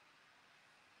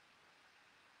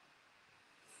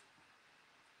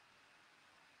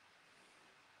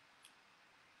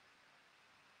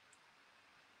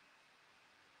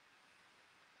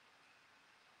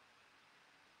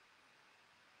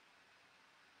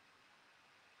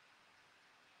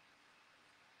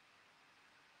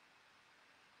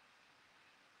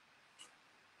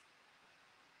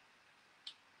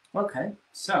 okay,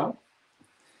 so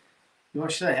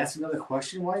should I ask another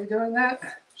question while you're doing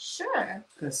that? Sure.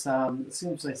 Because it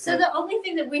seems like. So the only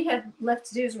thing that we have left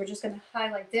to do is we're just going to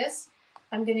highlight this.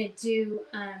 I'm going to do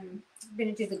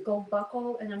the gold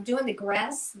buckle, and I'm doing the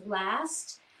grass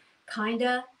last,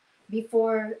 kinda,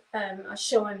 before I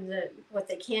show them what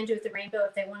they can do with the rainbow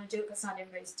if they want to do it, because not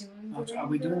everybody's doing the rainbow. Are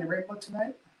we doing the rainbow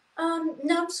tonight? No,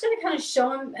 I'm just going to kind of show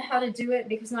them how to do it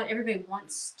because not everybody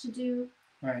wants to do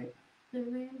Right. the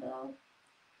rainbow.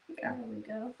 Yeah. There we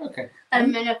go. Okay.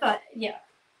 And then yeah.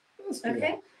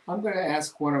 Okay. I'm going to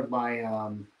ask one of my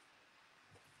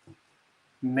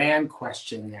man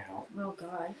question now. Oh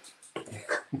God.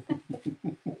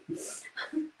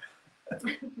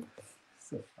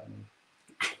 So funny.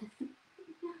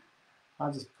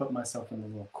 I'll just put myself in the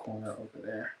little corner over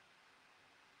there.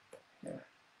 Yeah.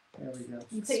 There we go.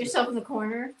 You put yourself in the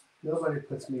corner? Nobody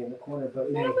puts me in the corner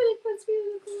but me. Nobody puts me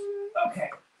in the corner. Okay.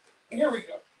 Here we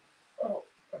go. Oh,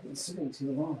 I've been sitting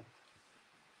too long.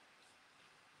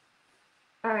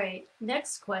 All right.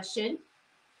 Next question.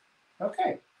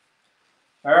 Okay.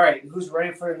 All right. Who's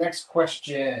ready for the next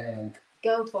question?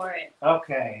 Go for it.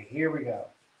 Okay. Here we go.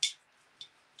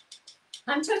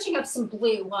 I'm touching up some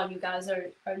blue while you guys are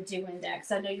doing that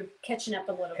because I know you're catching up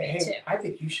a little bit too. I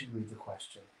think you should read the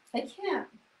question. I can't.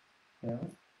 Yeah.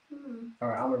 All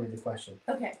right. I'm gonna read the question.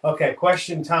 Okay. Okay.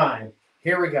 Question time.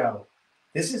 Here we go.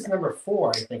 This is number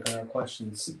 4, I think, on our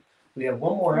questions. We have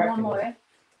one more after. One more.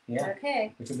 Yeah.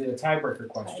 Okay. Which will be the tiebreaker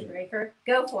question. Tiebreaker.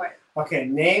 Go for it. Okay.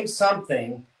 Name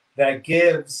something that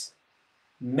gives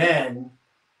men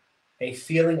a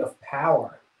feeling of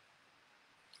power.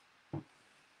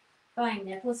 Buying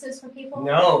necklaces for people?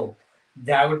 No.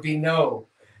 That would be no.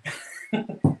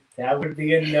 That would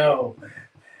be a no.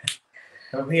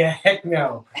 That would be a heck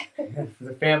no. For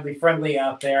the family friendly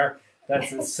out there,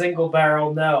 that's a single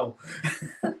barrel no.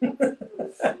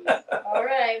 All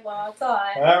right. Well, I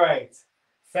thought. All right.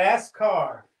 Fast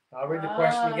car. I'll read the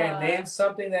question again. Name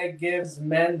something that gives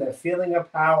men the feeling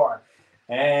of power.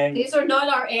 And these are not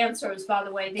our answers, by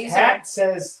the way. These Cat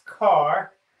says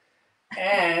car.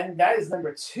 And that is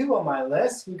number 2 on my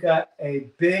list. We got a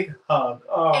big hug.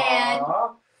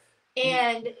 Aww.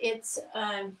 And it's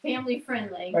family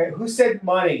friendly. All right, who said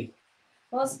money?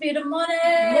 Must be the money.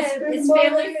 It's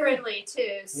family friendly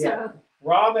too. So. Yeah.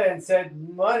 Robin said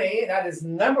money. That is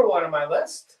number 1 on my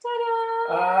list.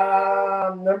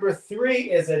 Ta-da! Number 3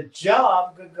 is a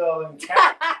job. Good going,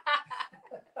 Cat.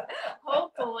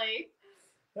 Hopefully.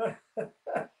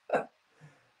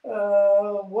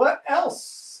 What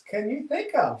else can you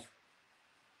think of?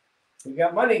 We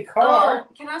got money, car.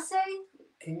 Can I say?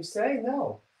 Can you say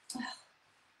no?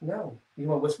 No. You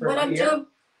want to whisper in my ear?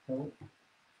 No.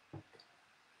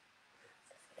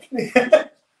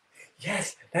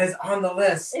 Yes, that is on the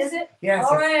list. Is it? Yes.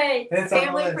 All right. It's on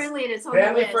the list. Family friendly, and it's on the list.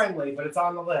 Family friendly, but it's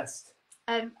on the list.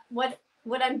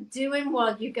 What I'm doing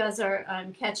while you guys are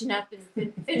catching up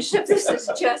and finish up this is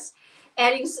just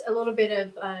adding a little bit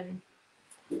of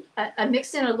I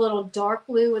mixed in a little dark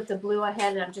blue with the blue I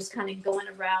had, and I'm just kind of going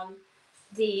around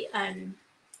the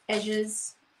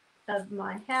edges of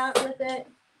my hat with it.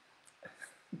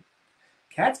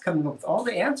 Kat's coming up with all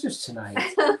the answers tonight.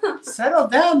 Settle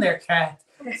down there, Kat.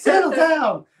 Settle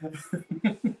down.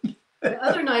 The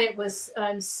other night it was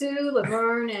Sue,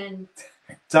 Laverne, and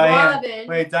Diane. Robin.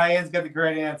 Wait, Diane's got the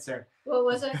great answer. What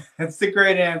was it? It's the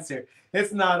great answer.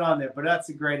 It's not on there, but that's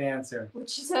a great answer. What'd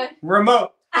she say?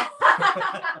 Remote. I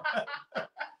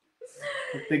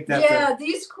think that's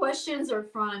these questions are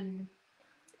from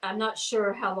I'm not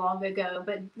sure how long ago,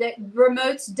 but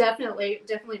remotes definitely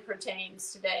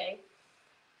pertains today.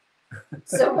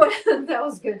 So that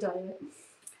was good, Diane.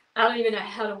 I don't even know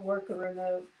how to work a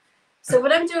remote. So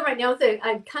what I'm doing right now,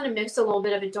 I kind of mixed a little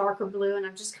bit of a darker blue, and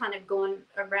I'm just kind of going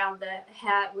around the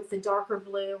hat with the darker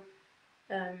blue,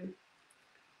 and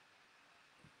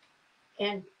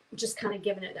just kind of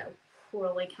giving it a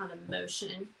whirly kind of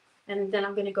motion. And then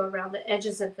I'm going to go around the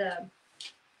edges of the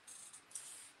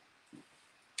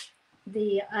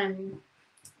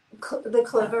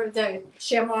clover, the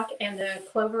shamrock, and the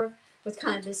clover with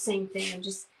kind of the same thing.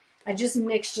 I just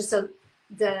mixed just a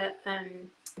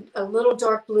little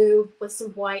dark blue with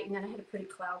some white, and then I had a pretty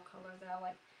cloud color that I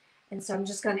like. And so I'm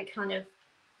just going to kind of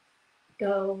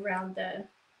go around the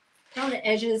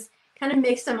edges, kind of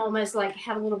mix them, almost like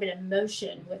have a little bit of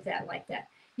motion with that, like that.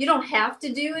 You don't have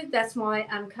to do it. That's why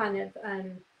I'm kind of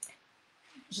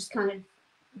just kind of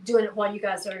doing it while you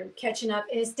guys are catching up.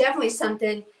 And it's definitely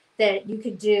something that you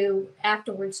could do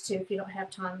afterwards too if you don't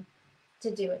have time to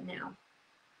do it now.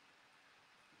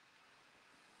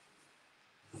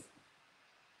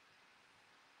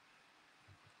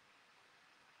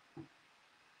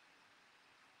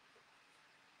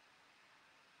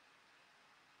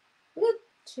 Ooh,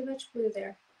 too much blue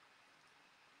there.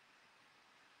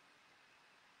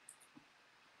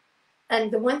 And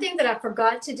the one thing that I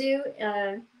forgot to do,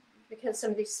 because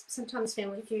sometimes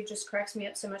Family Feud just cracks me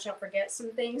up so much I'll forget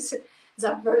some things, is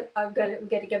I've got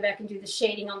to go back and do the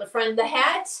shading on the front of the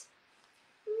hat.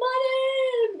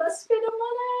 Money! Must be the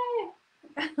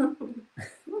money!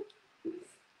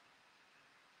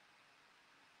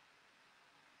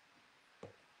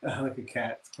 Look at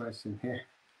Kat's question here.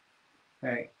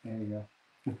 Hey, there you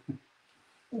go.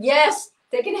 Yes,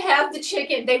 they can have the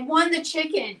chicken. They won the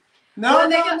chicken. No,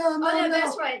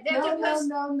 that's right. They have to post,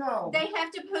 no. They have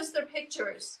to post their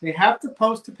pictures. They have to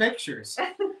post the pictures.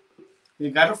 You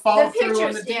got to follow through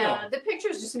on the deal. Yeah, the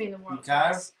pictures just mean the world.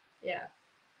 Yeah.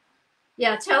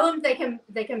 Yeah, tell them they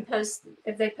can post,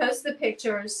 if they post the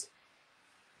pictures,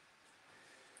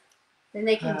 then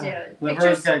they can do it.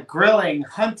 Laverne's got grilling,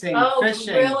 hunting,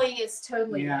 fishing. Grilling is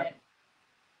totally it.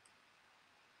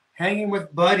 Hanging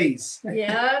with buddies.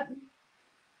 Yeah.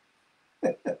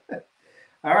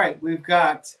 All right, we've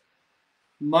got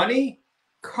money,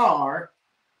 car,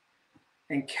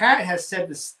 and Kat has said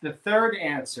the third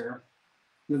answer,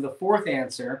 the fourth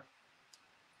answer.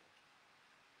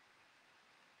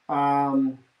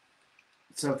 So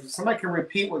if somebody can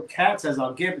repeat what Kat says,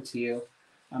 I'll give it to you.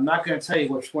 I'm not going to tell you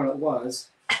which one it was,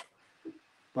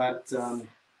 but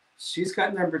she's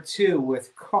got number 2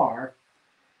 with car.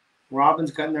 Robin's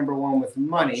got number 1 with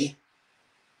money.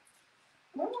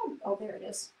 Oh, there it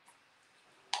is.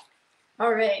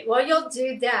 All right, well, you'll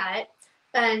do that.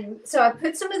 And so I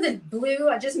put some of the blue,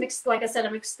 I just mixed, like I said, I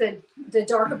mixed the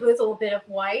darker blue with a little bit of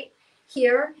white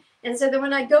here. And so then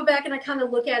when I go back and I kind of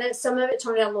look at it, some of it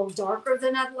turned out a little darker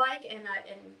than I'd like. And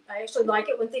I actually like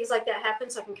it when things like that happen,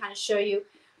 so I can kind of show you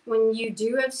when you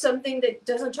do have something that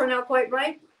doesn't turn out quite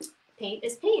right, paint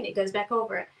is paint. It goes back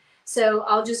over it. So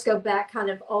I'll just go back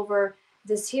kind of over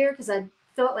this here because I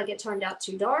felt like it turned out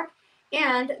too dark.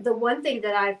 And the one thing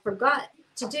that I forgot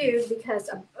to do, because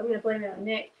I'm going to blame it on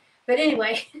Nick, but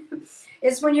anyway,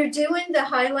 is when you're doing the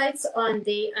highlights on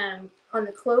the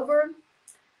clover,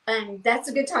 that's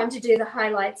a good time to do the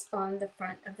highlights on the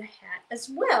front of the hat as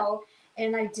well.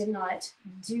 And I did not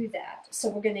do that. So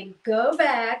we're going to go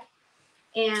back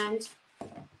and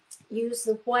use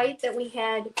the white that we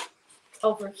had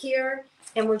over here.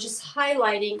 And we're just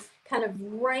highlighting kind of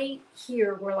right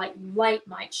here where like light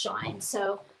might shine.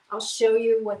 So I'll show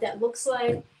you what that looks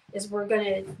like. Is we're going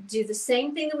to do the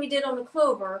same thing that we did on the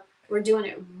clover. We're doing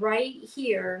it right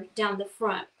here down the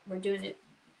front. We're doing it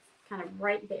kind of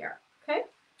right there. Okay?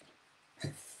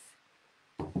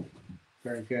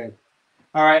 Very good.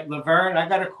 All right, Laverne, I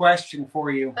got a question for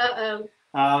you. Uh-oh.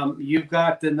 You've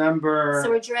got the number. So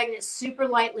we're dragging it super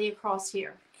lightly across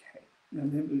here. Okay.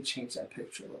 And then we change that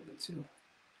picture a little bit too.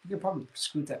 You can probably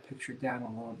scoot that picture down a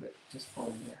little bit just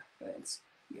for there. Thanks.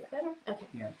 Yeah. Better? Okay.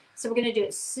 Yeah. So we're going to do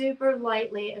it super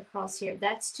lightly across here.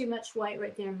 That's too much white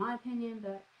right there in my opinion,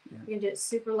 but Yeah. we're going to do it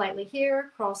super lightly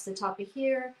here, across the top of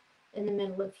here, in the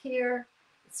middle of here.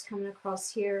 It's coming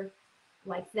across here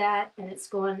like that, and it's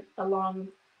going along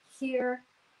here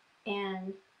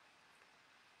and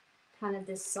kind of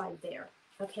this side there.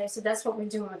 Okay, so that's what we're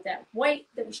doing with that white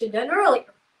that we should have done earlier.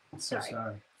 Sorry.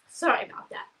 Sorry about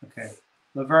that. Okay.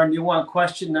 Laverne, you want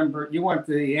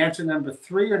the answer number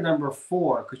 3 or number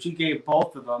 4? Because you gave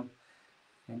both of them.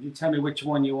 And you tell me which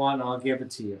one you want, and I'll give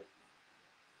it to you.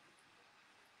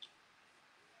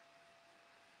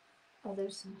 Oh,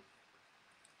 there's some.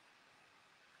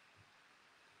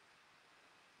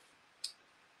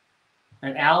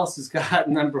 And Alice has got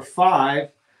number 5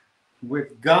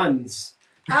 with guns.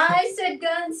 I said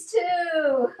guns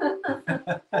too.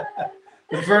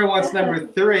 Laverne wants number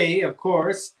 3, of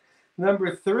course.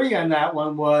 Number 3 on that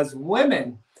one was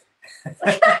women.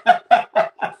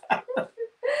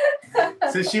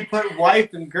 So she put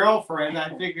wife and girlfriend.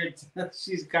 I figured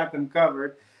she's got them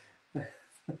covered.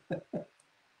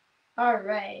 All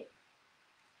right.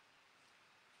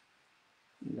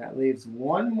 That leaves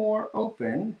one more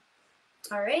open.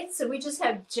 All right, so we just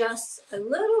have just a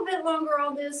little bit longer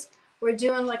on this. We're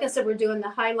doing, like I said, we're doing the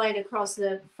highlight across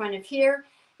the front of here.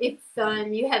 If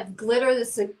you have glitter,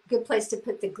 this is a good place to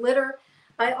put the glitter.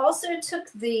 I also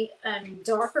took the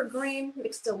darker green,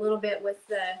 mixed a little bit with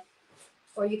the,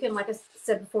 or you can, like I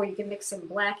said before, you can mix some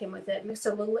black in with it, mix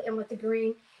a little in with the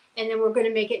green, and then we're going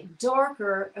to make it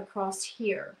darker across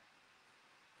here.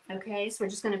 Okay, so we're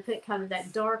just going to put kind of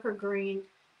that darker green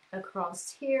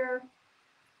across here.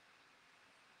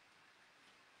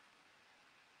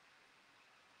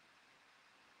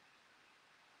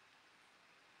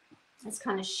 It's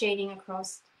kind of shading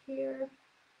across here.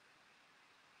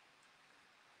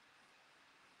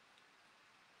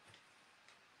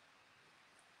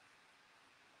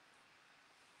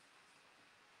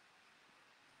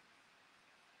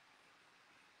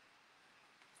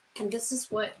 And this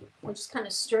is what we're just kind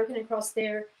of stroking across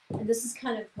there. And this is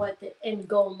kind of what the end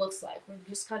goal looks like. We're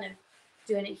just kind of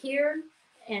doing it here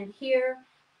and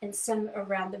some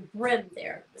around the brim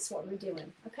there. That's what we're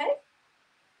doing, okay?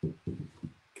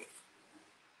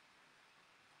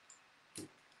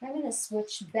 I'm going to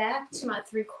switch back to my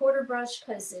 3/4 brush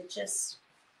because it's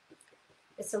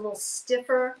a little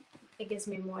stiffer. It gives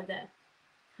me more the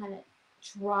kind of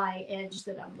dry edge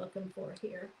that I'm looking for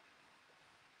here.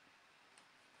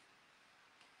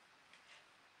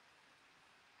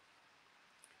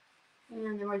 And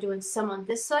then we're doing some on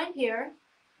this side here.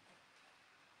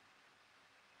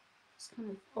 Just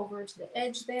kind of over to the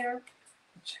edge there.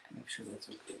 Check and make sure that's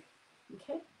okay.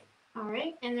 Okay. All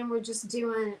right. And then we're just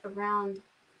doing around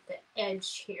the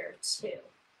edge here too.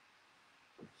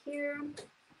 Here.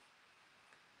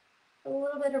 A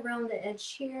little bit around the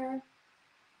edge here.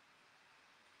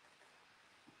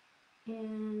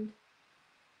 And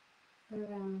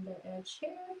around the edge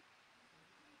here.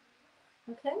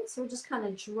 Okay, so we're just kind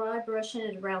of dry brushing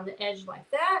it around the edge like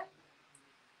that.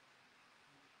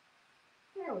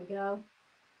 There we go.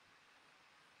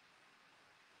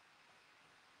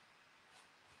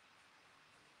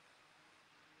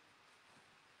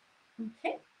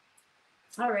 Okay.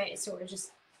 All right, so we're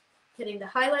just getting the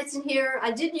highlights in here.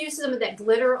 I did use some of that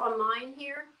glitter on mine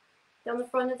here, down the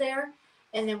front of there.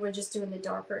 And then we're just doing the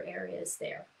darker areas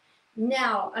there.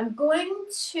 Now, I'm going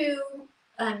to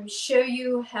show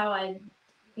you how I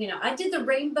did the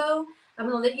rainbow. I'm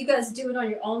going to let you guys do it on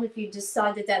your own if you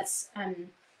decide that that's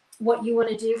what you want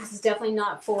to do. This is definitely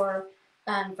not for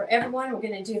everyone. We're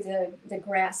going to do the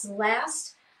grass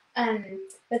last.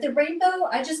 But the rainbow,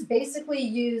 I just basically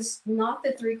used not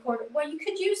the 3/4. Well, you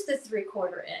could use the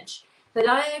 3/4 inch, but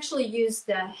I actually used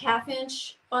the 1/2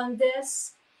 inch on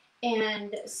this.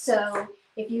 And so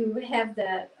if you have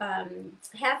the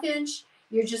 1/2 inch,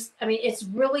 you're just, I mean, it's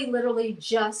really literally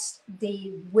just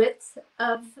the width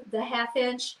of the 1/2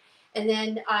 inch. And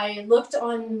then I looked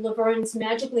on Laverne's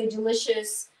Magically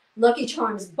Delicious Lucky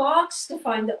Charms box to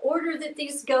find the order that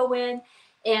these go in.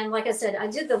 And like I said, I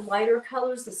did the lighter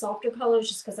colors, the softer colors,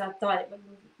 just because I thought it would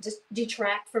just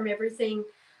detract from everything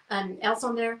else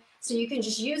on there. So you can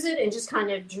just use it and just kind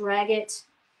of drag it,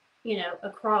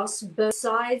 across both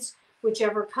sides,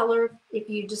 whichever color, if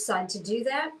you decide to do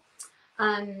that.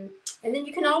 And then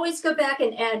you can always go back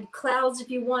and add clouds if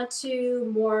you want to,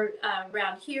 more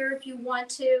around here if you want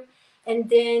to. And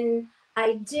then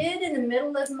I did in the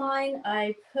middle of mine,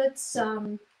 I put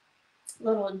some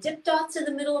little dip dots in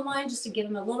the middle of mine just to give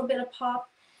them a little bit of pop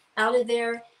out of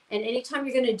there. And anytime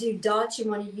you're going to do dots, you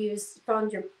want to use from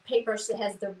your paintbrush that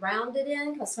has the rounded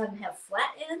end, because some of them have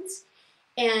flat ends.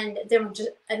 And then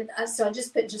so I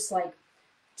just put just like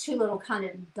 2 little kind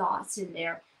of dots in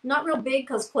there. Not real big,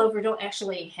 because Clover don't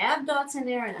actually have dots in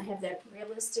there, and I have that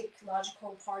realistic,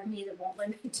 logical part of me that won't let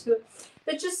me do it.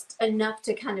 But just enough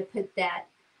to kind of put that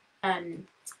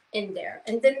in there.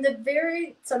 And then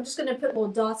so I'm just going to put little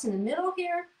dots in the middle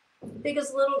here. Big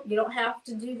as little, you don't have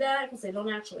to do that because they don't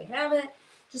actually have it.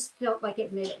 Just felt like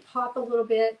it made it pop a little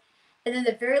bit. And then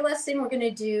the very last thing we're going to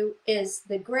do is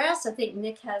the grass. I think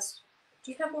Nick has,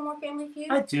 do you have one more family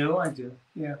feud? I do,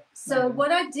 yeah. So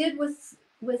what I did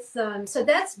so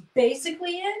that's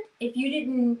basically it. If you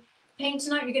didn't paint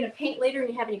tonight, you're going to paint later and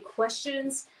you have any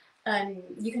questions,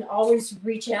 you can always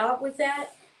reach out with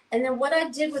that. And then what I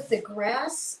did with the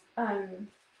grass,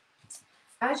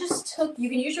 I just took, you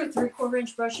can use your 3/4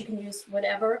 inch brush, you can use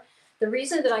whatever. The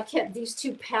reason that I kept these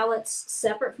 2 palettes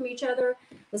separate from each other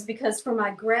was because for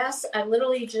my grass, I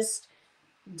literally just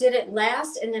did it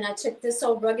last, and then I took this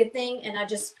old rugged thing and I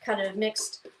just kind of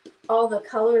mixed all the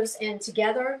colors in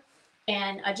together,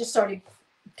 and I just started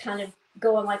kind of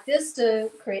going like this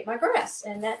to create my grass,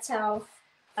 and that's how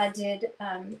I did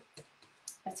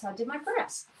my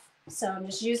grass. So I'm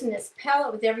just using this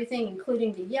palette with everything,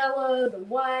 including the yellow, the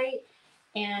white,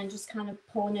 and just kind of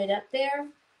pulling it up there,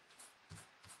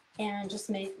 and just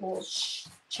make little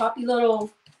choppy little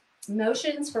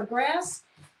motions for grass.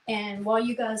 And while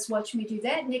you guys watch me do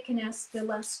that, Nick can ask the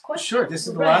last question. Sure, this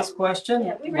is the last question.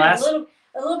 Yeah, we ran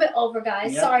a little bit over,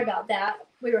 guys. Yep. Sorry about that.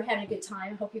 We were having a good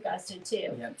time. I hope you guys did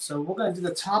too. Yeah, so we're going to do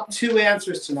the top 2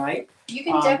 answers tonight. You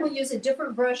can definitely use a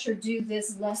different brush or do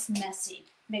this less messy.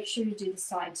 Make sure you do the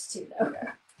sides too, though.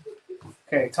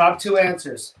 Okay, top 2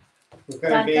 answers. We're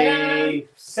going to be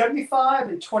 75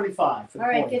 and 25 for the All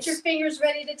right, points. get your fingers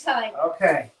ready to type.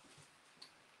 Okay.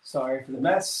 Sorry for the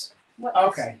mess. What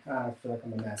okay, I feel like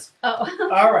I'm a mess. Oh.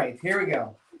 All right, here we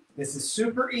go. This is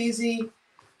super easy,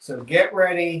 so get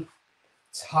ready.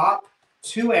 Top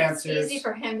 2 answers. It's easy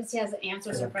for him because he has the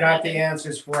answers in front of him. I've got the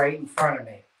answers right in front of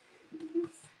me.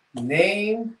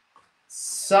 Name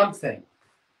something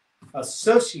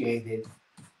associated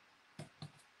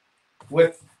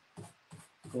with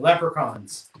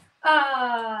leprechauns.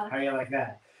 How do you like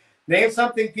that? Name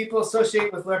something people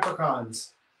associate with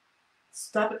leprechauns.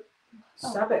 Stop it.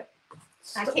 Stop it.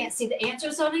 I can't see the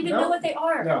answers, so I don't even know what they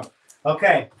are. No.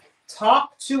 Okay.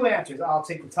 Top 2 answers. I'll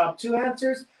take the top 2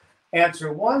 answers.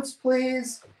 Answer once,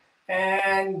 please.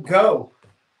 And go.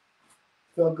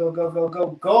 Go, go, go, go, go.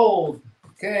 Gold.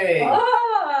 Okay.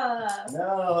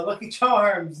 No. Lucky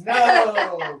Charms. No.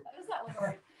 What does that look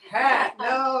like? Hat.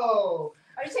 No.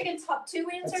 Are you taking top 2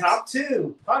 answers? Top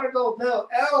 2. Pot of gold. No.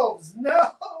 Elves.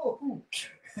 No.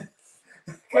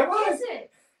 Come what is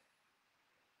it?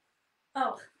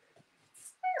 Oh.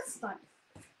 That's not.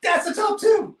 That's the top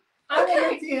 2. I Okay.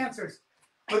 won't make the answers,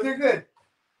 but they're good.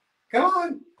 Come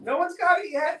on. No one's got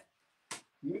it yet.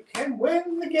 You can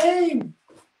win the game.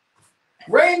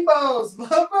 Rainbows.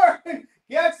 Laverne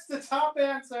gets the top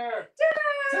answer.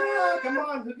 Ta-da! Come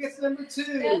on. Who gets number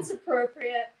 2? That's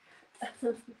appropriate.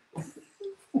 Come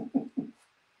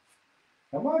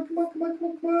on, come on, come on, come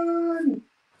on, come on.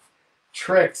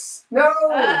 Tricks. No.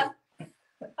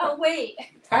 Oh, wait.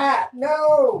 Hat.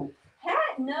 No.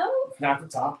 Hat? No? Not the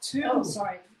top 2. Oh,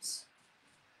 sorry.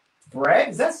 Bread?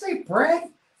 Does that say bread?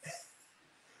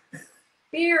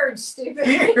 Beard, stupid.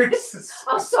 Beards.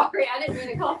 I'm sorry. I didn't mean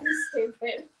to call you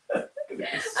stupid.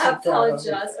 I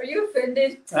apologize. Are you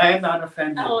offended? I am not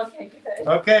offended. Oh, okay, good.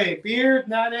 Okay, beard,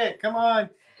 not it. Come on.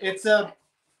 It's a...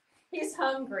 He's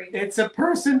hungry. It's a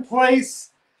person,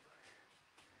 place.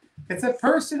 It's a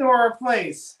person or a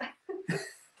place.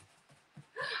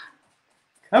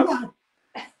 Come on.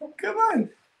 Come on.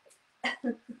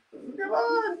 Come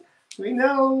on. We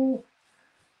know.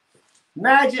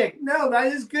 Magic. No, that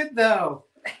is good, though.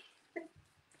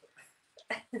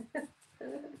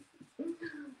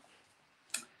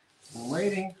 I'm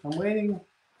waiting. I'm waiting.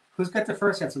 Who's got the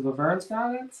first answer? Laverne's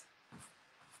got it?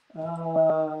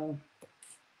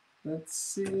 Let's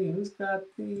see. Who's got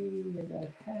the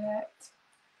hat?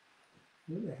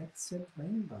 Who the heck said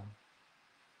rainbow?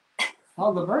 Oh,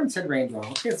 Laverne said rainbow.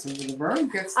 Okay, so Laverne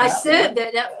gets that. I said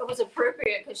that was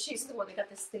appropriate because she's the one that got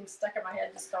this thing stuck in my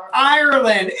head to start with.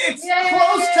 Ireland. It's Yay!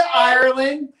 close to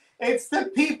Ireland. It's the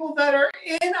people that are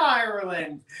in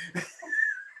Ireland.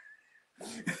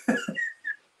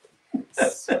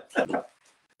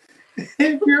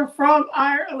 If you're from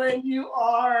Ireland, you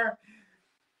are